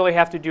didn't really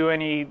have to do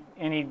any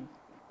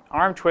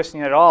arm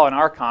twisting at all in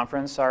our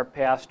conference. Our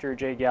pastor,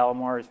 Jay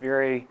Gallimore, is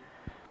very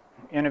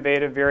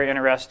innovative, very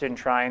interested in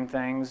trying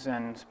things,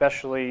 and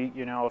especially,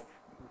 if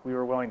we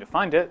were willing to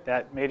fund it,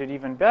 that made it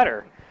even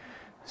better.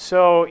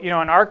 So, in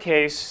our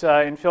case,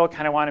 and Phil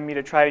kind of wanted me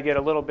to try to get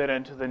a little bit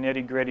into the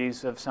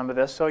nitty-gritties of some of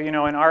this. So, in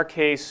our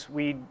case,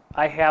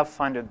 I have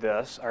funded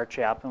this, our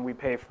chaplain. We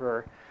pay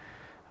for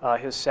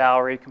his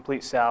salary,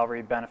 complete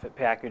salary, benefit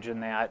package,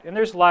 and that. And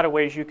there's a lot of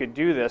ways you could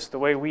do this. The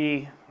way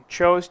we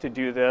chose to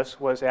do this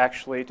was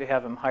actually to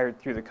have him hired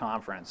through the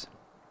conference.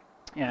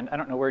 And I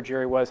don't know where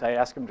Jerry was. I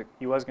asked him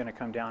he was going to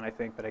come down, I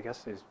think, but I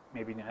guess he's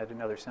maybe had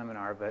another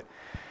seminar. But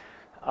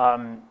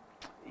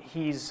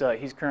he's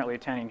currently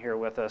attending here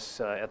with us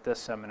at this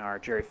seminar.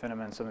 Jerry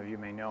Finneman, some of you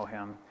may know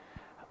him.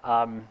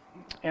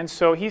 And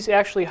so he's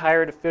actually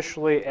hired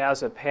officially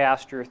as a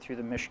pastor through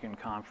the Michigan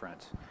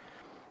Conference.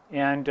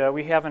 And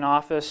we have an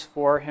office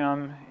for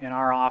him in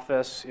our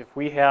office. If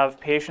we have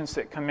patients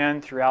that come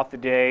in throughout the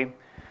day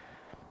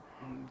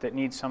that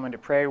need someone to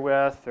pray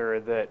with, or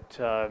that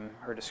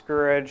are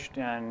discouraged,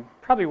 and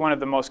probably one of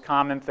the most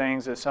common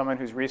things is someone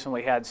who's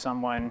recently had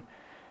someone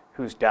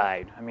who's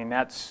died. I mean,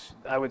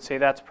 I would say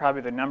that's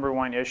probably the number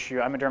one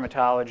issue. I'm a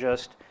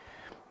dermatologist.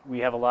 We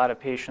have a lot of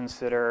patients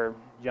that are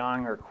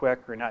young or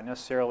quick or not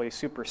necessarily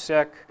super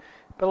sick,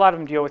 but a lot of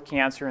them deal with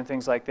cancer and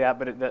things like that.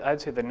 But I'd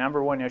say the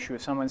number one issue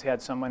is someone's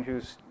had someone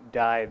who's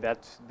died.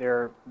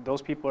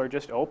 Those people are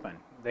just open.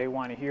 They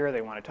want to hear,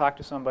 they want to talk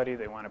to somebody,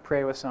 they want to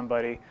pray with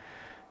somebody.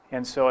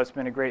 And so it's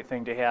been a great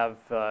thing to have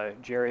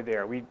Jerry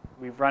there.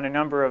 We've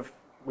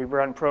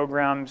run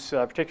programs,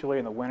 particularly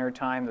in the winter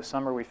time. The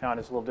summer we found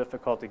it's a little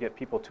difficult to get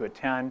people to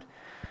attend.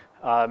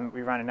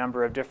 We run a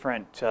number of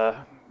different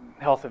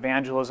health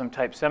evangelism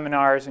type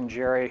seminars, and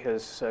Jerry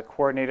has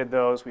coordinated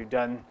those. We've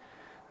done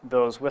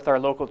those with our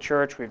local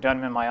church. We've done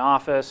them in my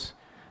office.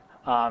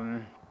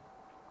 I'd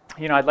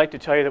like to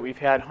tell you that we've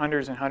had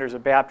hundreds and hundreds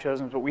of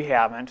baptisms, but we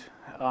haven't.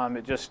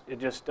 It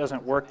just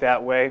doesn't work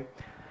that way.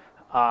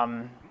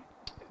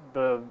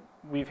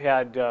 We've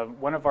had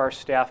one of our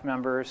staff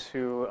members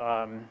who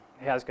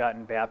has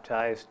gotten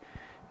baptized,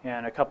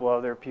 and a couple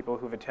other people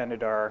who've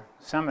attended our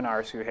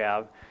seminars who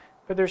have,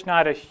 but there's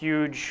not a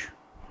huge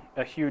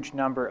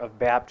number of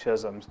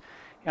baptisms.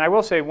 And I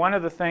will say one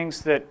of the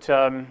things that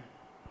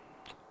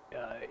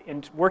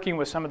in working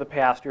with some of the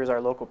pastors, our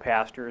local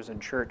pastors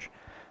and church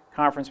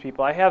conference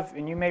people,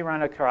 and you may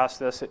run across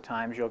this at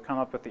times, you'll come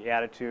up with the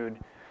attitude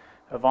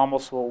of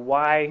almost, well,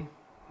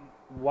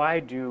 why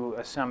do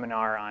a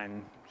seminar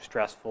on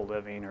stressful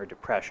living or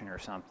depression or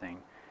something?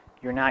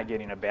 You're not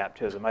getting a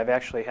baptism. I've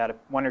actually had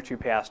one or two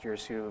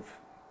pastors who've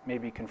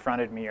maybe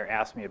confronted me or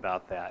asked me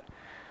about that.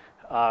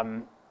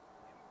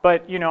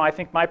 But I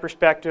think my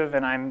perspective,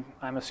 and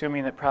I'm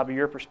assuming that probably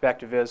your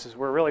perspective is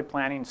we're really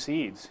planting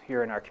seeds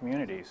here in our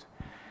communities.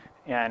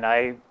 And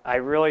I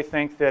really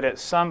think that at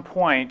some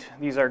point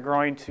these are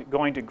going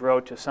to grow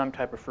to some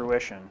type of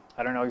fruition.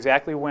 I don't know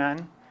exactly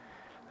when,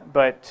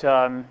 but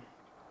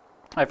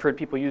I've heard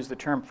people use the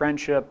term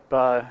friendship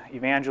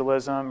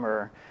evangelism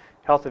or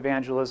health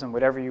evangelism,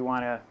 whatever you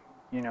want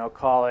to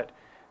call it.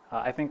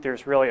 I think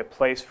there's really a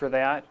place for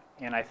that,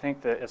 and I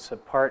think that it's a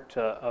part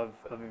of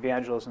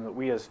evangelism that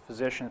we as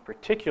physicians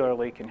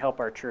particularly can help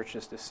our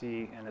churches to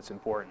see in its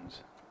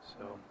importance.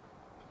 So,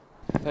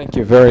 Thank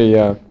you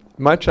very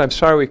much. I'm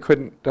sorry we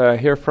couldn't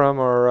hear from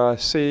or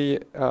see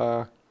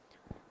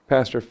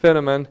Pastor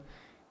Finneman.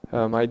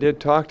 I did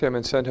talk to him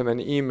and sent him an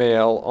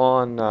email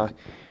on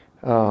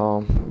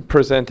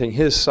presenting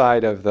his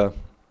side of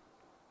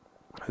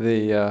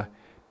the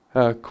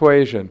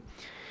equation.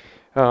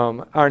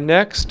 Our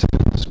next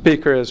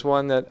speaker is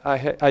one that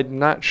I'm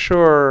not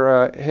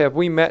sure, have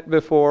we met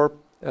before,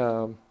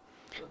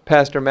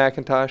 Pastor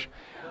McIntosh?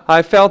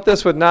 I felt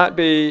this would not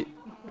be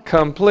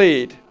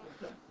complete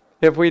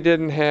if we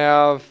didn't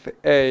have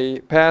a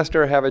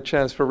pastor have a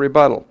chance for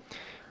rebuttal.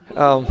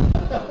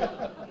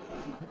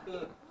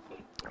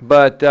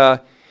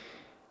 But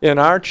in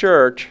our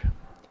church,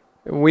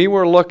 we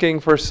were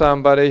looking for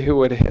somebody who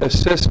would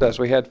assist us.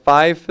 We had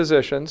 5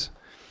 physicians.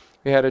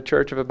 We had a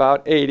church of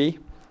about 80.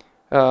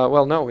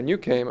 Well, no, when you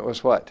came, it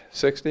was what,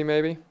 60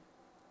 maybe?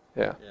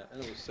 Yeah. Yeah,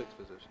 and it was 6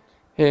 physicians.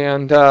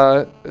 And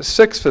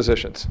 6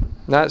 physicians,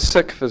 not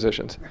sick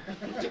physicians.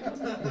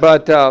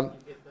 But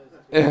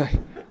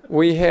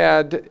we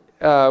had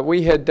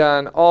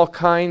done all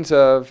kinds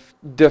of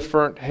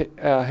different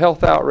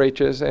health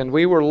outreaches, and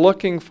we were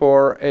looking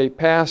for a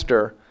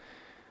pastor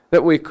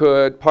that we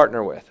could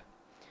partner with.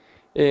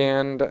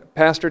 And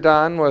Pastor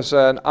Don was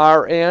an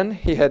RN.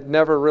 He had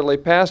never really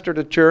pastored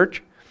a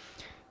church,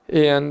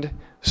 and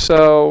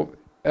so,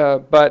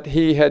 but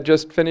he had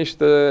just finished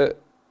the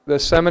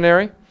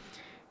seminary.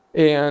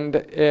 And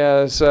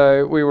as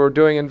we were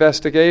doing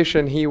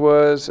investigation, he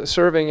was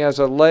serving as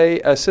a lay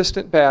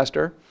assistant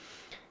pastor,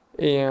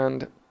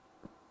 and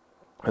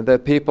the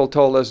people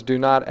told us, do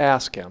not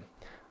ask him,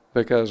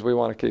 because we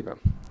want to keep him.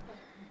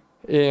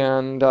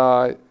 And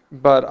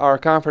but our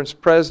conference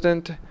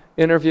president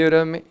interviewed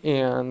him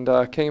and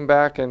came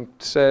back and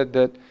said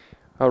that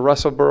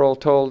Russell Burrell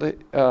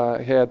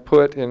had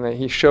put, and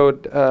he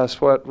showed us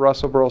what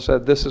Russell Burrell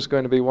said, this is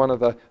going to be one of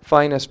the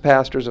finest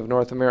pastors of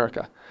North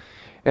America.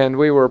 And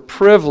we were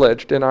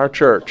privileged in our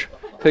church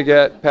to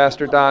get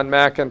Pastor Don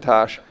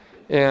McIntosh,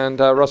 and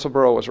Russell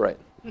Burrell was right.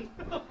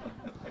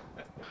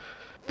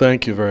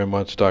 Thank you very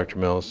much, Dr.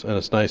 Mills, and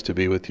it's nice to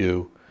be with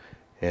you,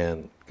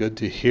 and good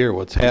to hear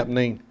what's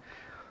happening.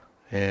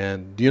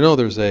 And you know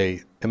there's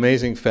a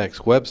Amazing Facts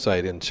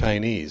website in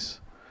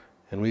Chinese,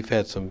 and we've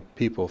had some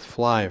people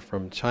fly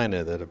from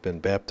China that have been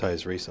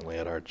baptized recently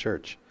at our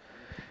church.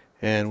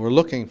 And we're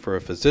looking for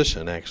a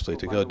physician, actually,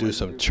 to go do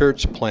some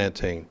church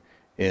planting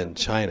in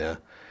China,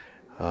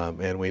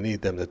 and we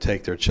need them to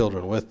take their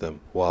children with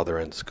them while they're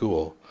in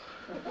school.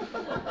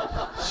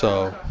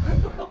 So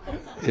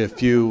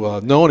if you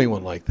know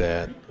anyone like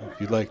that,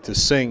 if you'd like to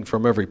sing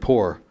from every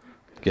pore,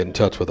 get in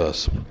touch with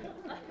us.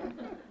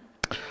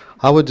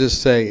 I would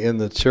just say in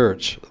the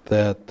church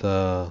that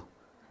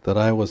that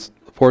I was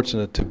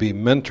fortunate to be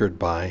mentored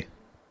by.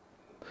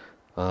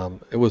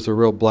 It was a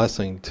real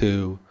blessing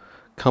to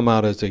come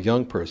out as a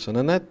young person,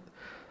 and it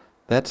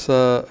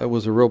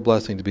was a real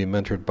blessing to be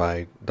mentored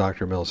by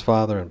Dr. Mills'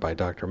 father and by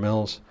Dr.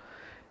 Mills,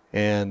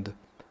 and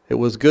it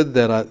was good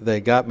that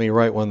they got me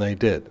right when they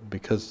did,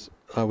 because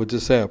I would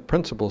just say a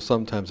principle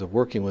sometimes of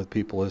working with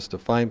people is to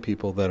find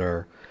people that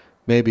are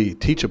maybe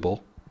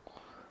teachable,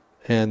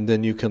 and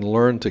then you can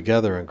learn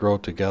together and grow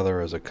together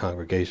as a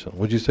congregation.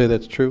 Would you say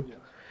that's true? Yeah.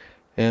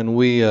 And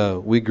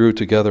we grew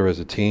together as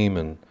a team,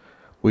 and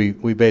we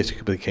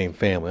basically became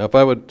family. If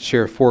I would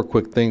share 4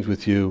 quick things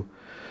with you,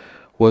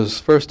 was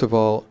first of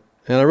all,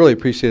 and I really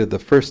appreciated the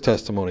first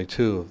testimony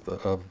too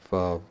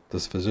of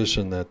this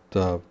physician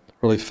that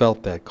really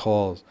felt that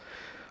call.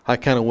 I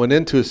kind of went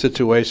into a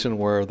situation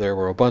where there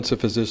were a bunch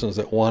of physicians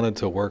that wanted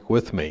to work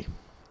with me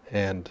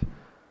and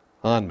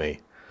on me,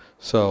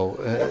 so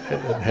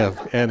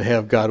and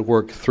have God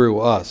work through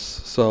us.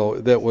 So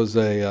that was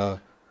a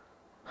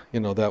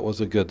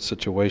good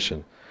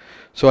situation.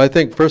 So I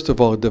think first of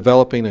all,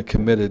 developing a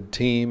committed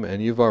team,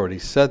 and you've already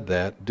said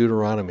that.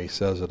 Deuteronomy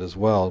says it as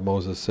well.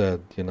 Moses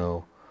said,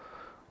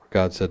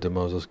 God said to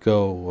Moses,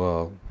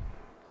 go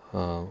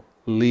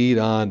lead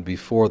on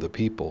before the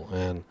people.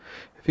 And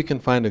if you can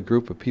find a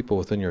group of people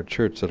within your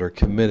church that are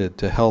committed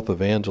to health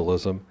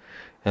evangelism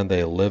and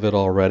they live it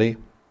already,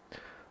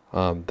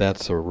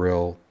 that's a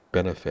real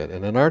benefit.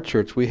 And in our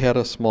church, we had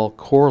a small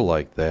core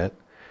like that,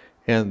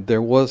 and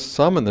there was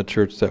some in the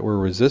church that were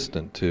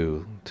resistant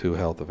to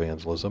health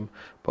evangelism.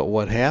 But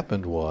what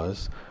happened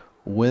was,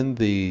 when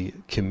the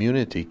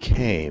community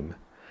came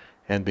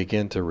and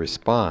began to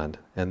respond,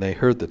 and they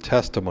heard the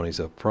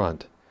testimonies up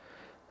front,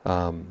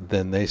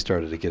 then they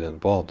started to get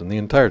involved. And the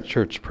entire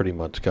church pretty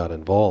much got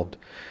involved.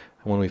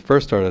 And when we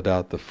first started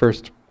out, the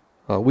first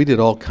We did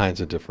all kinds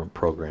of different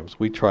programs.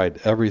 We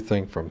tried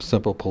everything from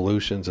simple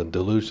pollutions and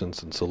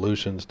dilutions and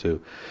solutions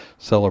to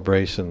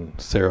celebration,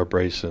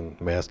 cerebration,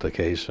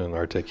 mastication,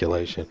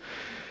 articulation.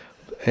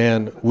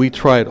 And we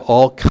tried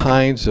all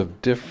kinds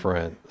of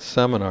different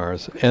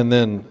seminars, and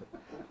then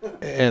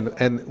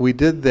and we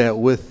did that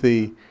with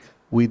a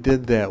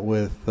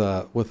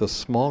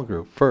small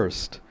group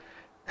first,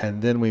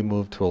 and then we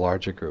moved to a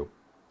larger group.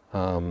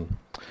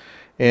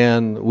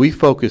 And we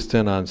focused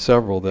in on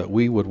several that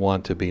we would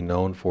want to be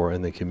known for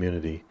in the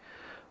community.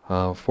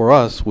 For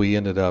us, we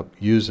ended up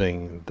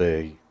using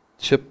the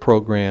CHIP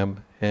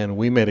program, and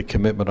we made a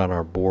commitment on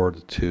our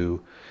board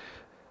to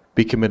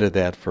be committed to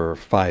that for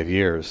 5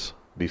 years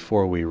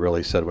before we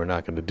really said we're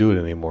not going to do it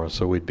anymore,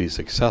 so we'd be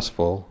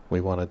successful.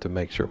 We wanted to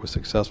make sure it was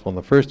successful. In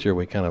the first year,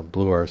 we kind of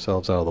blew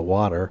ourselves out of the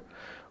water,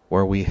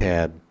 where we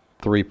had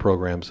 3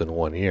 programs in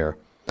 1 year,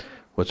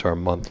 which are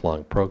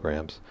month-long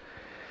programs.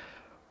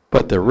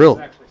 But the real...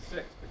 Actually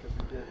 6, because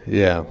we did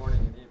Yeah. morning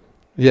and evening.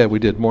 Yeah, we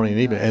did morning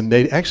and evening. And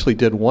they actually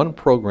did one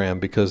program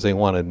because they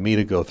wanted me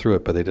to go through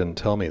it, but they didn't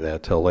tell me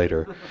that till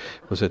later.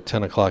 It was at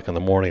 10 o'clock in the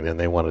morning, and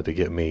they wanted to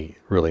get me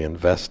really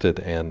invested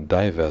and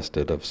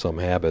divested of some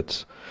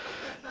habits.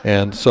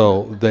 And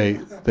so they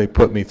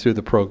put me through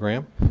the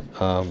program,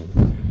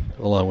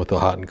 along with the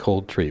hot and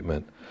cold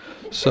treatment.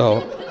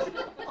 So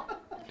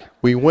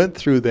we went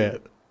through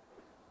that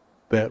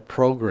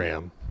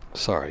program.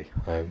 Sorry.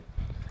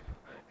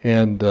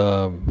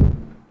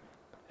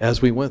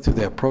 As we went through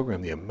that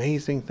program, the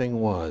amazing thing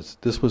was,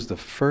 this was the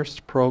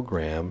first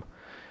program,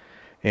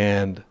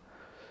 and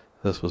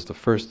this was the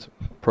first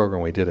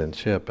program we did in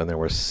CHIP, and there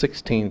were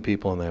 16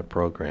 people in that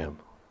program.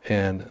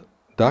 And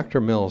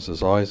Dr. Mills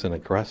is always an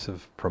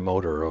aggressive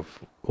promoter of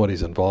what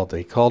he's involved in.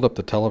 He called up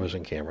the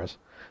television cameras,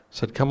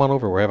 said, "Come on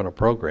over, we're having a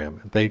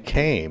program." They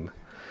came.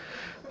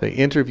 They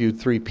interviewed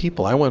 3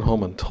 people. I went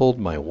home and told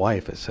my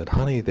wife, I said,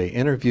 "Honey, they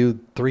interviewed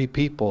 3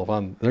 people.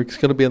 They're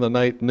going to be in the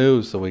night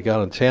news." So we got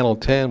on Channel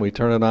 10. We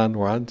turn it on.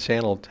 We're on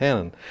Channel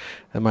 10.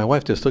 And my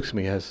wife just looks at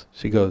me as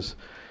she goes,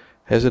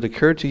 "Has it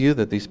occurred to you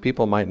that these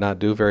people might not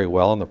do very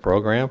well in the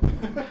program?"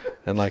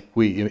 And like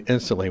we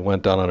instantly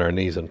went down on our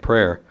knees in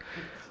prayer.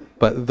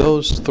 But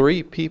those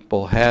 3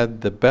 people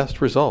had the best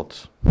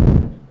results.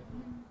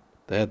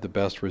 They had the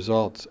best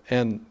results.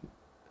 And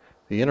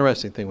the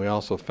interesting thing we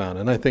also found,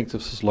 and I think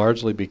this is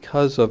largely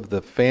because of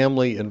the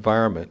family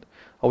environment,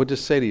 I would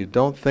just say to you,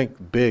 don't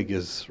think big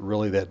is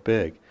really that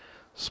big.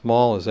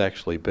 Small is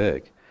actually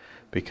big,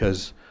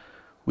 because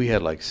we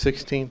had like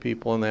 16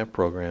 people in that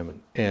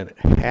program, and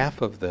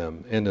half of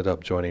them ended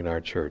up joining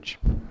our church.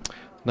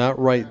 Not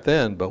right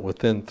then, but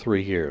within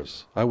 3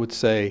 years. I would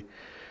say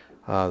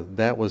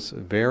that was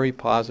very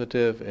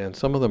positive, and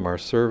some of them are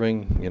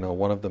serving.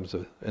 One of them's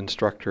an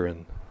instructor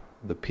in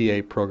the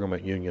PA program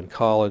at Union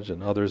College,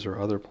 and others are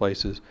other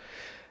places.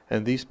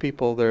 And these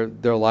people,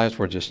 their lives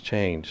were just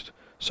changed.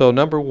 So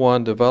number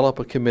 1, develop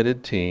a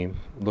committed team,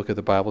 look at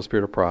the Bible,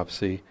 Spirit of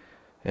Prophecy,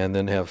 and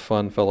then have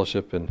fun,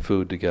 fellowship, and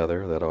food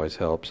together. That always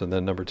helps. And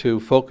then number 2,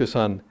 focus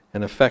on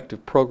an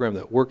effective program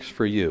that works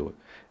for you.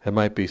 It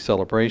might be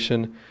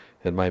celebration,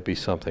 it might be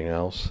something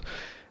else.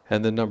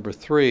 And then number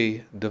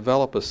 3,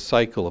 develop a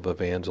cycle of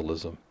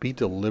evangelism. Be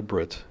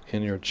deliberate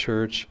in your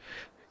church.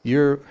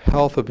 Your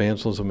health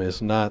evangelism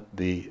is not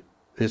the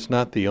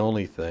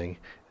only thing.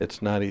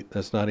 It's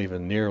not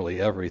even nearly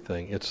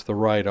everything. It's the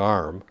right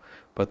arm,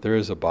 but there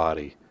is a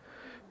body.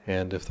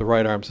 And if the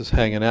right arm's just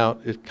hanging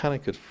out, it kind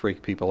of could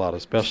freak people out,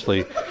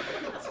 especially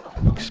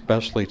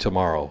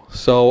tomorrow.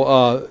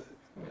 So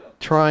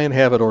try and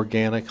have it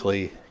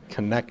organically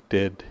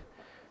connected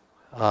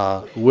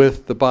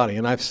with the body.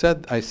 And I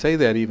say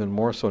that even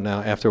more so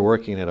now after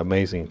working at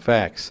Amazing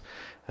Facts.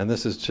 And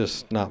this is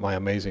just not my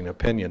amazing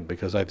opinion,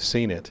 because I've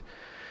seen it.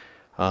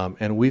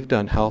 And we've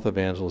done health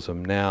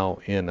evangelism now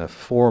in a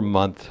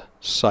 4-month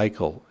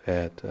cycle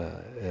at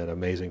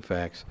Amazing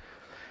Facts.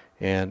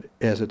 And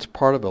as it's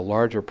part of a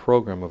larger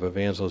program of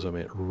evangelism,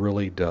 it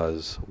really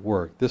does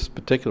work. This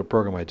particular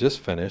program I just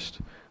finished,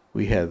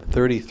 we had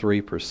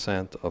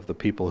 33% of the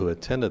people who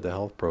attended the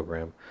health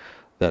program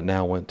that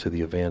now went to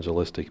the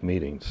evangelistic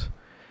meetings,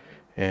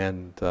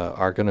 and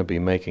are going to be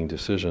making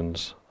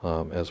decisions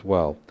as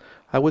well.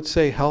 I would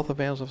say health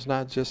evangelism is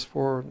not just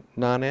for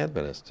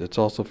non-Adventists. It's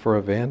also for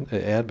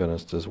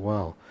Adventists as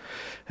well.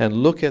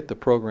 And look at the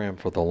program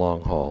for the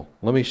long haul.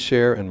 Let me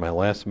share in my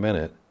last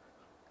minute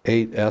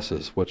 8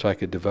 S's, which I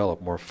could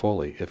develop more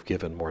fully if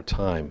given more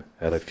time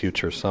at a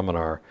future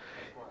seminar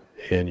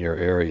in your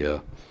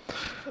area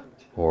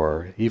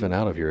or even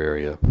out of your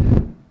area.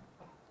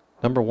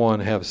 Number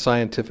 1, have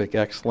scientific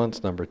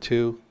excellence. Number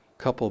 2,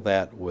 couple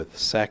that with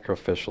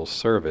sacrificial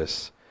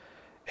service.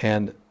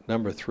 And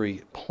number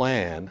 3,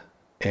 plan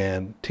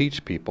and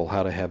teach people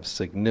how to have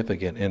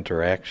significant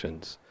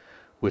interactions,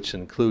 which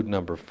include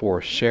number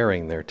 4,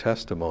 sharing their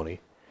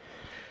testimony.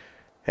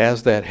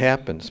 As that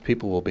happens,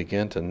 people will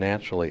begin to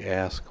naturally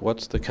ask,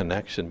 what's the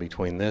connection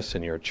between this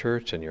and your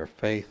church and your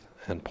faith,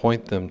 and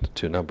point them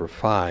to number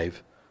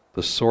 5,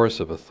 the source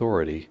of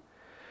authority,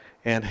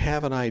 and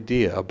have an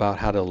idea about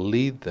how to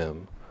lead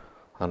them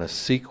on a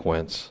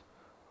sequence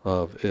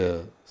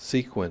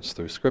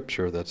through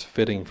Scripture that's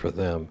fitting for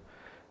them.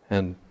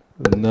 And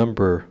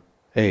number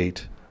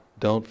 8,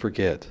 don't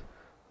forget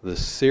the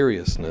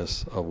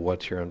seriousness of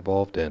what you're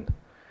involved in.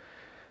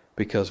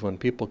 Because when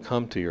people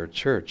come to your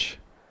church,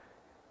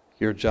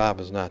 your job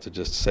is not to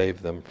just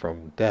save them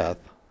from death,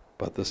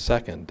 but the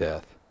second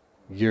death.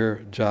 Your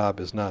job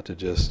is not to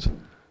just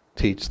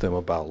teach them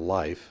about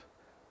life,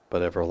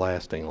 but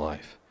everlasting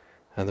life.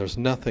 And there's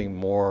nothing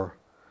more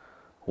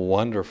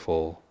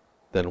wonderful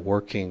than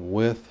working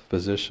with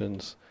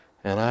physicians.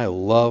 And I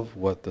love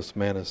what this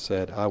man has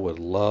said. I would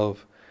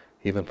love,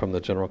 even from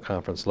the General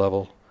Conference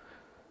level,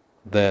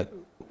 that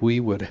we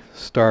would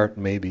start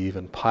maybe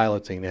even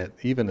piloting it,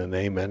 even an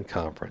Amen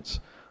conference,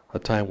 a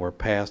time where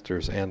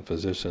pastors and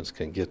physicians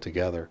can get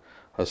together,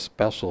 a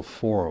special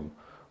forum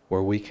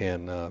where we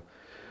can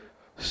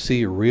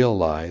see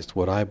realized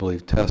what I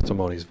believe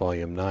Testimonies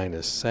Volume 9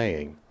 is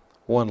saying.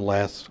 One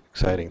last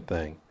exciting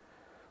thing.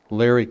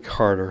 Larry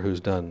Carter,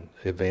 who's done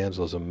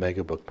evangelism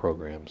megabook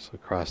programs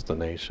across the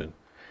nation,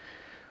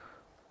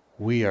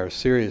 we are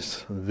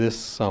serious this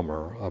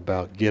summer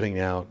about getting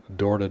out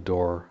door to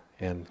door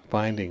and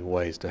finding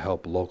ways to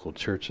help local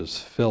churches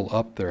fill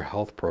up their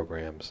health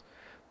programs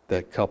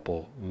that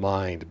couple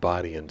mind,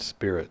 body, and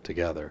spirit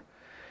together.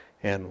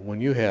 And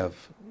when you have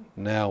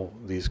now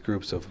these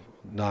groups have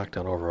knocked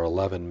on over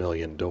 11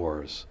 million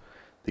doors,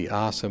 the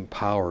awesome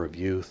power of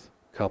youth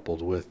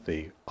coupled with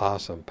the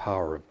awesome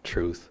power of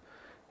truth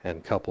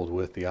and coupled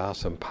with the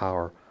awesome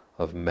power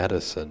of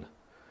medicine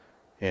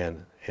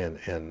and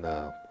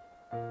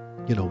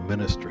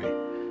ministry,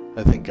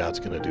 I think God's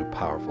going to do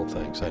powerful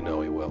things. I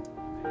know He will.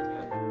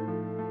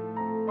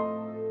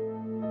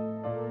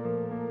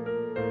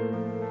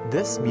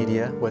 This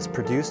media was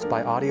produced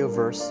by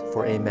Audioverse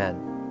for Amen,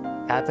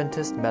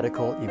 Adventist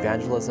Medical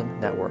Evangelism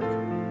Network.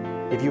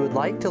 If you would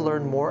like to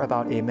learn more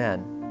about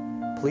Amen,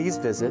 please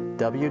visit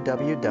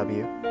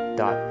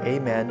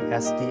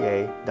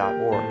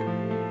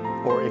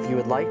www.amenSDA.org. Or if you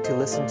would like to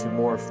listen to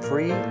more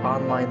free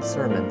online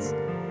sermons,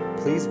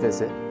 please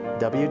visit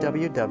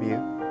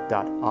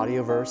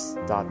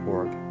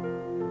www.audioverse.org.